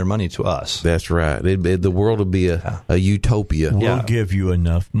just give their money to us. That's right. The world would be a utopia. We'll give you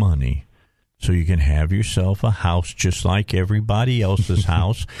enough money so you can have yourself a house just like everybody else's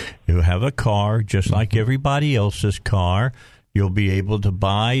house. You'll have a car just like everybody else's car. You'll be able to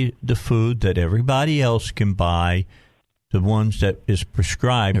buy the food that everybody else can buy. The ones that is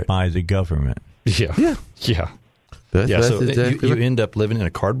prescribed by the government. Yeah. That's so exactly you end up living in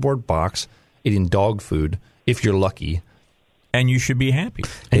a cardboard box eating dog food if you're lucky. And you should be happy.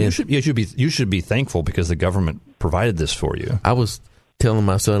 And you should be thankful because the government provided this for you. I was telling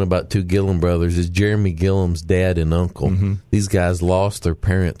my son about two Gillum brothers. It's Jeremy Gillum's dad and uncle. Mm-hmm. These guys lost their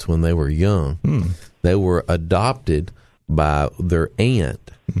parents when they were young. They were adopted by their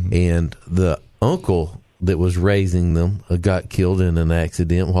aunt, and the uncle that was raising them got killed in an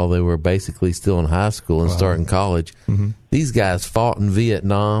accident while they were basically still in high school and starting college. These guys fought in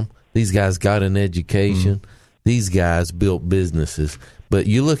Vietnam. These guys got an education. These guys built businesses. But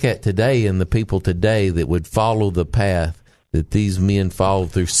you look at today and the people today that would follow the path that these men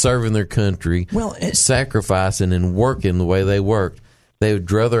followed through, serving their country, sacrificing and working the way they worked, they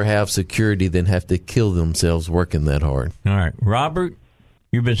would rather have security than have to kill themselves working that hard. All right. Robert,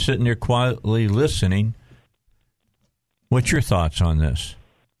 you've been sitting there quietly listening. What's your thoughts on this?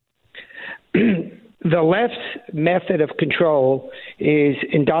 The left's method of control is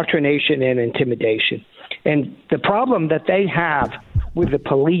indoctrination and intimidation. And the problem that they have with the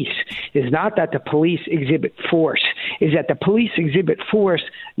police is not that the police exhibit force, is that the police exhibit force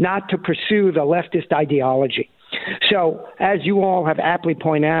not to pursue the leftist ideology. So, as you all have aptly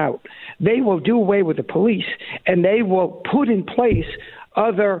pointed out, they will do away with the police and they will put in place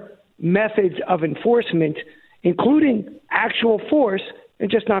other methods of enforcement, including actual force, and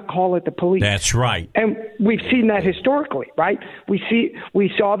just not call it the police. That's right. And we've seen that historically, right?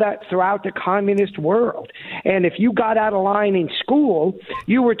 We saw that throughout the communist world. And if you got out of line in school,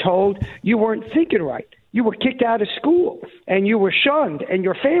 you were told you weren't thinking right. You were kicked out of school, and you were shunned, and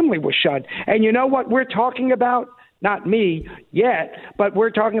your family was shunned. And you know what we're talking about? Not me yet, but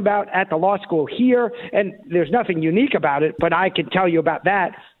we're talking about at the law school here, and there's nothing unique about it, but I can tell you about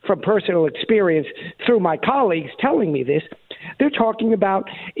that from personal experience through my colleagues telling me this. They're talking about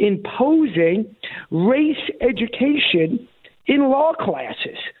imposing race education in law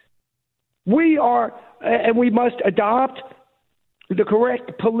classes. We must adopt the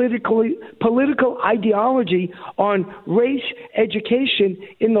correct political ideology on race education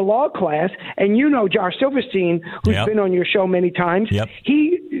in the law class. And you know Josh Silverstein, who's been on your show many times,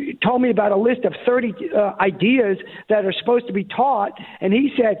 he told me about a list of 30 ideas that are supposed to be taught. And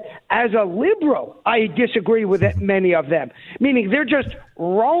he said, as a liberal, I disagree with many of them, meaning they're just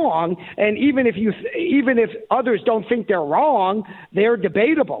wrong. And even if others don't think they're wrong, they're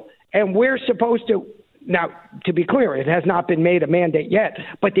debatable. And we're supposed to. Now, to be clear, it has not been made a mandate yet,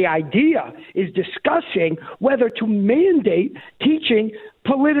 but the idea is discussing whether to mandate teaching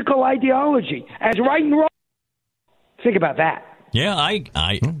political ideology as right and wrong. Think about that. Yeah,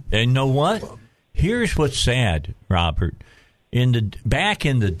 and know what? Here's what's sad, Robert. Back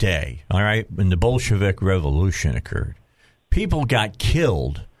in the day, all right, when the Bolshevik Revolution occurred, people got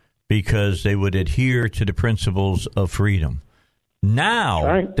killed because they would adhere to the principles of freedom.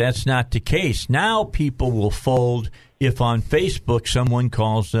 Now, that's not the case. Now people will fold if on Facebook someone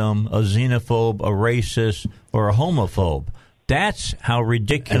calls them a xenophobe, a racist, or a homophobe. That's how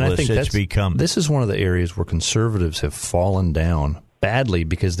ridiculous it's become. This is one of the areas where conservatives have fallen down badly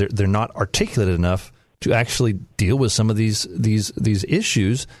because they're not articulate enough to actually deal with some of these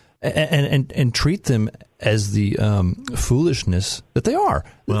issues and treat them as the foolishness that they are.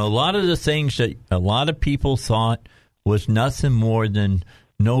 Well, a lot of the things that a lot of people thought was nothing more than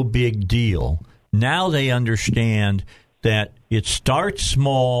no big deal. Now they understand that it starts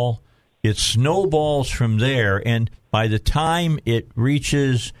small, it snowballs from there, and by the time it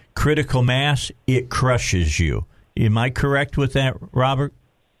reaches critical mass, it crushes you. Am I correct with that, Robert?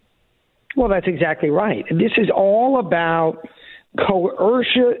 Well, that's exactly right. This is all about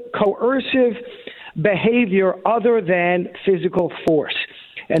coercive behavior other than physical force.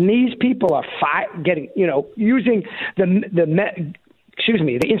 And these people are using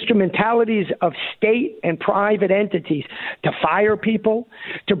the instrumentalities of state and private entities to fire people,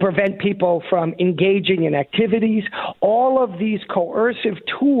 to prevent people from engaging in activities, all of these coercive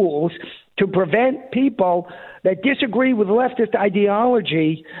tools to prevent people that disagree with leftist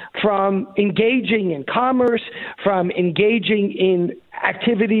ideology from engaging in commerce, from engaging in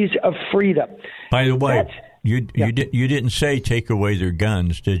activities of freedom. By the way, you didn't say take away their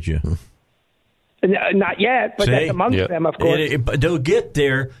guns, did you? Not yet, but that's amongst them, of course. They'll get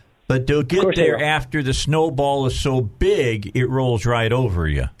there, but they'll get there after the snowball is so big it rolls right over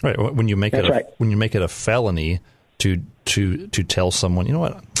you. Right. When you make it a felony to tell someone, you know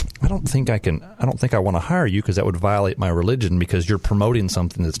what, I don't think I want to hire you because that would violate my religion because you're promoting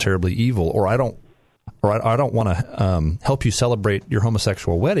something that's terribly evil, or I don't want to help you celebrate your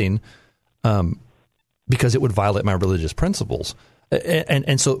homosexual wedding. Because it would violate my religious principles.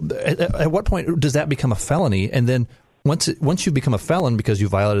 And so at what point does that become a felony? And then once you become a felon because you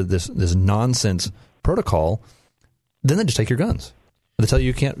violated this nonsense protocol, then they just take your guns. They tell you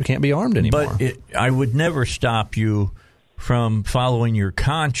you can't be armed anymore. But I would never stop you from following your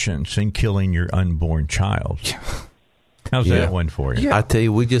conscience and killing your unborn child. How's that one for you? Yeah. I tell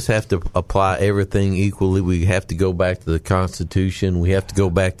you, we just have to apply everything equally. We have to go back to the Constitution. We have to go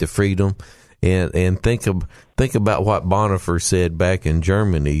back to freedom, and think about what Bonhoeffer said back in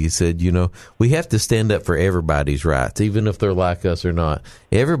Germany. He said, we have to stand up for everybody's rights, even if they're like us or not.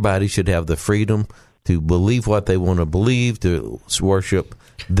 Everybody should have the freedom to believe what they want to believe, to worship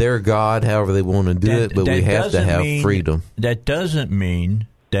their God, however they want to do it, but we have to have freedom. That doesn't mean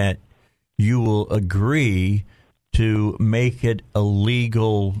that you will agree to make it a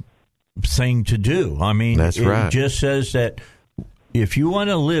legal thing to do. I mean, that's right. It just says that if you want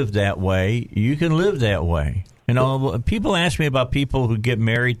to live that way, you can live that way. People ask me about people who get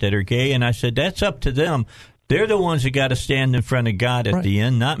married that are gay, and I said, that's up to them. They're the ones that got to stand in front of God at the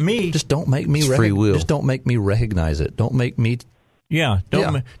end, not me. Just don't make me free will. Just don't make me recognize it. Don't make me.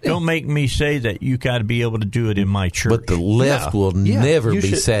 Don't make me say that you got to be able to do it in my church. But the left will never be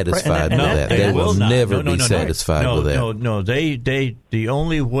satisfied with that. They will never be satisfied with that. No. The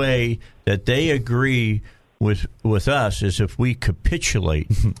only way that they agree with us is if we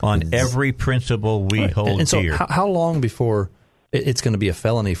capitulate on every principle we hold and so dear. How long before it's going to be a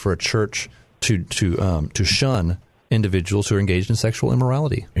felony for a church to shun individuals who are engaged in sexual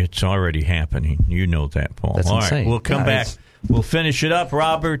immorality? It's already happening. You know that, Paul. That's insane. All right, we'll come back. We'll finish it up.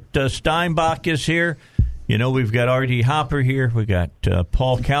 Robert Steinbach is here. We've got R.D. Hopper here. We got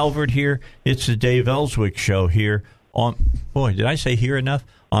Paul Calvert here. It's the Dave Elswick Show here on. Boy, did I say here enough?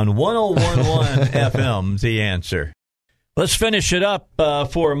 On 101.1 FM, The Answer. Let's finish it up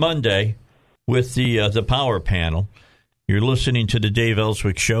for Monday with the power panel. You're listening to the Dave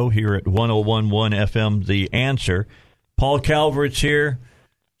Elswick Show here at 101.1 FM, The Answer. Paul Calvert's here.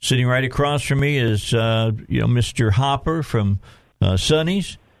 Sitting right across from me is Mr. Hopper from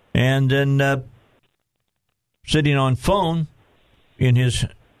Sonny's. And then sitting on phone in his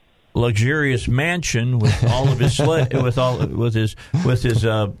luxurious mansion with all of his with his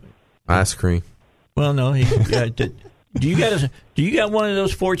ice cream. Well, no. Do you got one of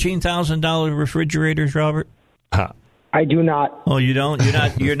those $14,000 refrigerators, Robert? I do not. Oh, you don't?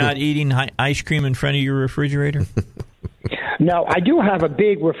 You're not eating ice cream in front of your refrigerator? No, I do have a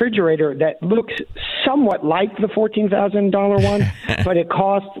big refrigerator that looks somewhat like the $14,000 one, but it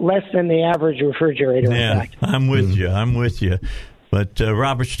costs less than the average refrigerator. Yeah, in fact. I'm with you. But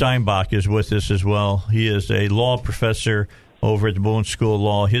Robert Steinbach is with us as well. He is a law professor over at the Bowen School of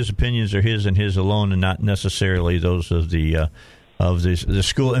Law. His opinions are his and his alone, and not necessarily those of the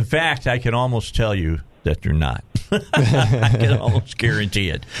school. In fact, I can almost tell you that they're not. I can almost guarantee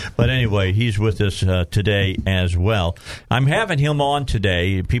it. But anyway, he's with us today as well. I'm having him on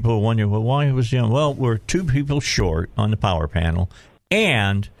today. People are wondering, well, why was he on? Well, we're two people short on the power panel,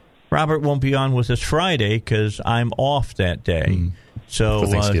 and Robert won't be on with us Friday because I'm off that day. So for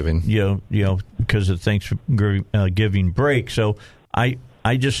Thanksgiving, because of Thanksgiving break. So I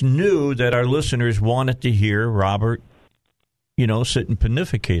just knew that our listeners wanted to hear Robert, sit and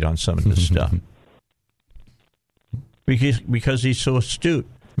pontificate on some of this stuff. Because he's so astute.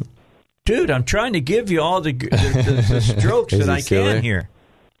 Dude, I'm trying to give you all the strokes that I can here.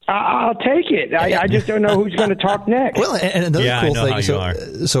 I'll take it. I just don't know who's going to talk next. Well, and another cool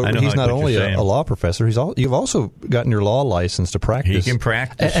thing. So he's not only a law professor. You've also gotten your law license to practice. He can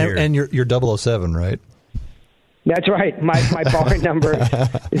practice here. And you're 007, right? That's right. My bar number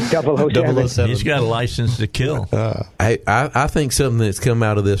is 007. He's got a license to kill. I think something that's come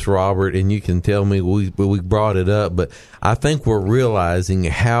out of this, Robert, and you can tell me we brought it up, but I think we're realizing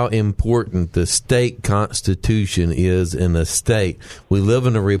how important the state constitution is in a state. We live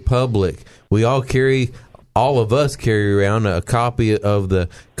in a republic. All of us carry around a copy of the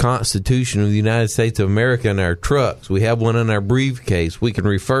Constitution of the United States of America in our trucks. We have one in our briefcase. We can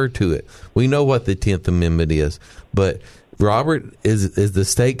refer to it. We know what the 10th Amendment is. But, Robert, is the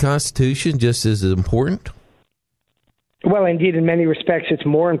state constitution just as important? Well, indeed, in many respects, it's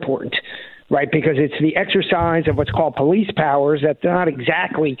more important, right? Because it's the exercise of what's called police powers. That's not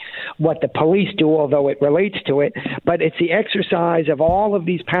exactly what the police do, although it relates to it, but it's the exercise of all of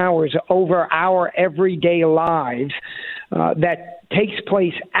these powers over our everyday lives that takes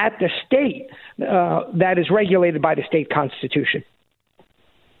place at the state that is regulated by the state constitution.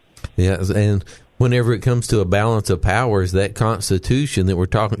 Yes, and whenever it comes to a balance of powers, that Constitution that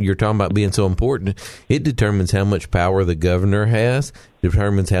you're talking about being so important, it determines how much power the governor has,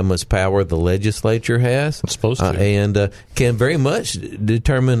 determines how much power the legislature has. It's supposed to. And can very much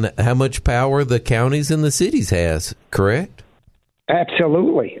determine how much power the counties and the cities has, correct?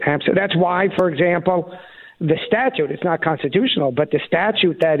 Absolutely. That's why, for example, the statute, it's not constitutional, but the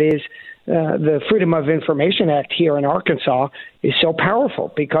statute that is the Freedom of Information Act here in Arkansas is so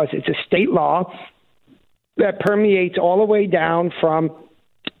powerful because it's a state law that permeates all the way down from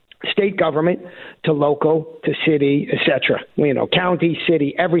state government to local to city, etc. County,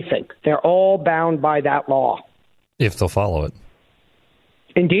 city, everything. They're all bound by that law. If they'll follow it.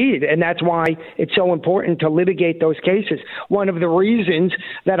 Indeed, and that's why it's so important to litigate those cases. One of the reasons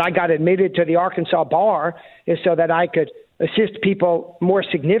that I got admitted to the Arkansas bar is so that I could assist people more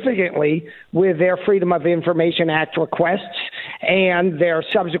significantly with their Freedom of Information Act requests and their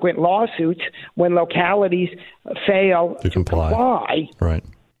subsequent lawsuits when localities fail to comply. Right.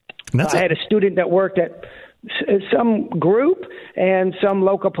 I had a student that worked at some group, and some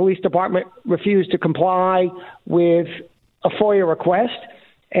local police department refused to comply with a FOIA request.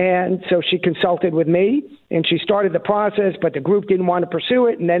 And so she consulted with me, and she started the process, but the group didn't want to pursue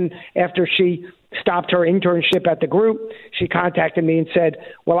it. And then after she stopped her internship at the group, she contacted me and said,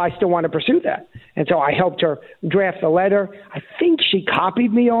 well, I still want to pursue that. And so I helped her draft the letter. I think she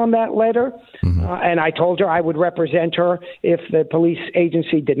copied me on that letter, and I told her I would represent her if the police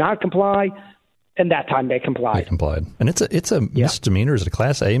agency did not comply. And that time they complied. They complied. And it's a misdemeanor. Is it a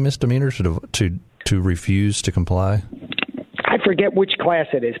Class A misdemeanor to refuse to comply? I forget which class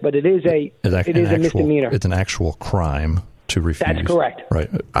it is, but it is a misdemeanor. It's an actual crime to refuse. That's correct. Right.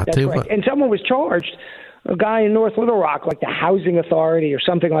 That's correct. And someone was charged. A guy in North Little Rock, like the Housing Authority or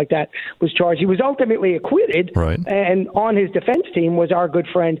something like that, was charged. He was ultimately acquitted. Right. And on his defense team was our good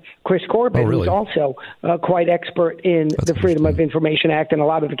friend Chris Corbett, who's also quite expert in the Freedom of Information Act. And a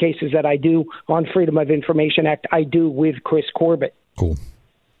lot of the cases that I do on Freedom of Information Act, I do with Chris Corbett. Cool.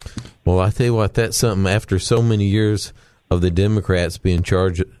 Well, I tell you what, that's something after so many years of the Democrats being in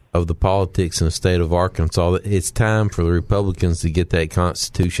charge of the politics in the state of Arkansas, it's time for the Republicans to get that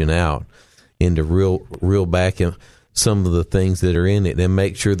Constitution out and to reel back in some of the things that are in it and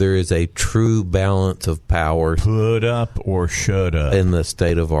make sure there is a true balance of power. Put up or shut up. In the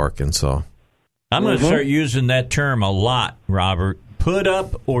state of Arkansas. I'm going to start using that term a lot, Robert. Put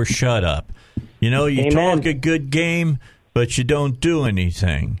up or shut up. You talk a good game, but you don't do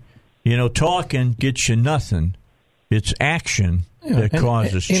anything. Talking gets you nothing. It's action that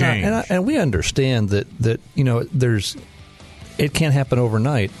causes change. And we understand that there's it can't happen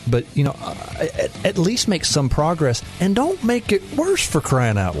overnight, but at least make some progress and don't make it worse, for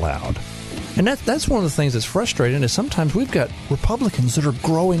crying out loud. And that's one of the things that's frustrating is sometimes we've got Republicans that are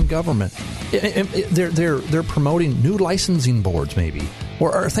growing government. They're promoting new licensing boards maybe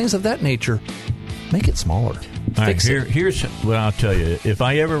or things of that nature. Make it smaller. All right, here's what I'll tell you. If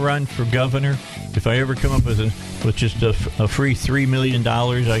I ever run for governor, if I ever come up with just a free $3 million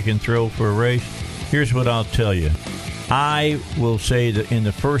I can throw for a race, here's what I'll tell you. I will say that in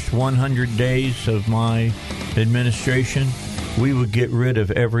the first 100 days of my administration, we would get rid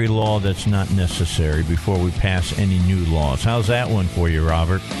of every law that's not necessary before we pass any new laws. How's that one for you,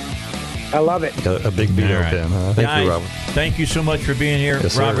 Robert? I love it. A big veto pen, huh? Thank you, Robert. Thank you so much for being here.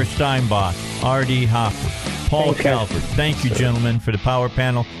 Yes, Robert sir. Steinbach, R.D. Hopper, Paul Calvert. Thank you, gentlemen, for the Power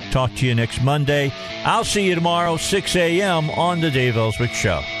Panel. Talk to you next Monday. I'll see you tomorrow, 6 a.m. on the Dave Elswick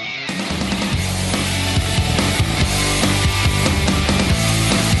Show.